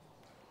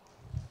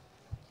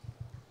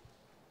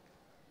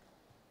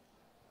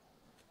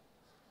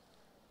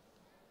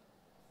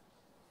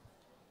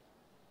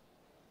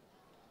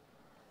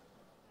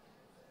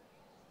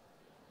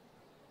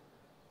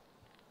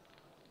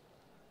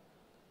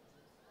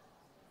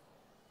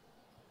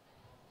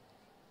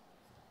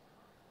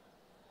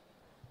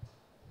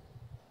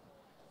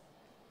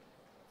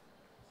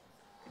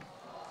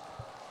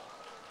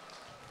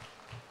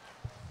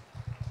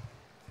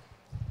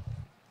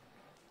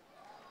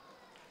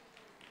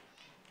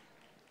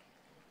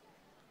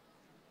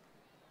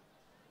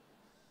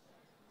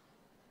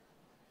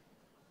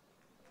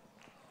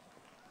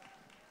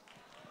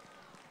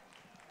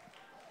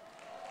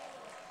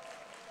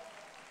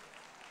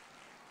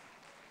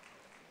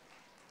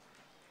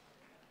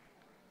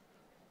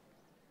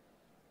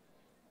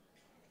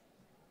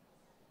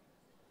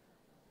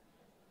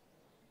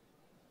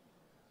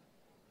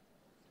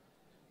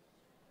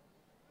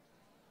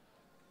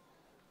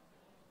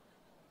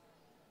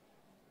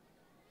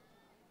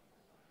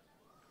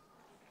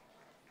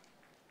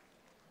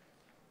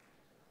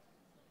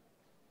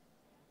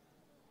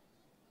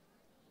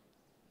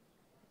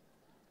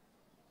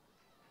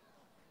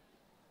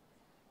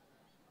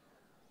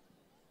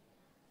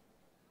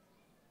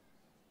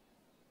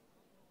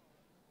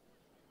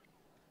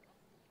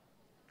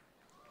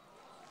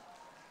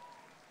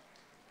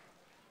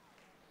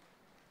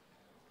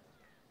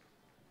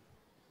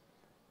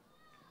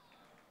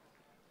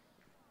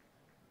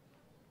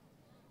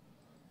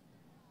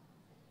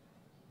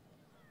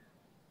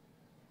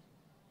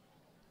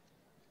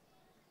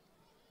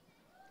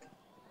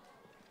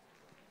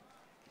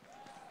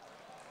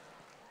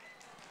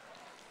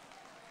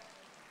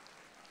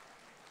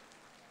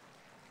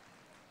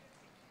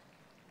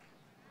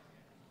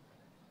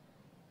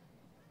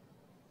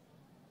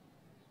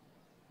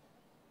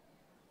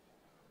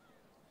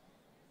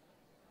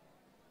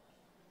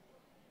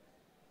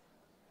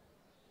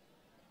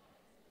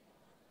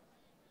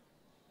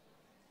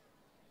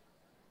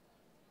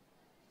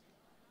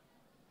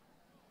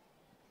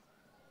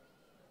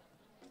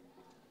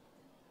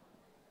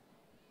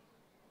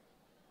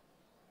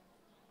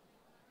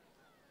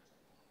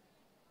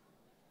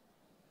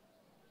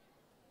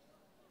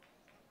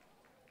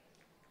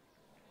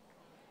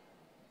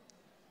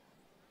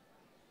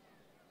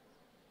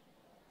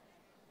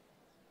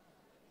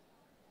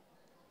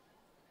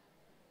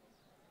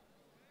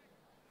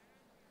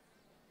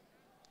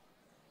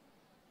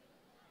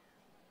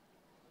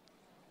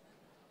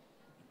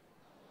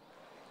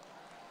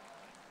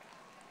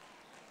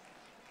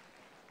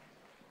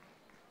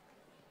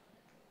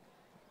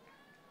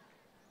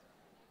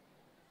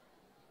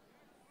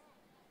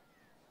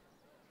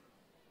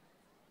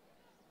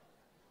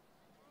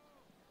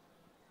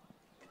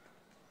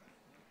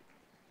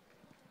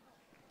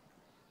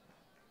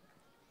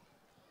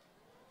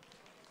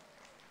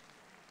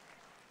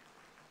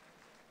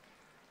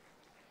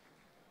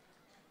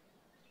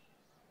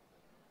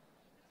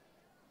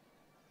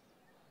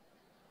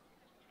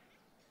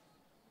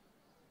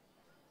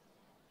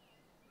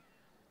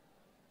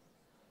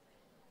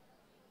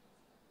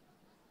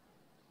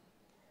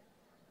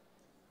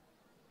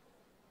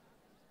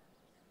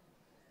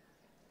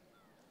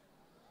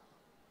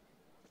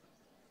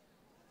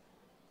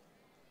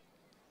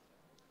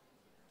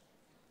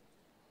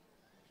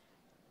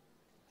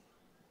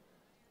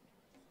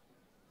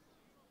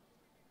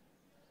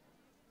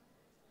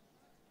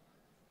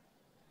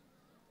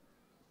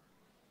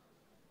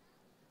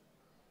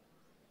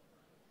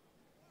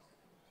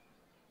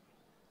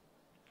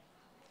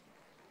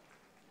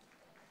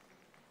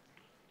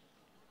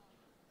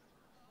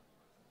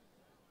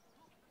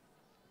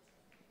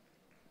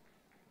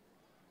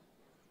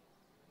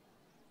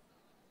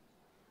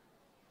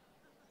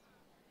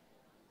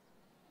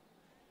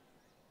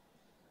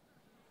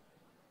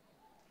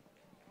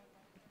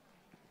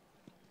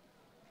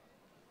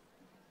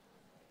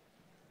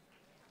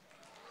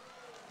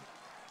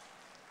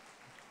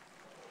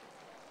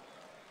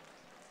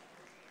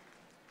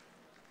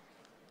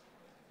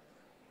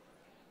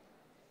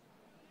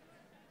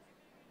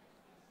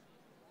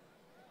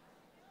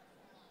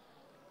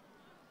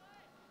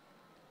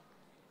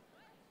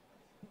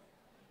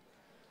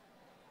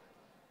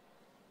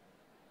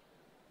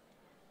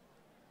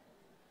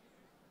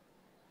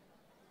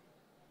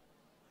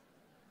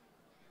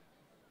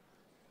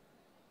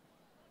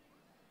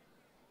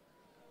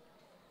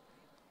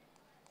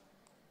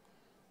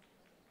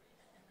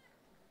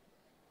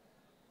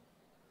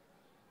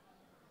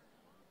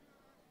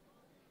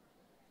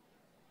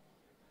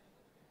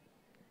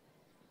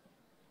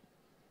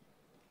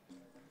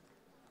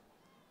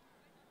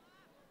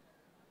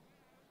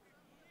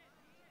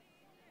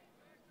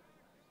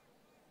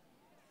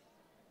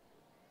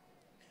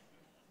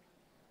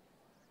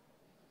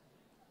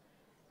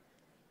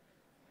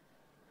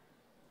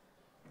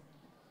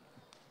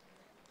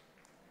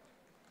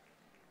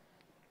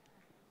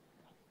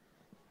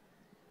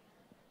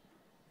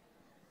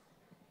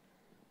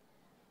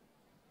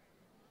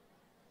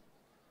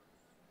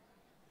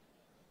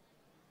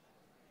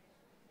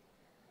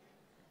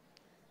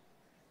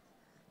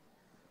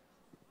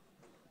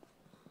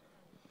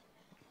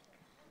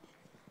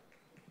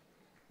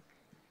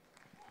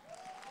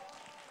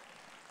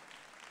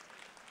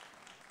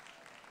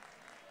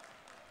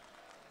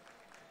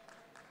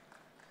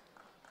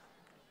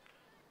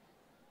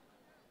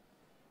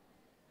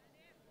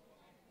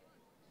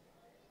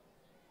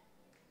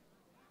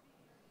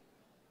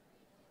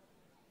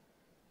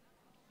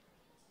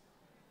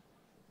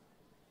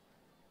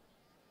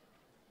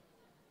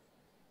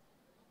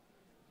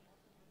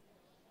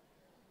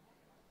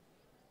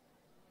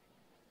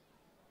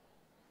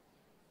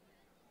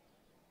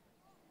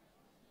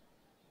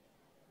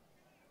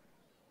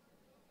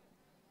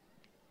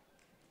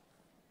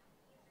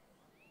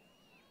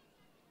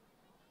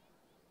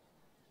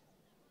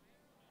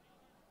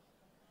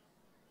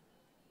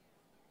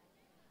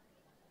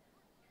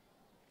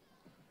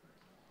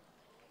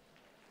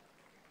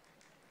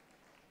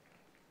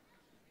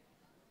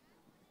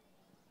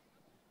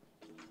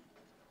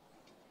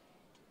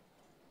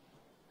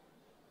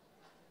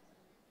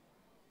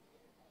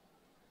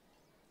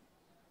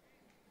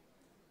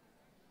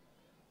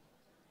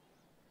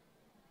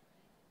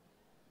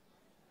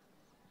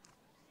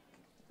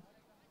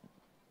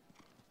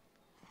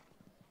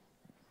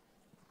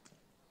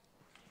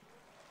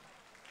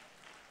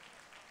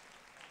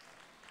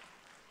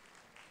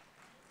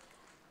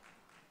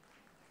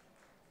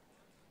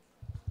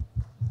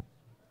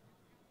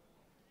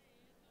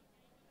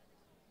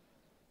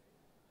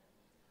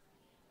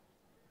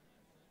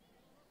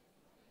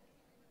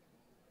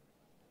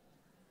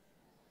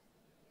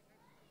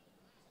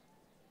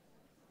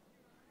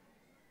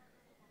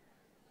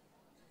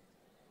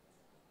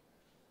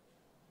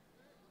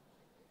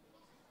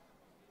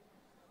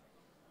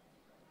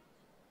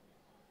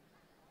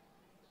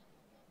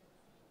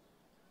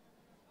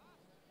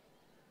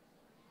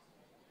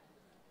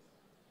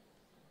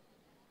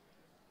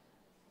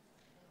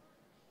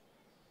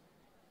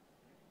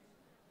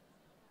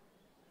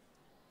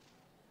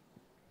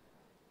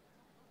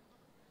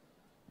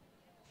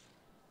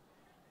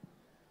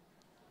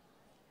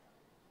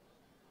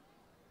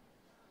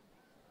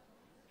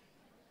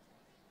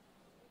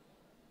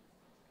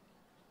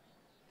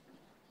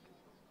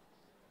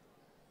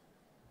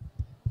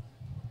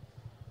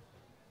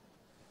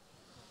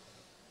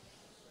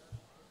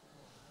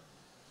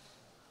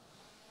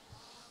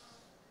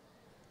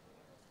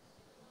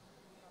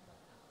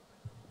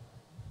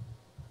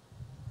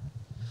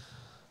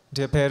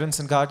 Dear parents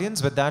and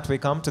guardians, with that we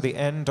come to the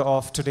end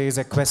of today's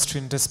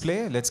equestrian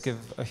display. Let's give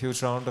a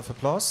huge round of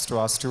applause to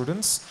our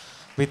students.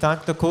 We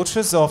thank the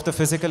coaches of the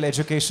Physical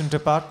Education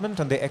Department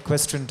and the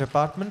Equestrian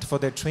Department for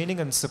their training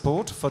and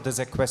support for this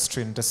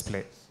equestrian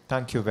display.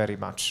 Thank you very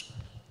much.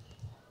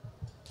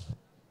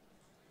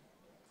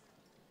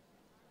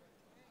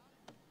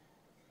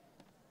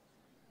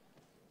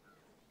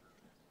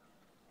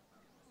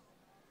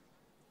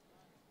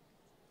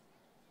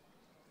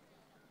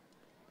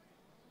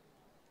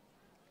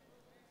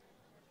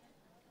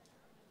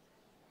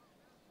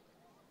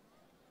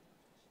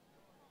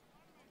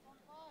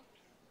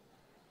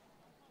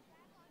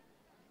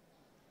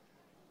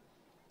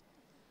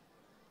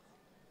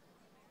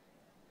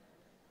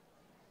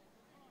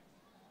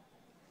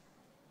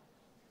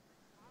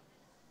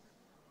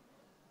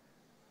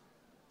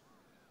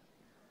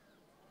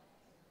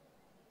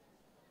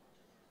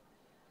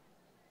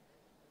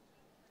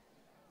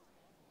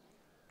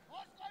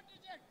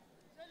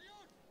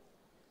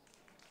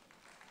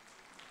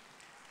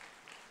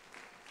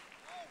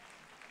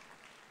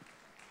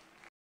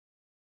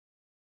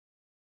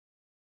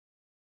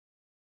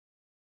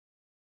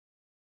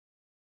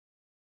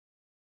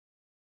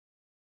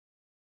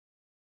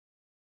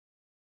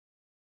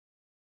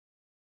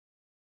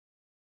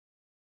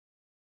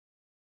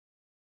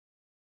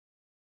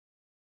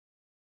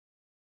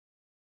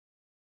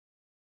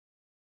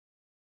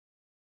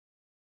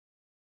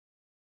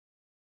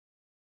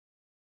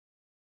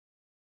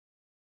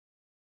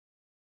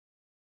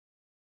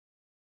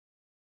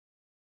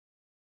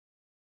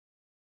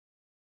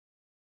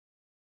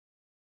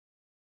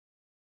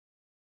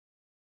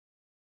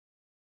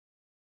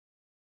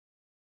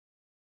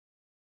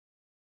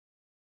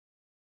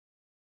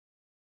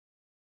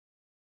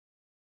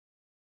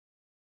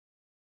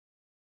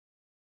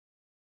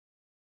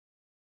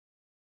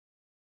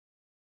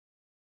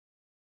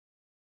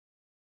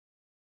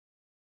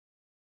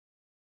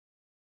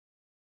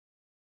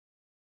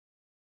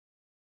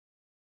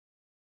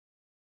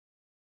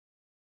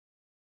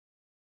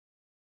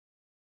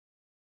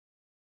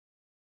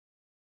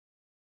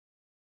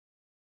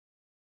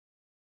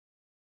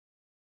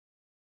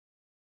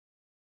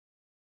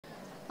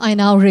 I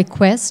now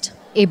request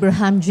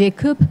Abraham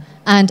Jacob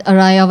and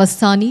Araya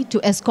Vasani to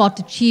escort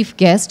the chief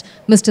guest,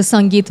 Mr.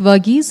 Sangeet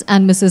Varghese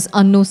and Mrs.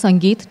 Annu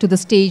Sangeet, to the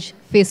stage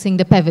facing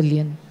the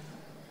pavilion.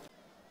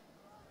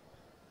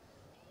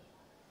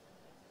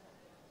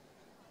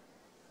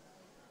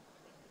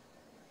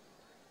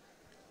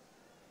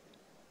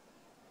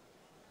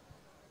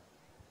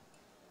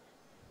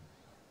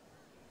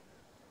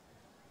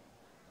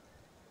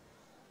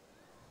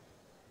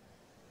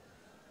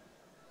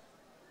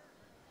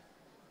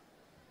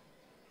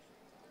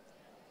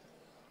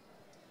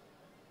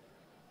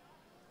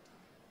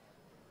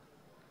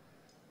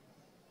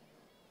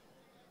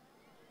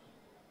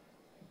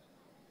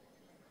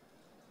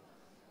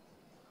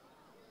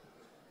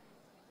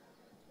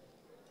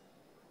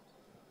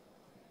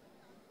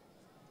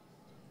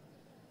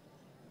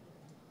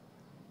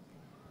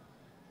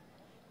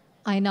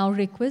 I now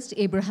request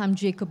Abraham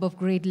Jacob of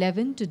grade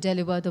 11 to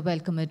deliver the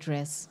welcome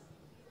address.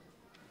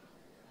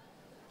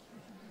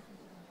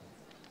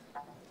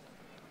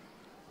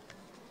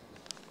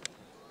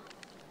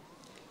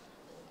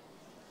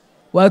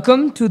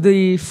 Welcome to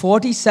the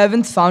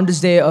 47th Founders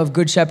Day of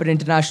Good Shepherd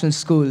International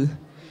School.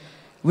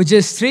 With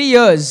just 3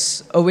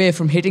 years away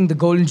from hitting the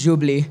Golden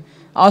Jubilee,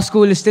 our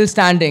school is still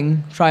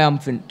standing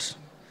triumphant.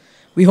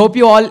 We hope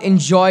you all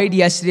enjoyed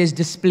yesterday's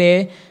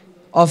display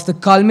of the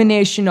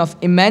culmination of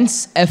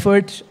immense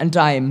effort and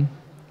time.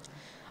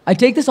 I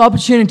take this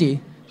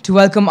opportunity to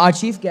welcome our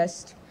chief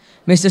guest,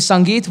 Mr.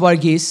 Sangeet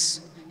Varghese,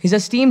 his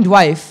esteemed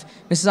wife,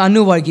 Mrs.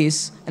 Annu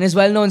Varghese, and his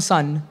well-known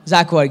son,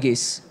 Zach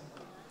Varghese.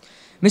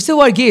 Mr.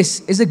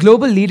 Varghese is a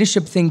global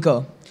leadership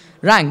thinker,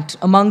 ranked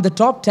among the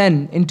top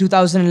 10 in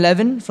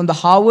 2011 from the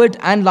Harvard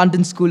and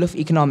London School of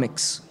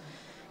Economics.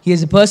 He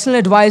is a personal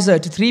advisor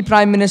to 3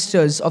 prime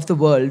ministers of the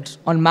world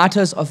on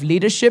matters of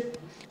leadership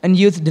and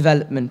youth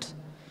development.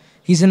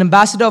 He's an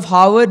ambassador of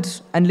Harvard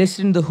and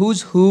listed in the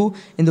Who's Who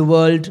in the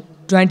world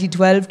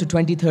 2012 to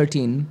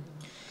 2013.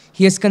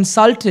 He has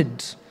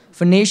consulted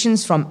for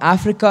nations from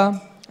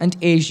Africa and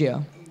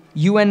Asia,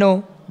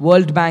 UNO,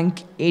 World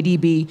Bank,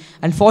 ADB,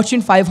 and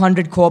Fortune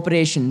 500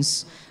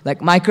 corporations like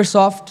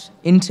Microsoft,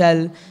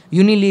 Intel,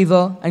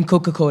 Unilever, and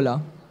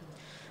Coca-Cola.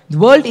 The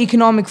World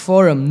Economic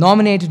Forum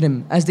nominated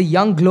him as the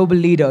Young Global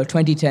Leader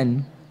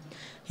 2010.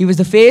 He was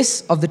the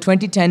face of the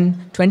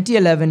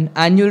 2010-2011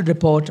 annual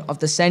report of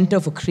the Center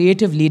for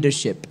Creative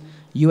Leadership,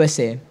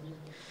 USA,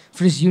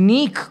 for his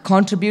unique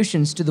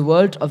contributions to the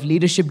world of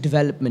leadership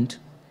development.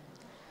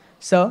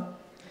 Sir,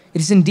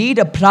 it is indeed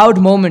a proud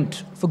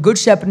moment for Good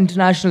Shepherd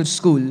International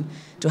School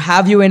to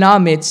have you in our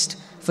midst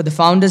for the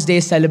Founders'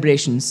 Day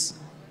celebrations.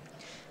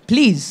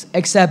 Please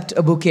accept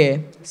a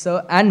bouquet,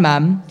 sir and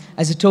ma'am,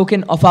 as a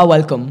token of our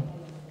welcome.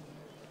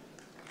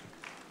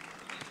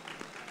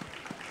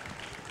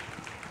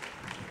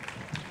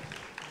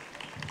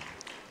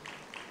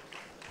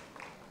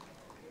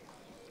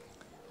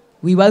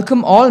 We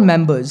welcome all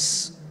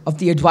members of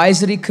the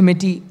advisory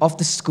committee of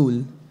the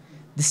school,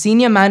 the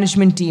senior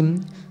management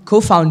team,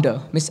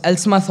 co-founder, Ms.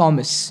 Elsma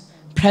Thomas,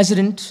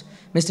 president,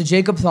 Mr.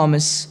 Jacob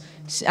Thomas,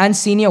 and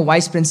senior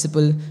vice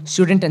principal,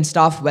 student and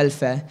staff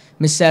welfare,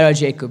 Ms. Sarah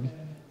Jacob,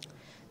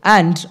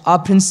 and our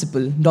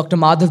principal, Dr.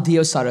 Madhav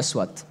Dio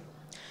Saraswat.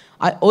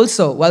 I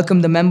also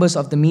welcome the members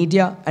of the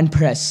media and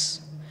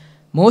press.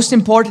 Most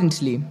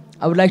importantly,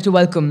 I would like to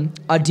welcome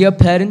our dear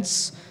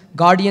parents,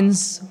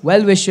 guardians,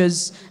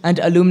 well-wishers, and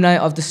alumni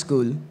of the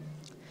school.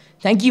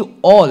 Thank you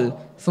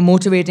all for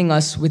motivating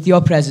us with your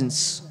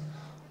presence.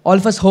 All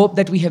of us hope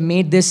that we have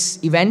made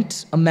this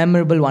event a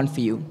memorable one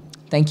for you.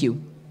 Thank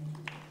you.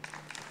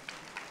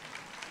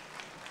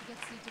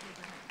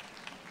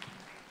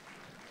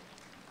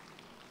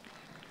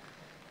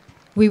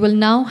 We will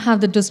now have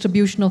the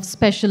distribution of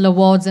special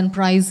awards and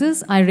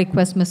prizes. I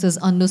request Mrs.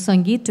 Annu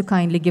Sangeet to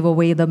kindly give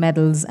away the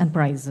medals and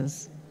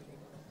prizes.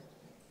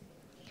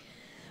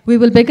 We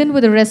will begin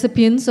with the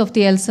recipients of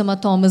the Elsma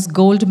Thomas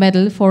Gold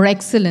Medal for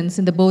Excellence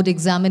in the board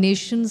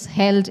examinations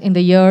held in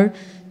the year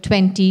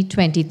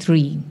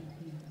 2023.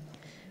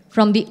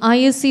 From the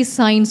ISC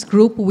Science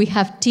Group, we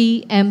have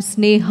T. M.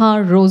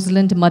 Sneha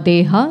Rosalind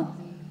Madeha.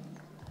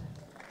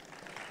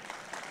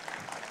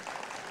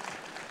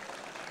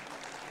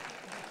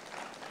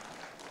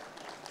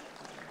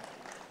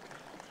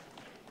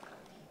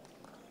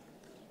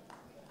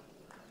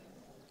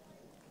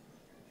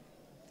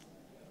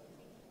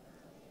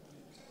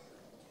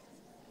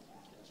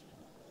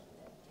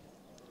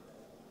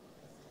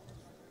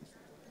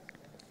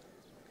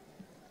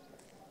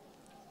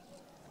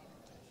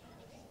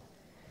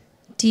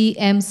 T.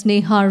 M.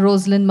 Sneha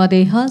Rosalind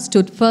Madeha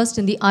stood first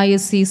in the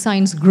ISC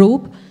Science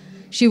Group.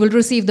 She will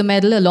receive the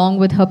medal along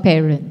with her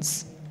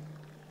parents.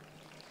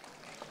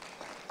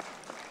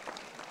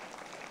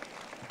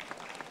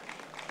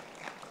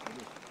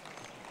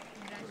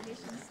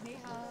 Congratulations,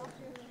 Sneha.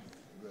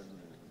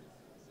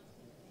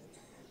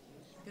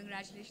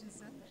 Congratulations,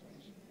 sir.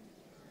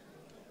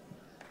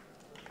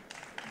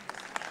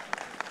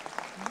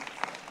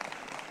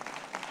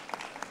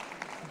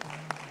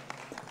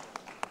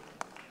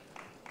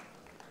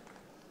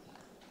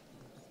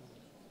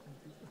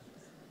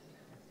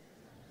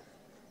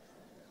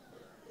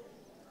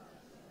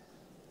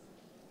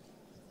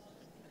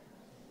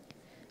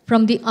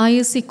 From the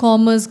ISC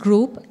Commerce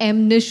Group,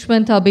 M.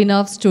 Nishwant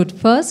Abhinav stood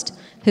first.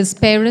 His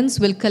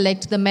parents will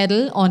collect the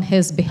medal on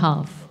his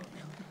behalf.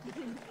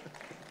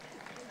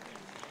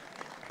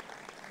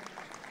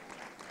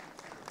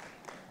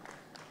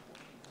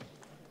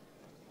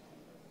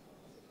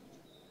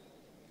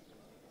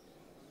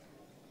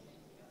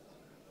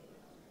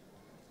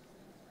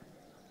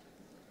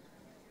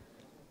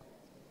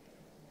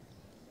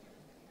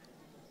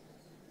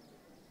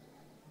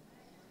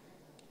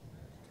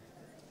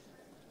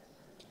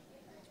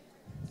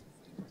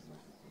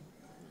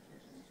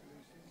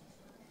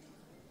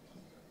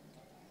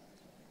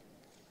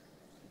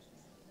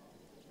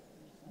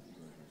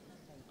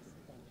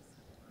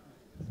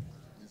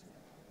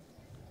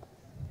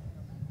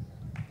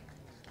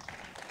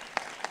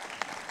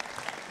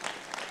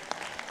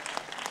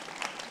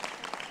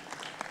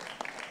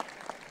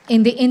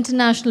 In the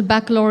International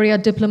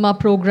Baccalaureate Diploma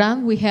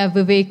Program, we have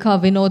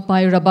Viveka Vinod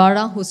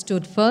Bhairabara, who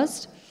stood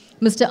first.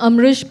 Mr.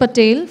 Amrish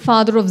Patel,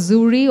 father of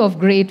Zuri of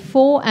grade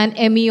 4 and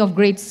Emmy of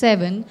grade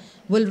 7,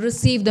 will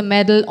receive the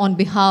medal on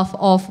behalf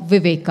of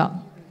Viveka.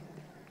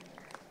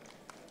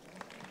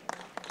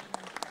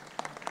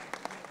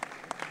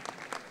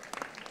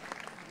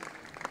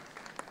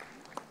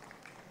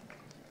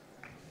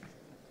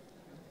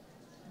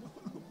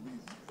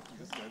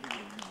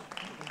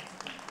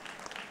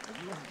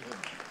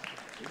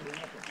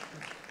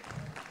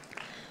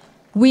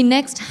 We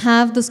next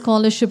have the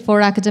Scholarship for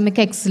Academic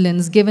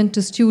Excellence given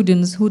to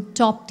students who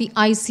topped the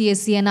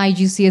ICSE and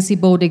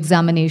IGCSE board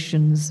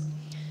examinations.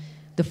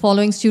 The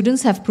following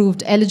students have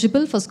proved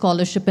eligible for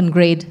scholarship in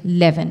grade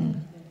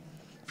 11.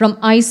 From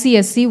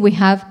ICSE, we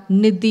have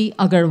Nidhi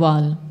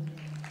Agarwal.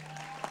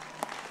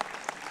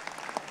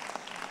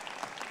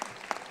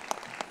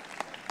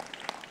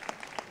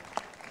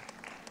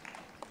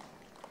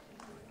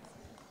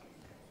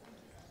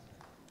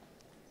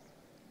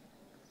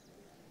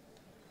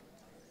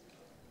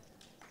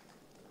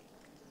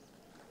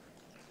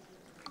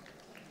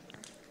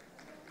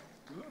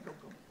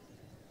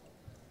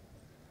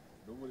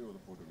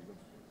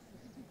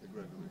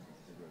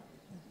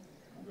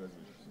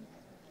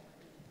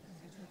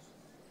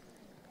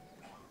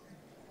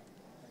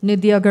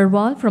 Nidhi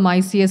Agarwal from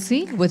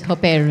ICSE with her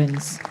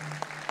parents.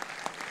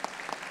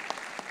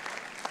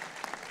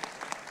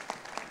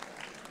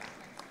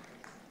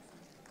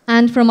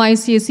 And from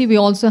ICSE, we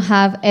also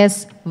have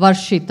S.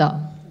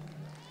 Varshita.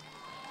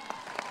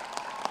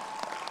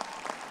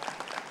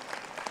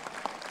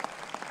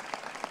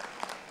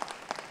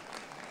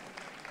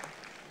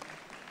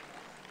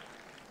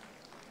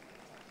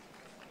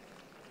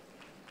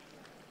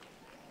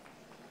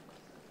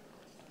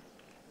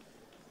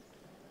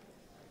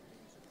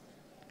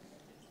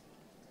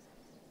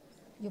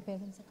 Your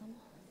parents are coming.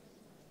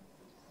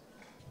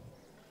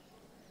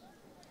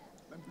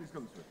 Then please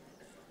come this way.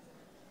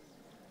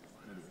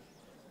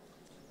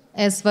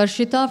 S.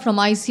 Varshita from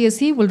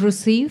ICSE will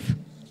receive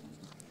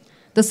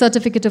the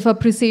certificate of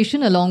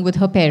appreciation along with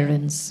her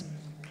parents.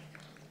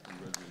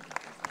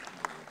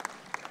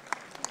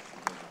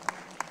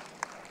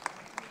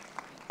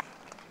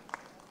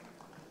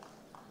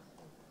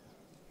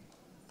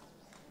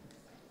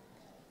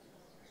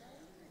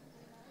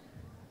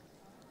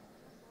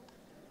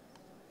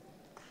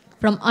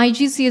 From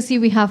IGCSE,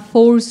 we have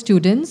 4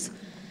 students: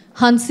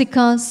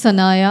 Hansika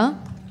Sanaya,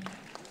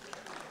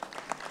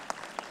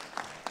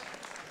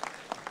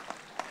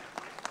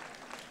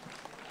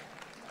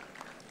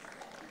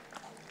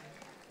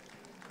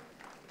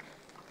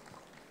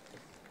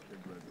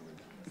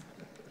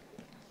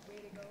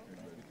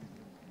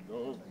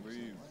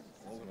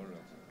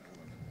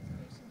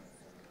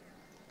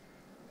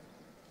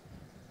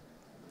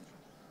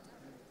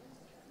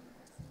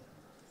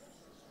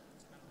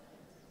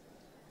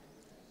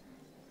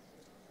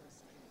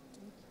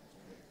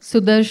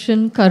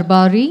 Sudarshan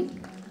Karbari,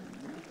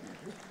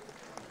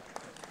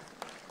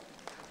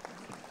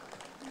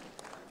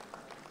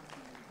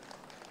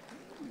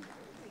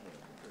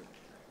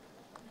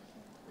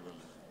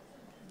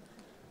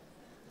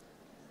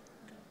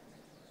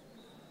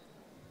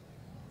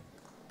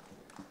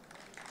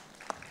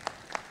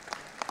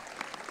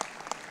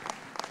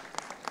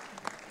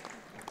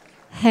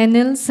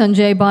 Henil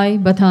Sanjay Bhai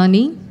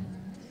Bathani,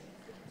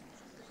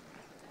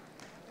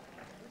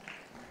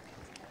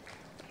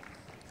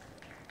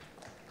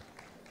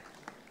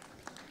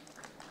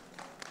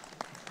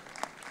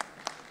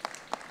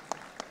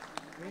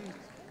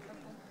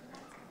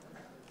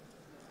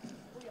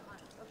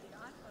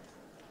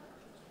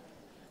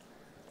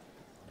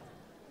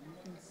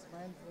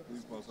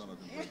 Please pass on our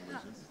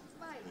congratulations.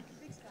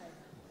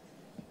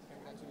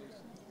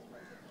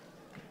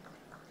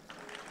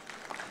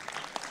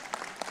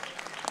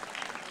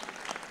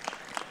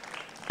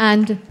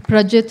 and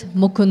Prajit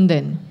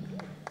Mukundan.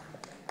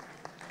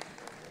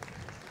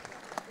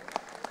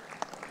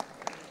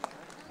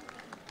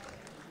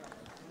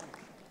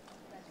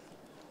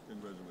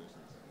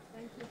 Congratulations.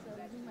 Thank you, sir.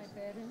 My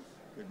parents.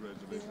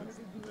 Congratulations.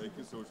 Thank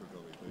you so much,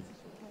 Kali. Thank you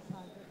so much.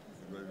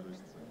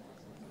 Congratulations, sir.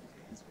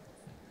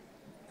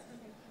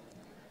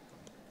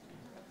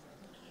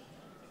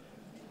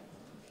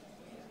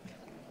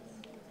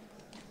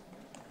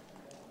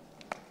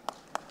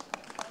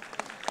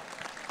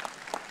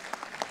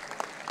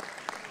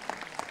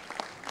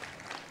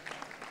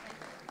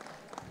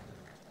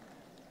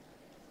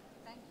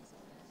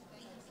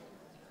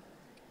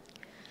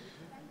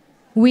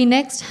 We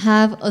next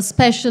have a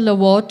special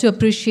award to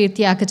appreciate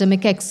the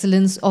academic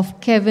excellence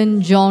of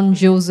Kevin John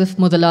Joseph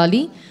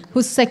Mudalali,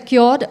 who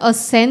secured a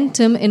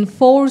centum in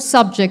 4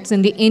 subjects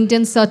in the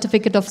Indian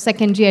Certificate of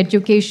Secondary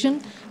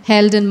Education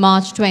held in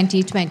March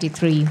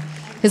 2023.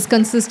 His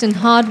consistent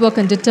hard work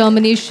and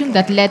determination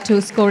that led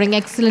to scoring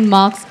excellent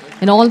marks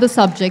in all the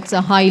subjects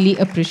are highly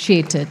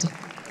appreciated.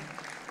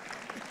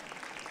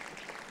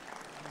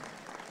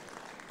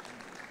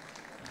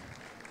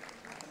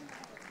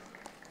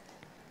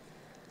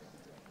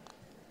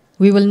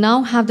 We will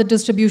now have the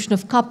distribution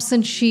of cups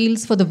and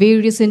shields for the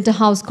various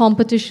inter-house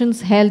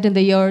competitions held in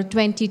the year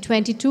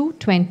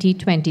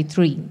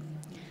 2022-2023.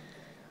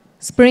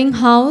 Spring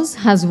House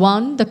has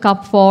won the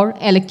cup for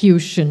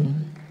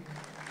elocution.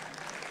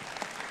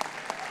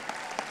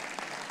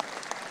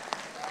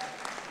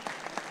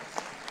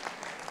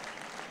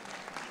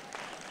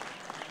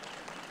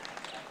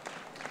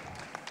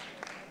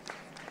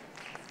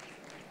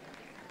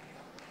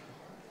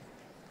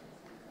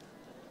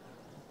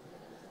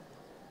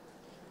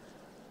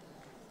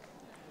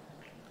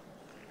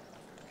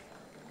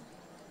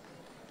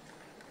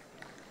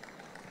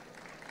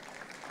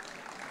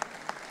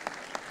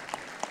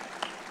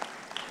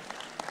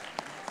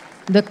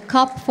 The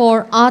cup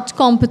for art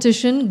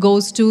competition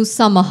goes to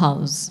Summer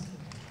House.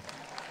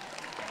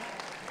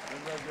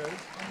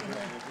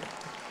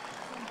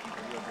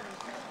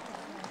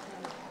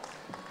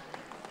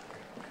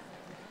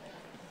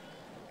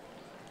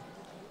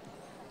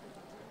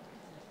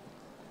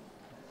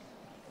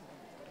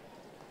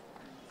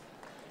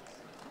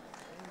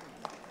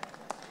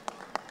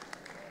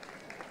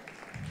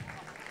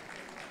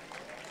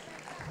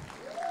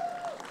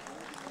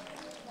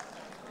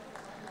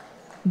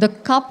 The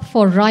cup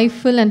for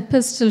rifle and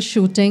pistol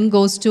shooting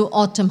goes to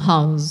Autumn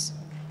House.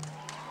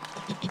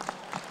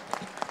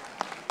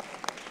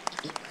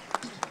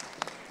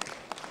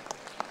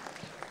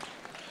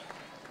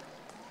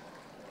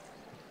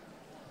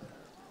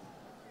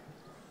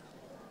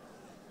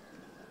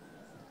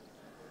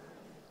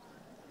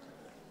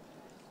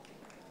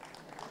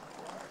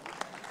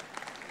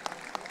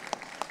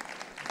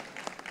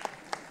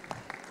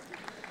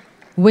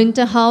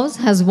 Winter House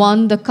has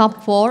won the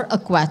cup for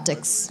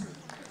aquatics.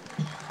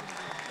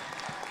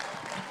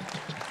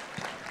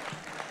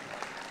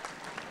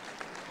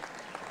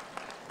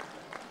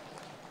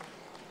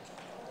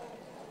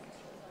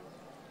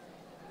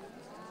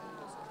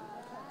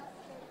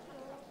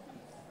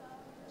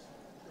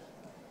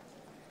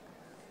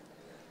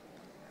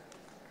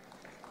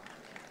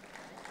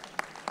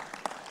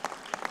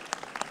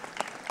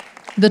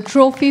 The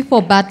trophy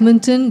for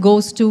badminton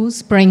goes to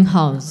Spring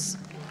House.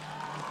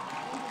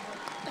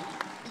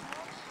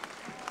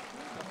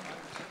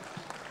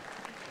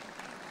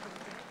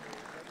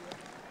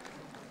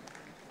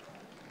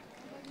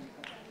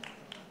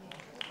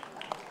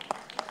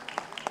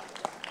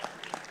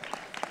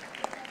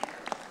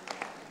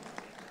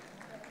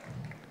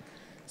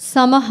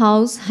 Summer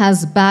House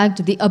has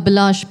bagged the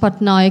Abhilash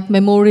Patnaik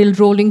Memorial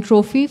Rolling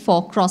Trophy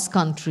for cross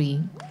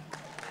country.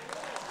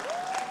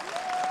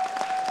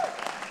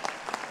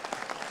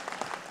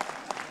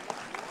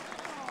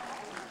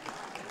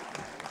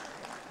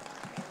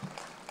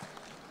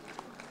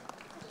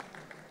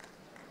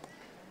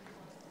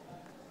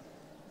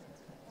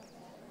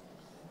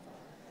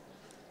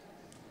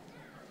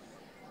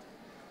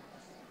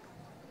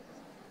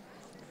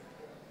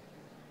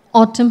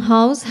 Autumn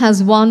House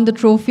has won the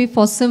trophy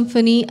for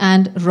symphony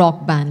and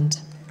rock band.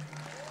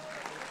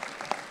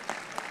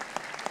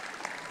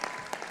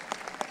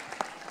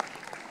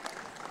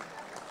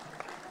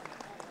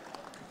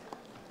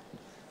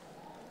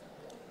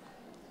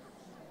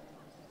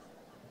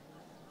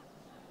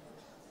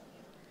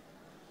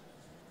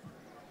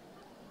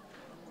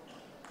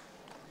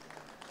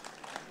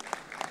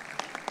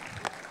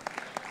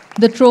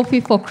 The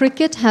trophy for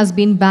cricket has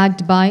been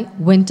bagged by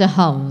Winter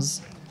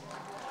House.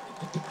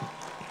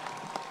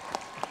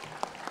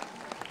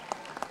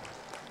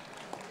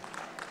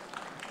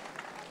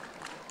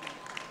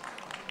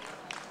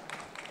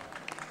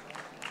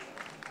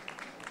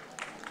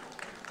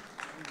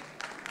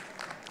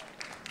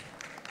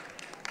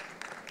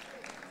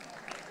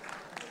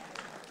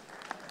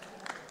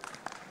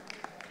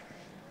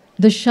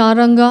 The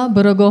Sharanga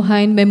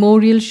Buragohain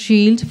Memorial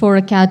Shield for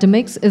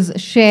Academics is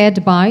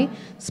shared by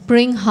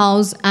Spring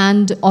House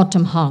and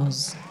Autumn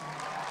House.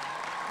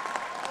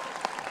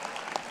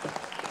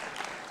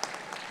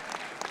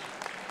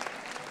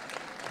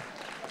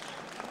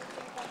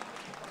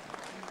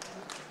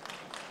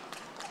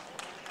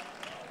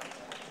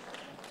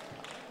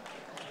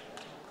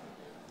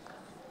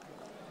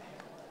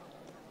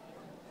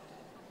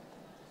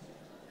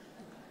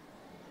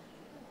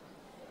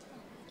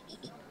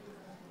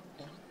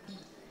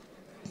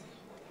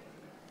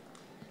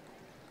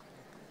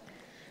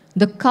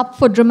 The cup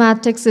for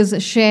dramatics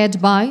is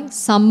shared by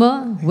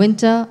Summer,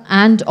 Winter,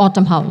 and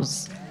Autumn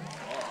House.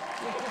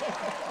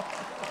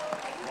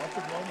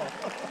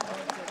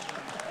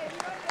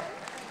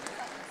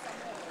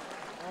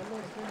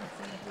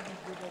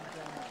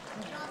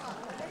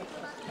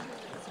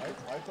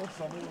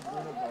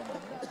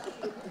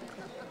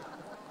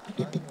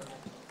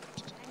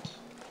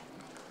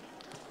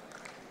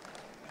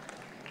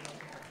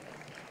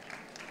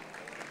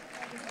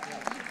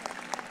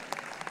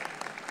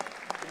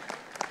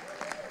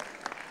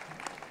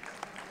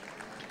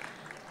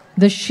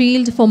 The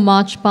shield for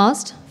March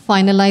Past,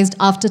 finalized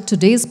after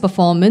today's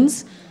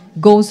performance,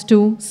 goes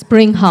to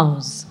Spring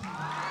House.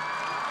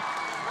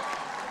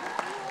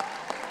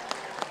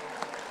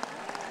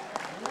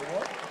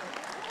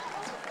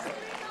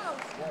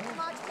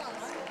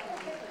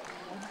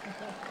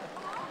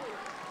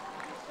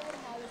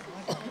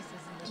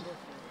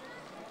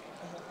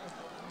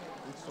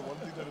 It's the one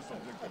thing that is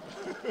subjective.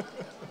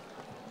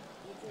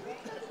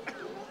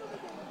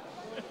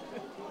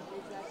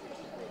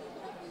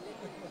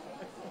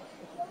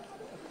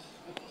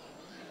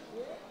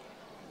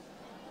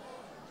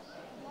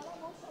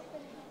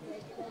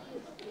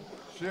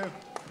 Shiv.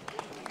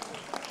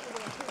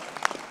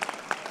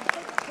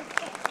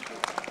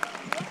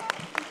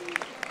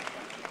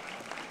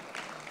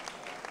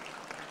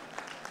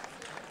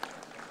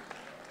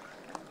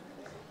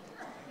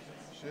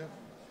 Shiv,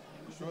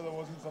 you sure there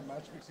wasn't some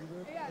match fixing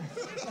there?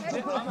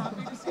 I'm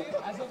happy to say,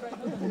 as of right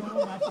now,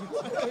 no match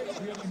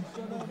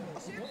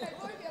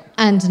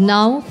And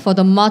now for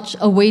the much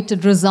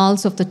awaited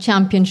results of the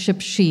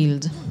Championship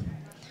Shield.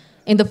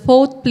 In the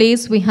fourth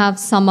place, we have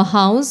Summer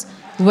House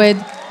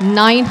with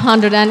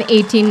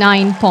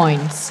 989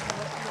 points.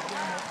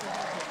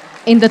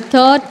 In the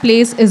third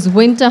place is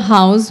Winter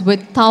House with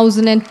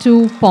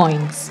 1002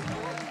 points.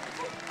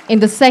 In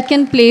the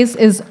second place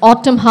is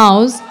Autumn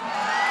House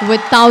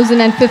with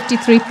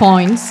 1053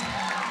 points.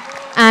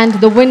 And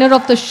the winner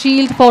of the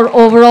Shield for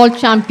overall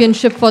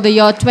championship for the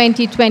year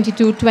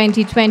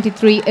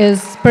 2022-2023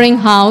 is Spring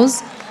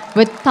House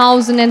with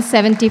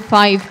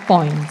 1075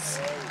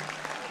 points.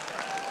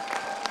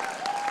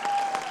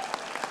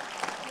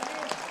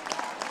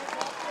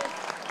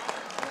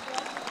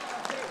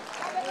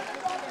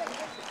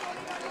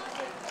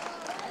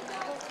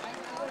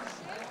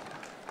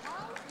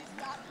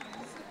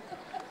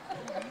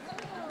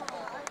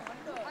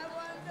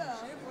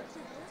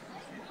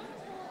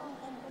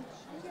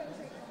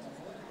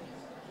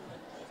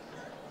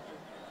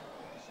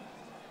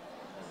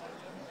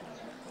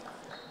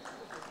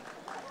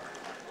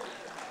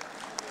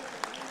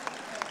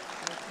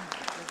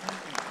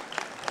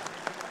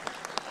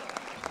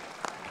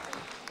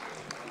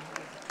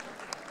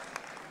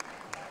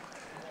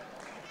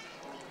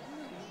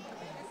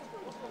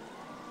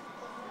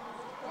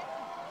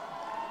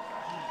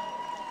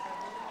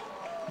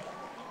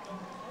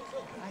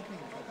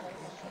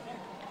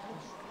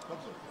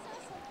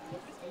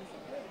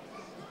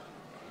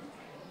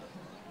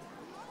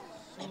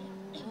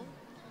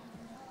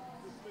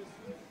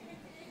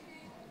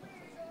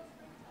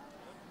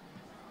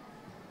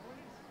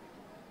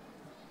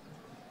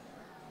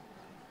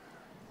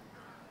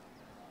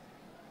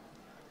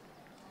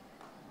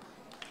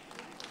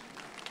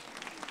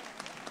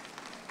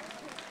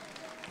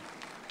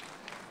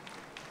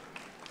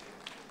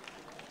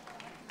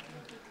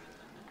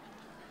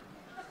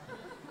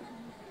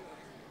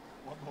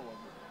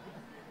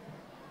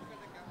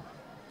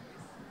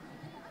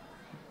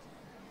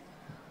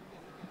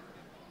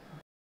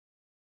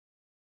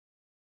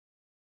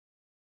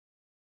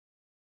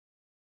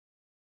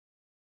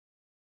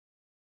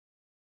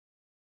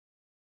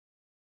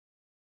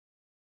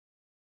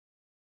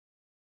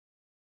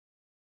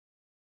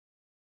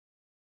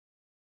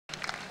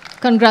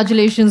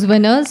 Congratulations,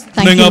 winners.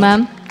 Thank Bring you, up.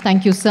 ma'am.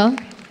 Thank you, sir.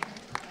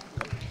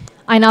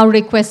 I now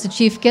request the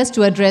chief guest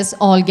to address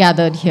all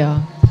gathered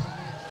here.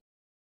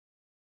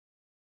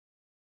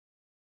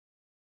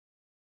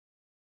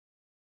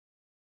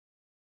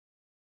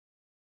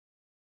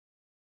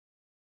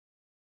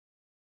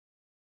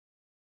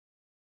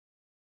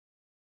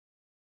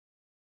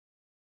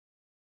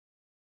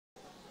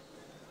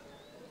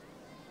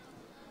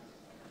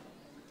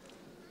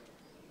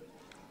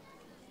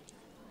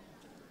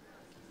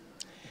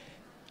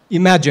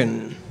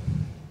 Imagine.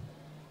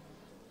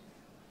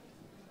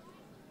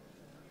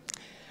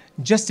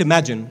 Just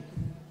imagine.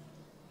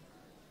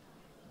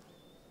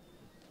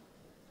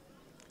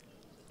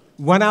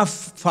 One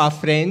of our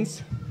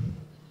friends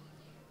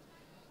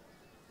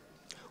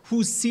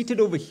who's seated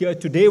over here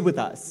today with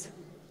us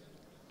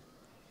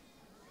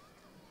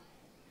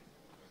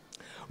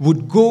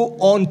would go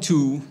on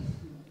to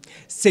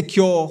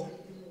secure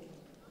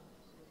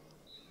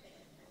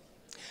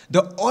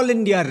the All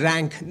India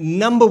rank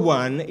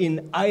 #1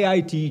 in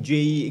IIT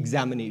JEE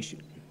examination.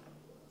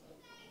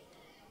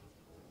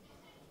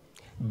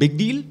 Big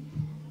deal?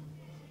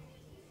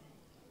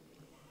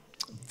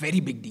 Very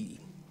big deal.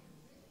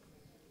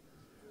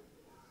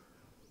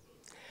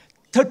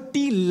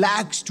 30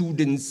 lakh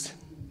students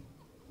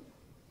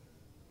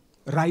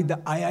write the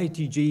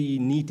IIT JEE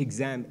NEET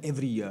exam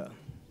every year.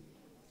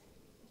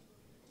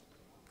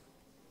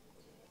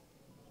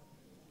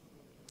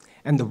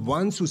 And the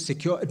ones who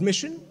secure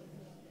admission,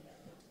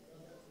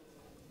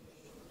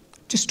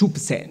 just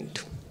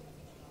 2%.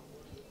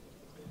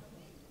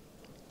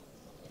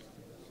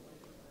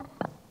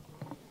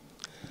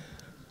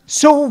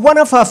 So one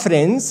of our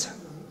friends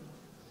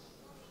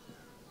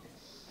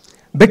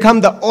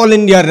become the All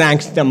India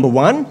ranks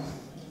 #1.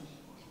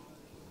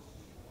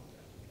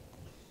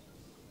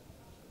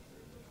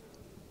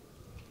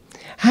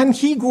 And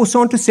he goes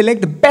on to select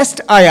the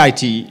best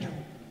IIT,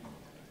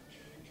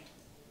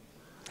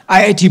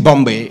 IIT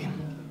Bombay.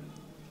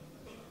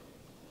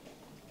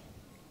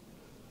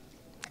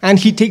 And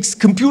he takes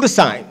computer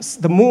science,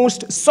 the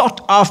most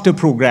sought after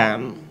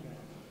program.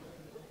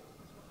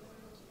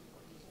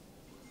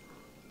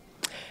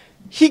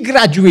 He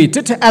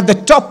graduated at the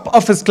top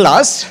of his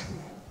class.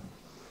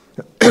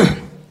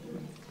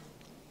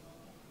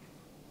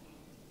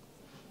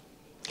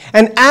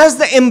 And as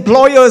the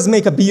employers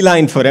make a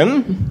beeline for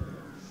him,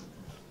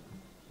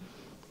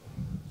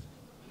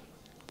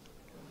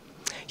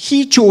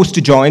 he chose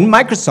to join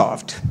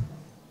Microsoft.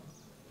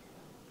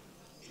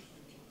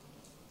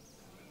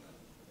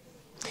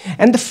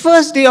 And the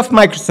first day of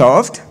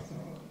Microsoft,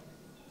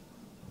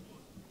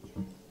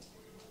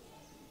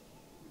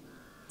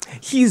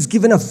 he is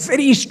given a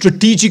very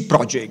strategic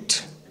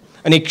project,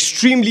 an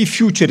extremely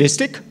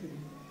futuristic,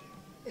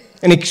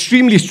 an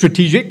extremely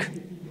strategic,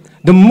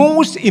 the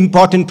most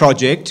important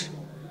project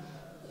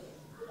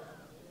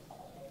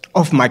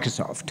of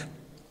Microsoft,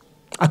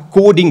 a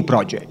coding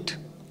project.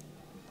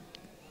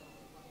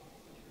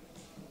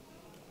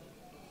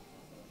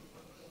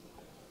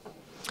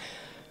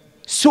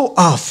 So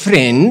our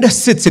friend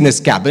sits in his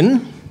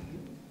cabin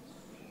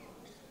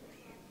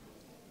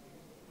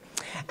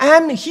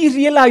and he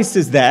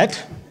realizes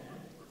that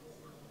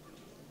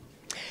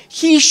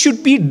he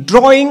should be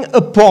drawing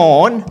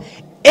upon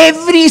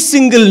every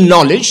single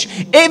knowledge,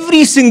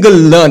 every single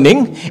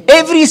learning,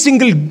 every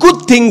single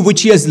good thing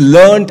which he has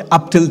learned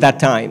up till that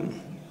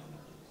time.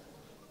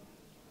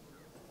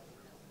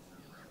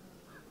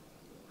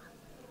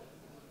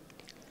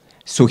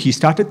 So he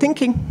started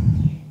thinking,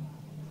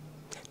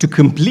 to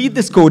complete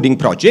this coding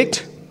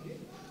project,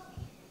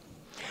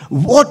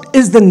 what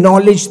is the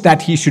knowledge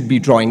that he should be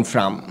drawing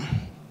from?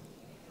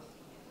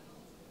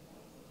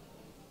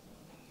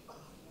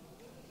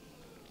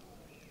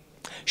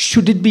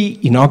 Should it be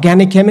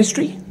inorganic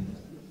chemistry?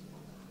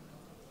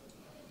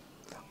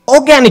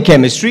 Organic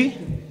chemistry?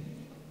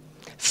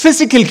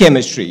 Physical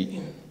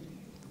chemistry?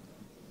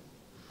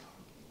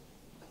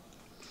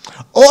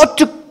 Or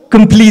to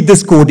complete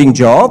this coding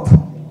job,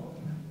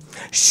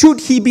 should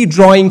he be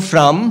drawing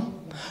from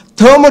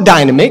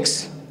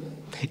thermodynamics,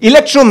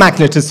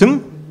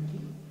 electromagnetism,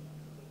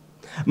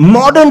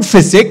 modern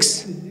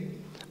physics,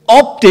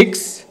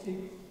 optics,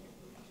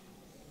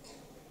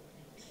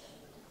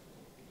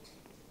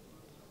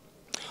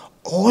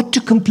 or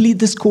to complete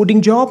this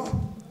coding job,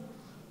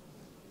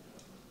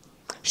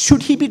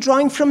 should he be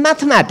drawing from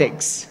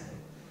mathematics,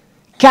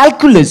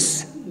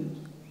 calculus,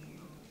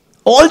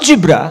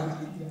 algebra,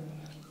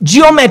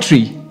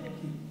 geometry?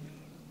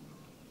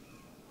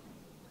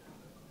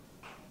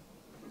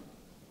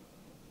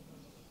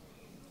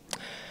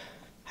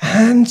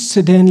 And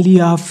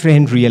suddenly our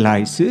friend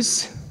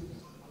realizes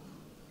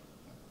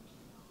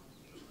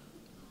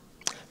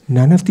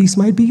none of these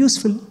might be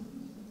useful.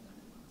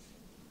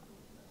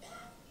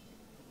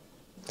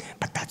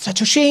 But that's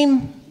such a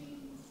shame.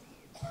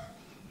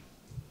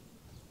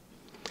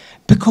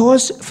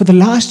 Because for the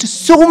last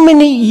so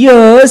many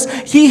years,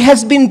 he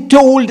has been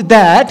told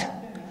that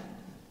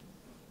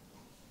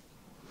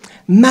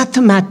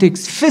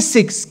mathematics,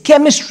 physics,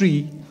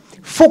 chemistry,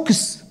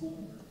 focus.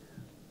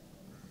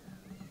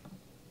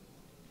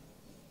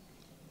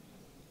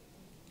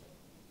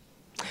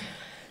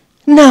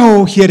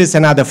 Now, here is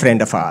another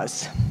friend of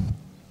ours.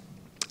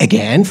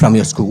 Again, from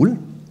your school.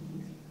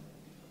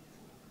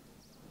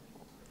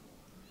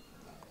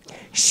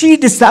 She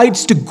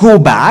decides to go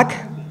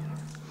back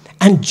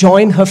and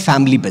join her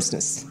family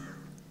business.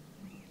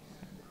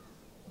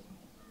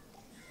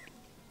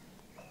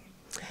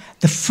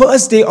 The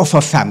first day of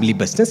her family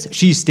business,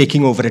 she is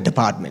taking over a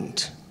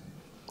department.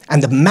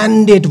 And the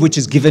mandate which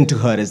is given to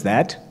her is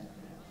that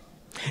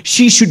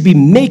she should be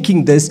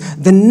making this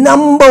the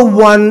number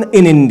one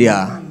in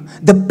India,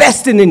 the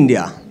best in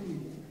India.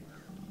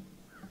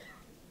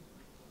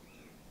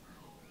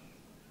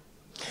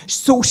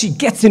 So she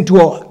gets into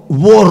a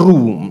war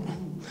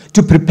room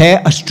to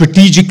prepare a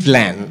strategic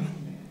plan.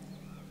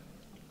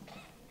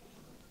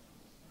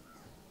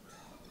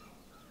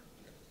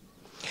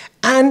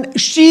 And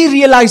she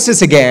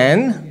realizes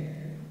again,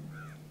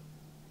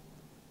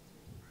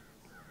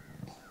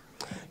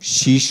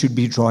 she should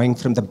be drawing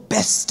from the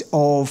best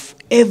of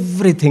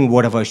everything,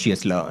 whatever she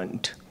has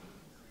learned.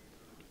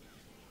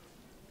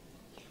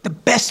 The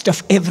best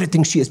of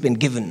everything she has been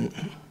given.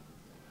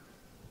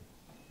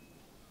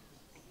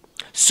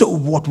 So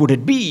what would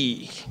it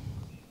be?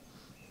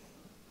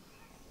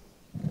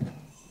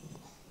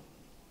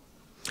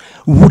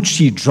 Would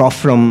she draw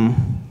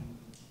from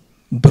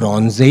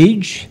Bronze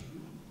Age,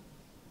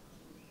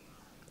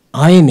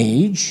 Iron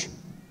Age,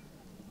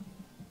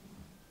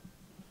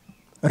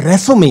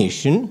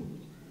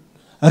 Reformation,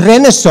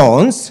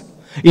 Renaissance,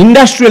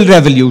 Industrial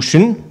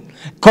Revolution,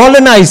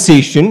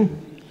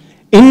 colonization,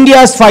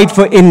 India's fight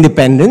for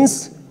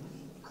independence?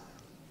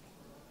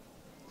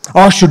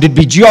 Or should it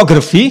be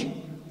geography,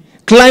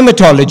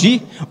 climatology,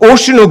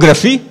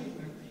 oceanography,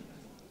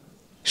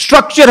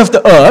 structure of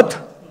the earth,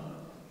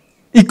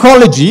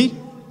 ecology?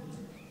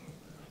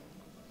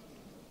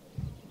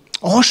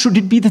 Or should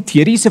it be the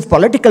theories of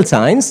political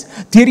science,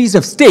 theories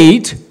of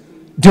state,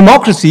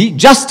 democracy,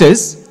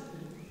 justice?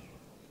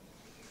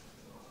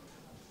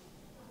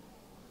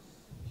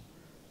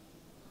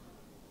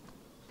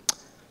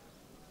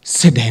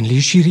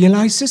 Suddenly she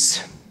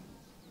realizes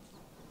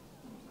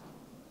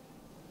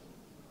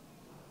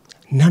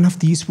none of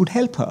these would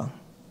help her.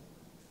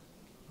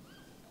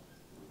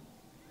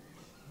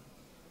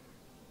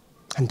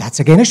 And that's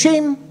again a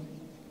shame.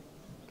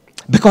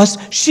 Because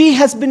she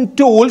has been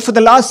told for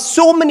the last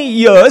so many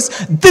years,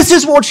 this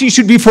is what she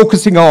should be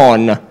focusing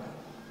on.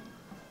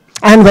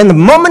 And when the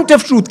moment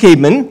of truth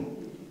came in,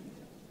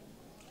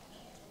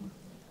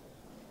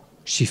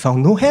 she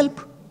found no help.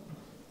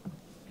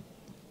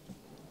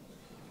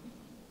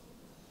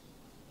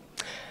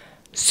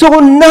 So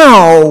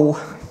now,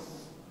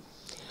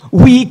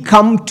 we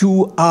come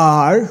to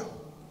our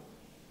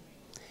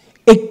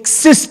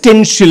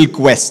existential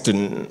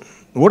question.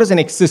 What is an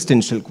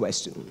existential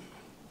question?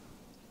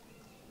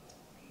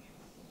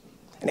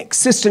 An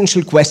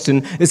existential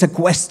question is a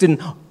question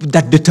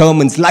that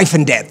determines life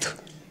and death.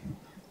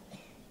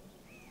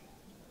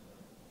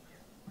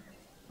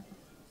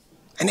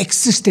 An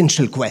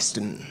existential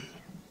question.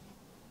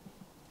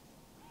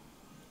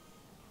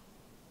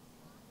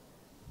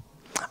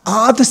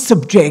 Are the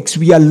subjects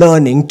we are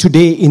learning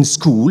today in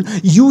school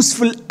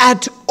useful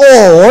at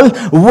all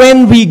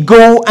when we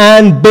go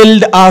and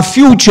build our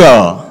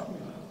future?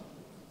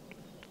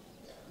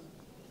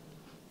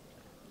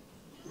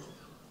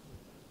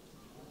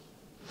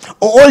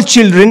 All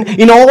children,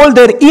 in all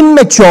their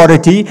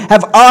immaturity,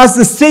 have asked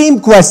the same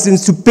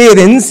questions to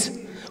parents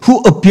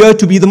who appear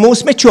to be the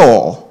most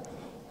mature.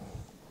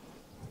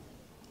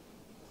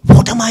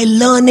 What am I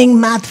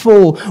learning math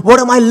for? What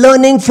am I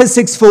learning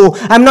physics for?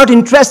 I'm not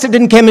interested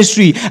in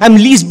chemistry. I'm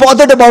least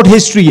bothered about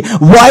history.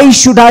 Why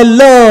should I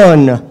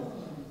learn?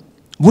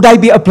 Would I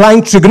be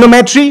applying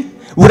trigonometry?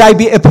 Would I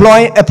be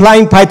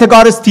applying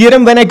Pythagoras'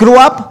 theorem when I grow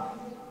up?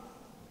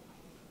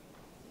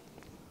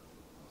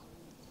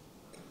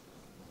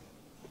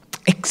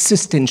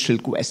 Existential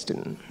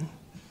question.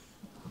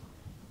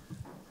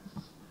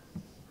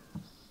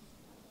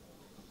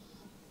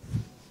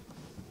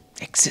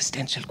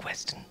 Existential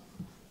question.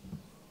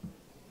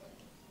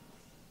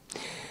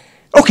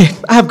 Okay,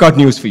 I have got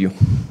news for you.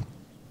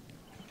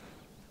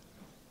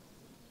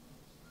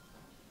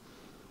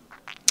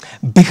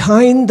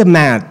 Behind the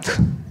math,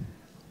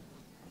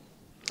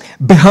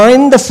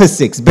 behind the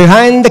physics,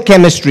 behind the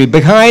chemistry,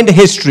 behind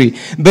history,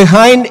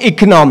 behind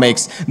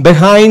economics,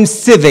 behind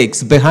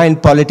civics,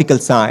 behind political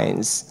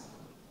science,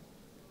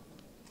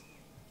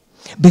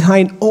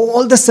 behind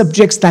all the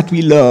subjects that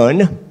we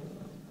learn,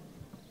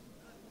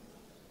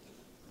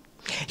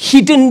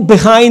 hidden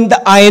behind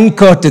the iron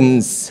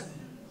curtains,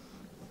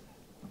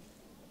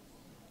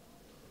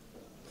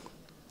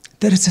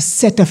 there is a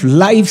set of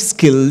life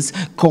skills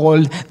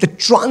called the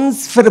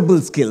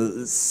transferable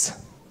skills.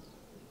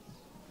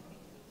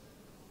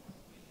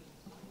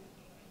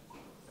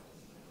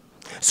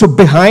 So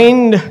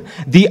behind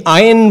the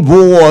iron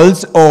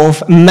walls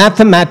of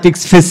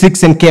mathematics,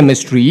 physics, and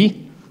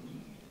chemistry,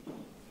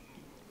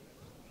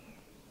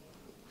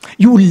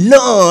 you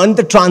learn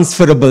the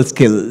transferable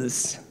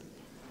skills.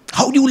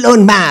 How do you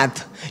learn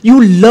math?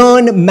 You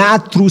learn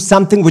math through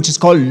something which is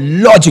called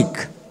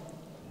logic.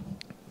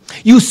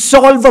 You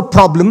solve a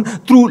problem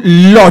through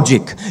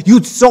logic.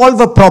 You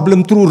solve a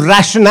problem through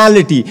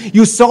rationality.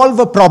 You solve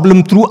a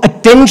problem through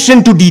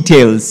attention to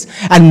details.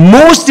 And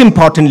most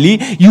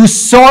importantly, you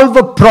solve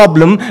a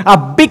problem,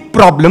 a big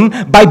problem,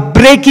 by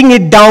breaking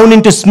it down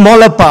into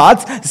smaller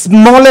parts,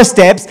 smaller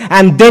steps,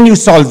 and then you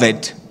solve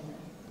it.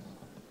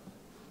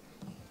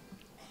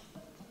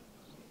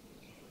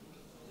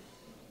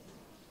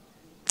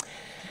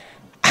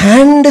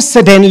 And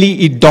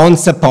suddenly it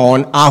dawns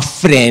upon our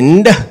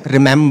friend,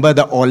 remember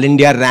the All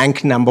India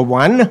rank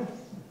 #1,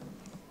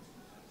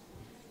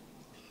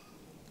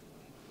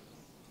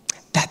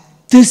 that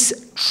this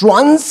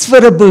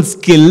transferable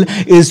skill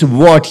is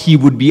what he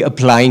would be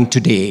applying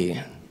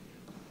today.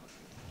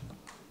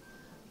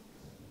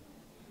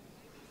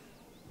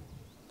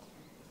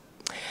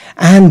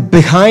 And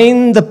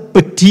behind the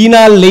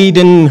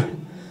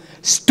patina-laden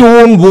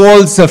stone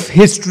walls of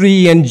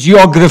history and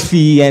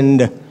geography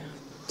and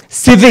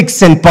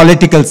civics and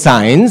political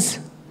science,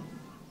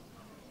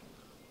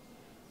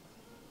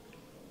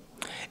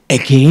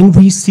 again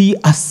we see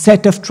a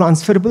set of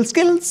transferable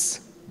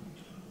skills.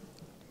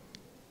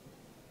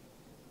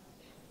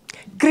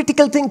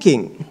 Critical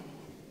thinking,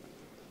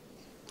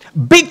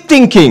 big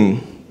thinking,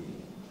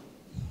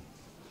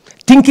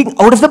 thinking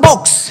out of the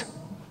box,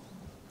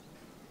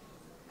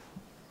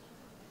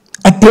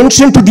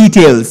 attention to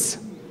details,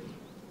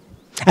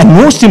 and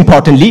most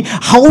importantly,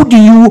 how do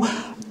you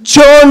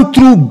churn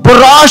through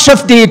barrage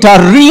of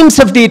data, reams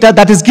of data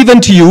that is given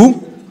to you,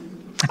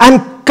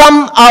 and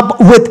come up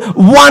with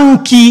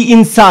one key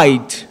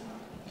insight.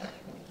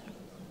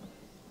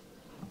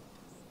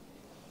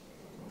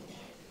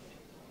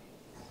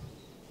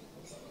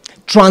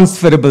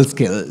 Transferable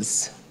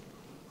skills.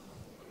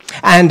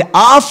 And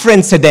our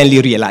friend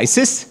suddenly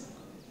realizes,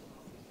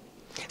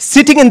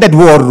 sitting in that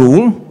war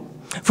room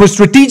for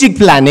strategic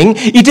planning,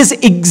 it is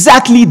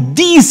exactly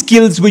these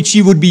skills which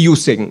he would be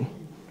using.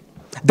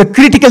 The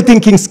critical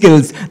thinking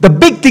skills, the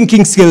big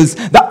thinking skills,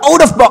 the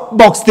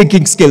out-of-box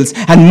thinking skills,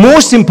 and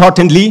most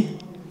importantly,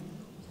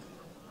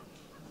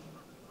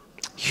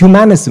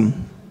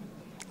 humanism,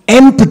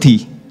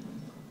 empathy.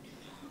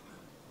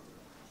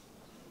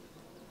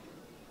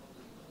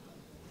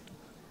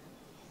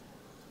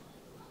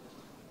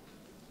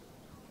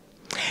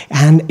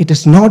 And it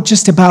is not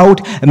just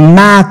about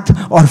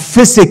math or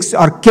physics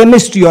or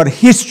chemistry or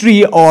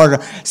history or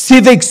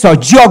civics or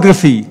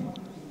geography.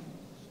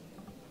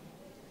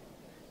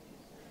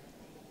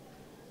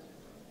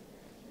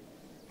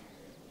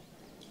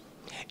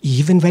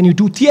 Even when you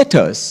do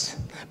theaters,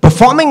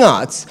 performing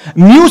arts,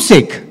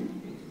 music,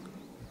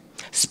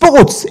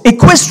 sports,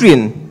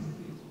 equestrian,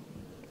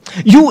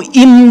 you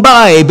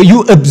imbibe,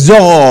 you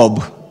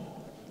absorb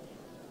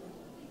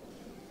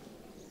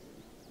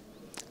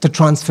the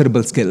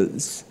transferable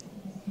skills.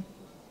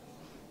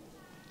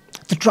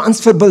 The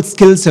transferable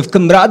skills of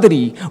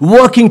camaraderie,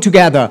 working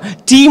together,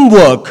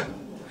 teamwork,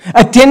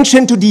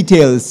 attention to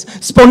details,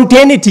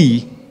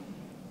 spontaneity.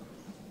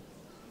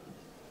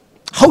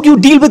 How do you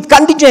deal with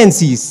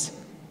contingencies?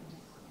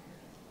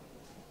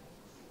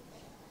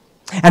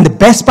 And the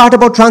best part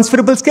about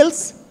transferable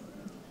skills?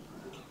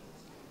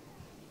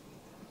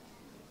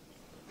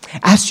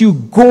 As you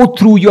go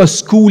through your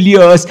school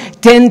years,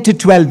 10 to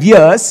 12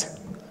 years,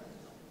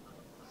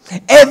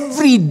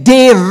 every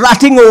day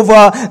rutting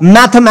over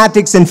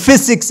mathematics and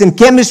physics and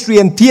chemistry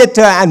and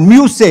theater and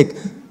music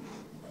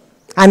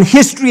and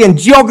history and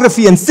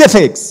geography and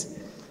civics,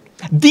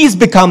 these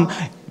become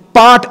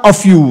part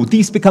of you.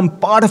 These become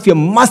part of your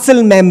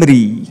muscle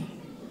memory.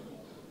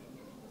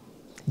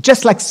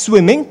 Just like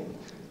swimming,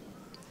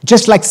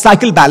 just like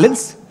cycle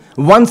balance,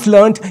 once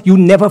learned, you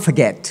never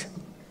forget.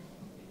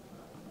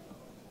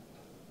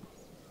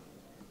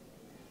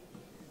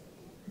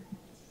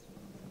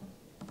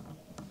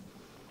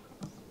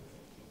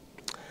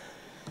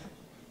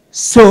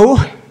 So,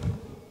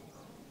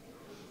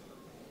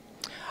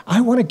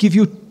 I want to give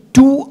you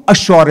two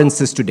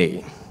assurances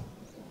today.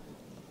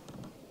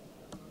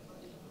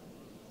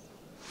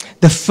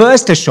 The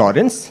first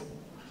assurance,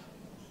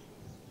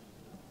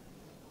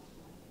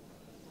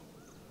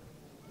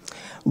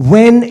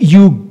 when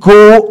you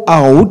go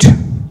out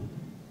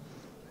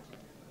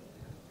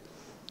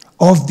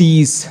of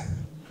these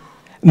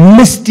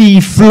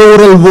misty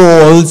floral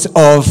walls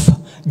of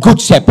Good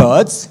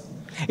Shepherds,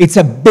 it's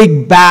a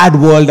big bad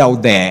world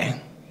out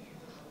there.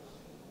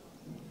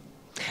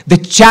 The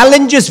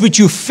challenges which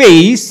you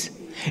face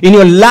in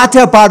your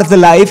latter part of the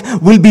life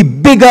will be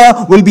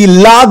bigger, will be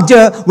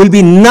larger, will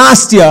be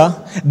nastier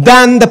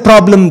than the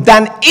problem,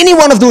 than any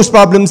one of those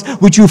problems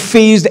which you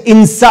faced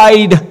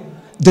inside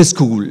the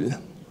school.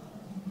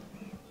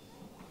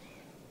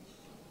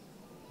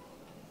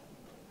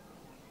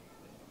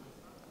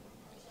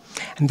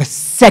 And the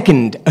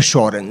second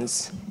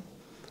assurance,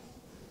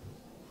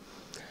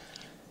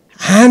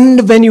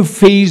 and when you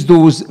face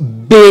those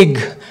big,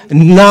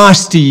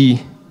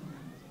 nasty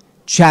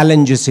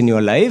challenges in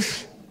your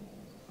life,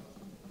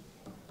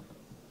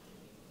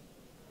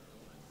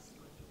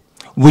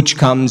 which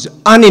comes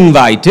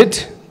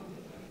uninvited,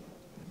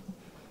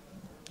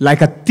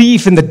 like a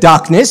thief in the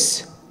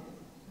darkness,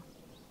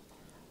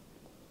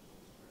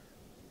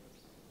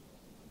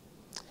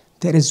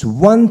 there is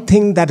one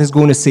thing that is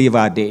going to save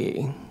our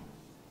day: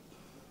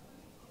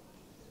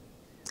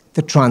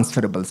 the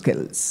transferable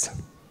skills.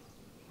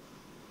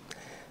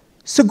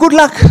 So good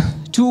luck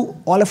to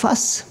all of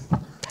us.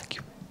 Thank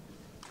you.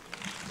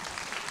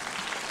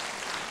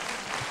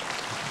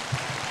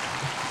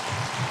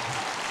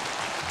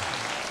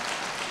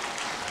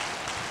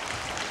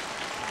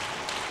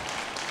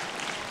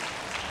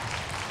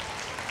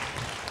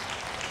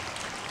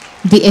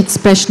 The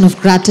expression of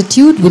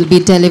gratitude will be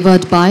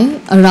delivered by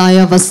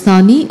Araya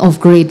Vastani of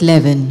grade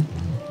 11.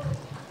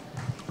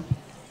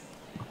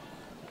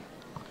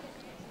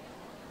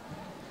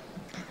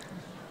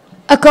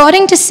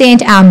 According to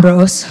Saint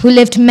Ambrose, who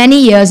lived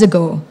many years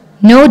ago,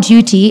 no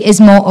duty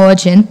is more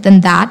urgent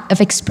than that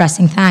of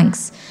expressing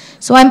thanks.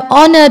 So I'm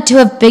honored to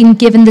have been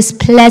given this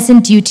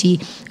pleasant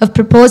duty of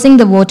proposing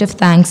the vote of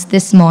thanks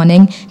this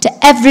morning to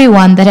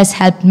everyone that has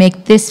helped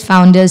make this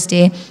Founders'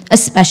 Day a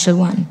special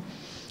one.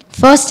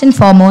 First and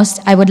foremost,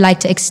 I would like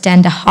to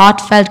extend a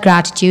heartfelt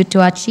gratitude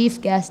to our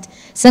chief guest,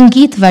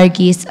 Sangeet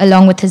Varghese,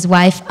 along with his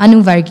wife,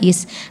 Anu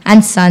Varghese,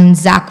 and son,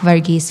 Zach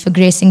Varghese, for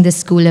gracing this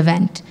school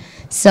event.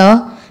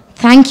 Sir,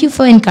 thank you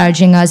for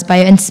encouraging us by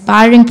your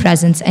inspiring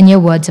presence and your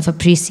words of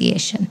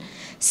appreciation.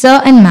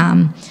 Sir and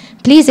ma'am,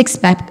 please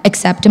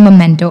accept a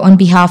memento on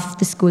behalf of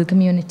the school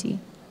community.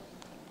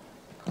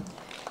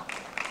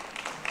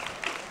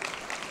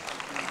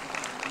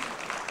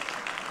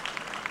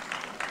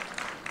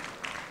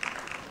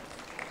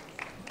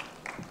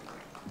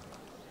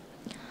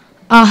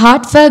 Our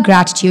heartfelt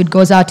gratitude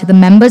goes out to the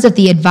members of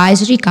the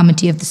advisory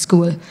committee of the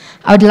school.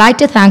 I would like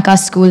to thank our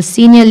school's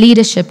senior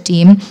leadership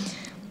team,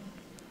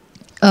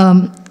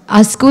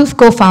 our school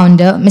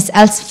co-founder, Ms.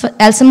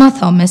 Elsama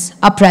Thomas,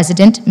 our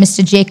president,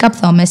 Mr. Jacob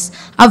Thomas,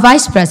 our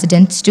vice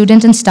president,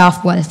 student and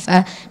staff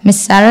welfare, Ms.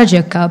 Sarah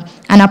Jacob,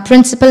 and our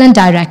principal and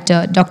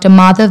director, Dr.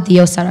 Madhav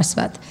Dio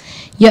Saraswat.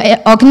 Your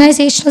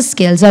organizational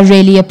skills are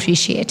really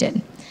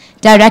appreciated.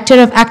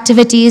 Director of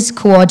activities,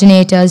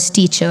 coordinators,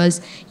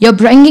 teachers, you're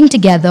bringing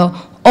together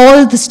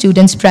all the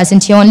students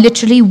present here on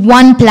literally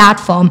one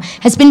platform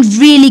has been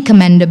really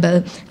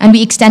commendable, and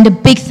we extend a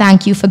big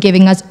thank you for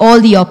giving us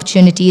all the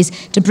opportunities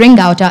to bring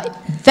out our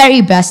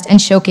very best and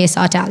showcase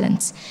our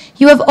talents.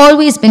 You have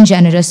always been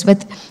generous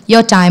with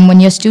your time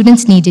when your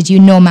students needed you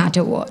no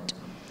matter what.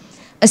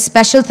 A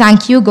special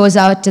thank you goes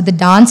out to the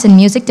dance and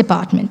music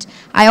department.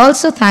 I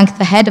also thank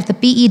the head of the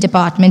PE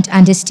department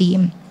and his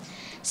team.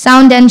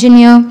 Sound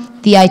engineer,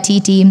 the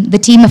IT team, the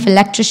team of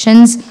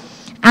electricians,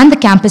 and the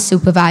campus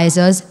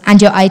supervisors and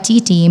your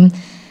IT team,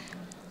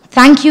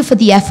 thank you for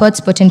the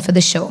efforts put in for the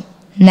show.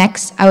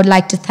 Next, I would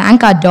like to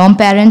thank our dorm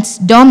parents,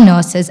 dorm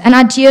nurses, and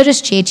our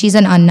dearest Chechis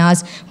and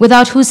Annas,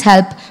 without whose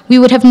help we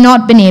would have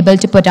not been able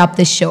to put up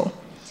this show.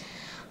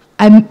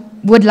 I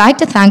would like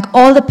to thank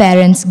all the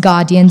parents,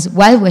 guardians,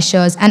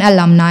 well-wishers, and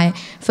alumni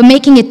for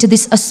making it to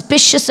this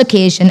auspicious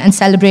occasion and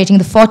celebrating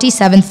the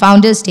 47th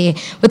Founders' Day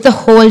with the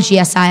whole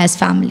GSIS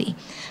family.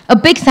 A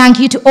big thank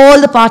you to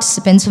all the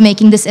participants for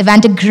making this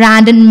event a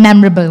grand and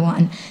memorable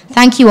one.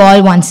 Thank you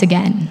all once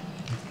again.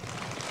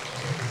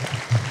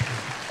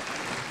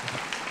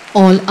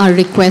 All are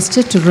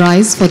requested to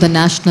rise for the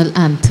national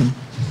anthem.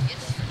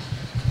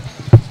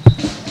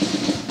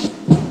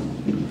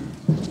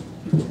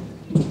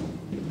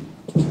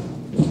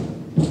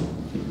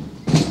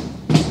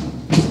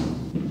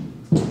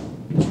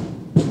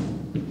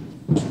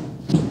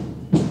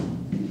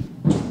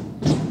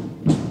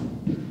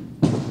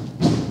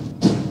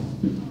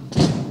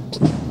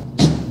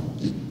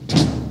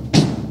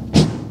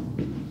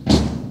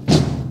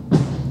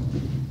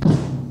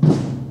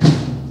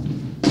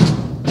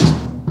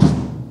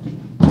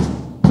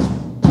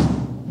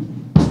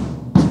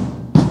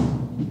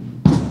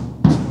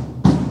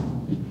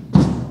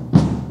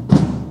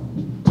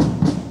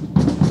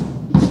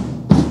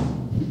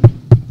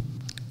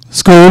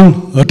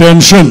 School,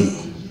 attention.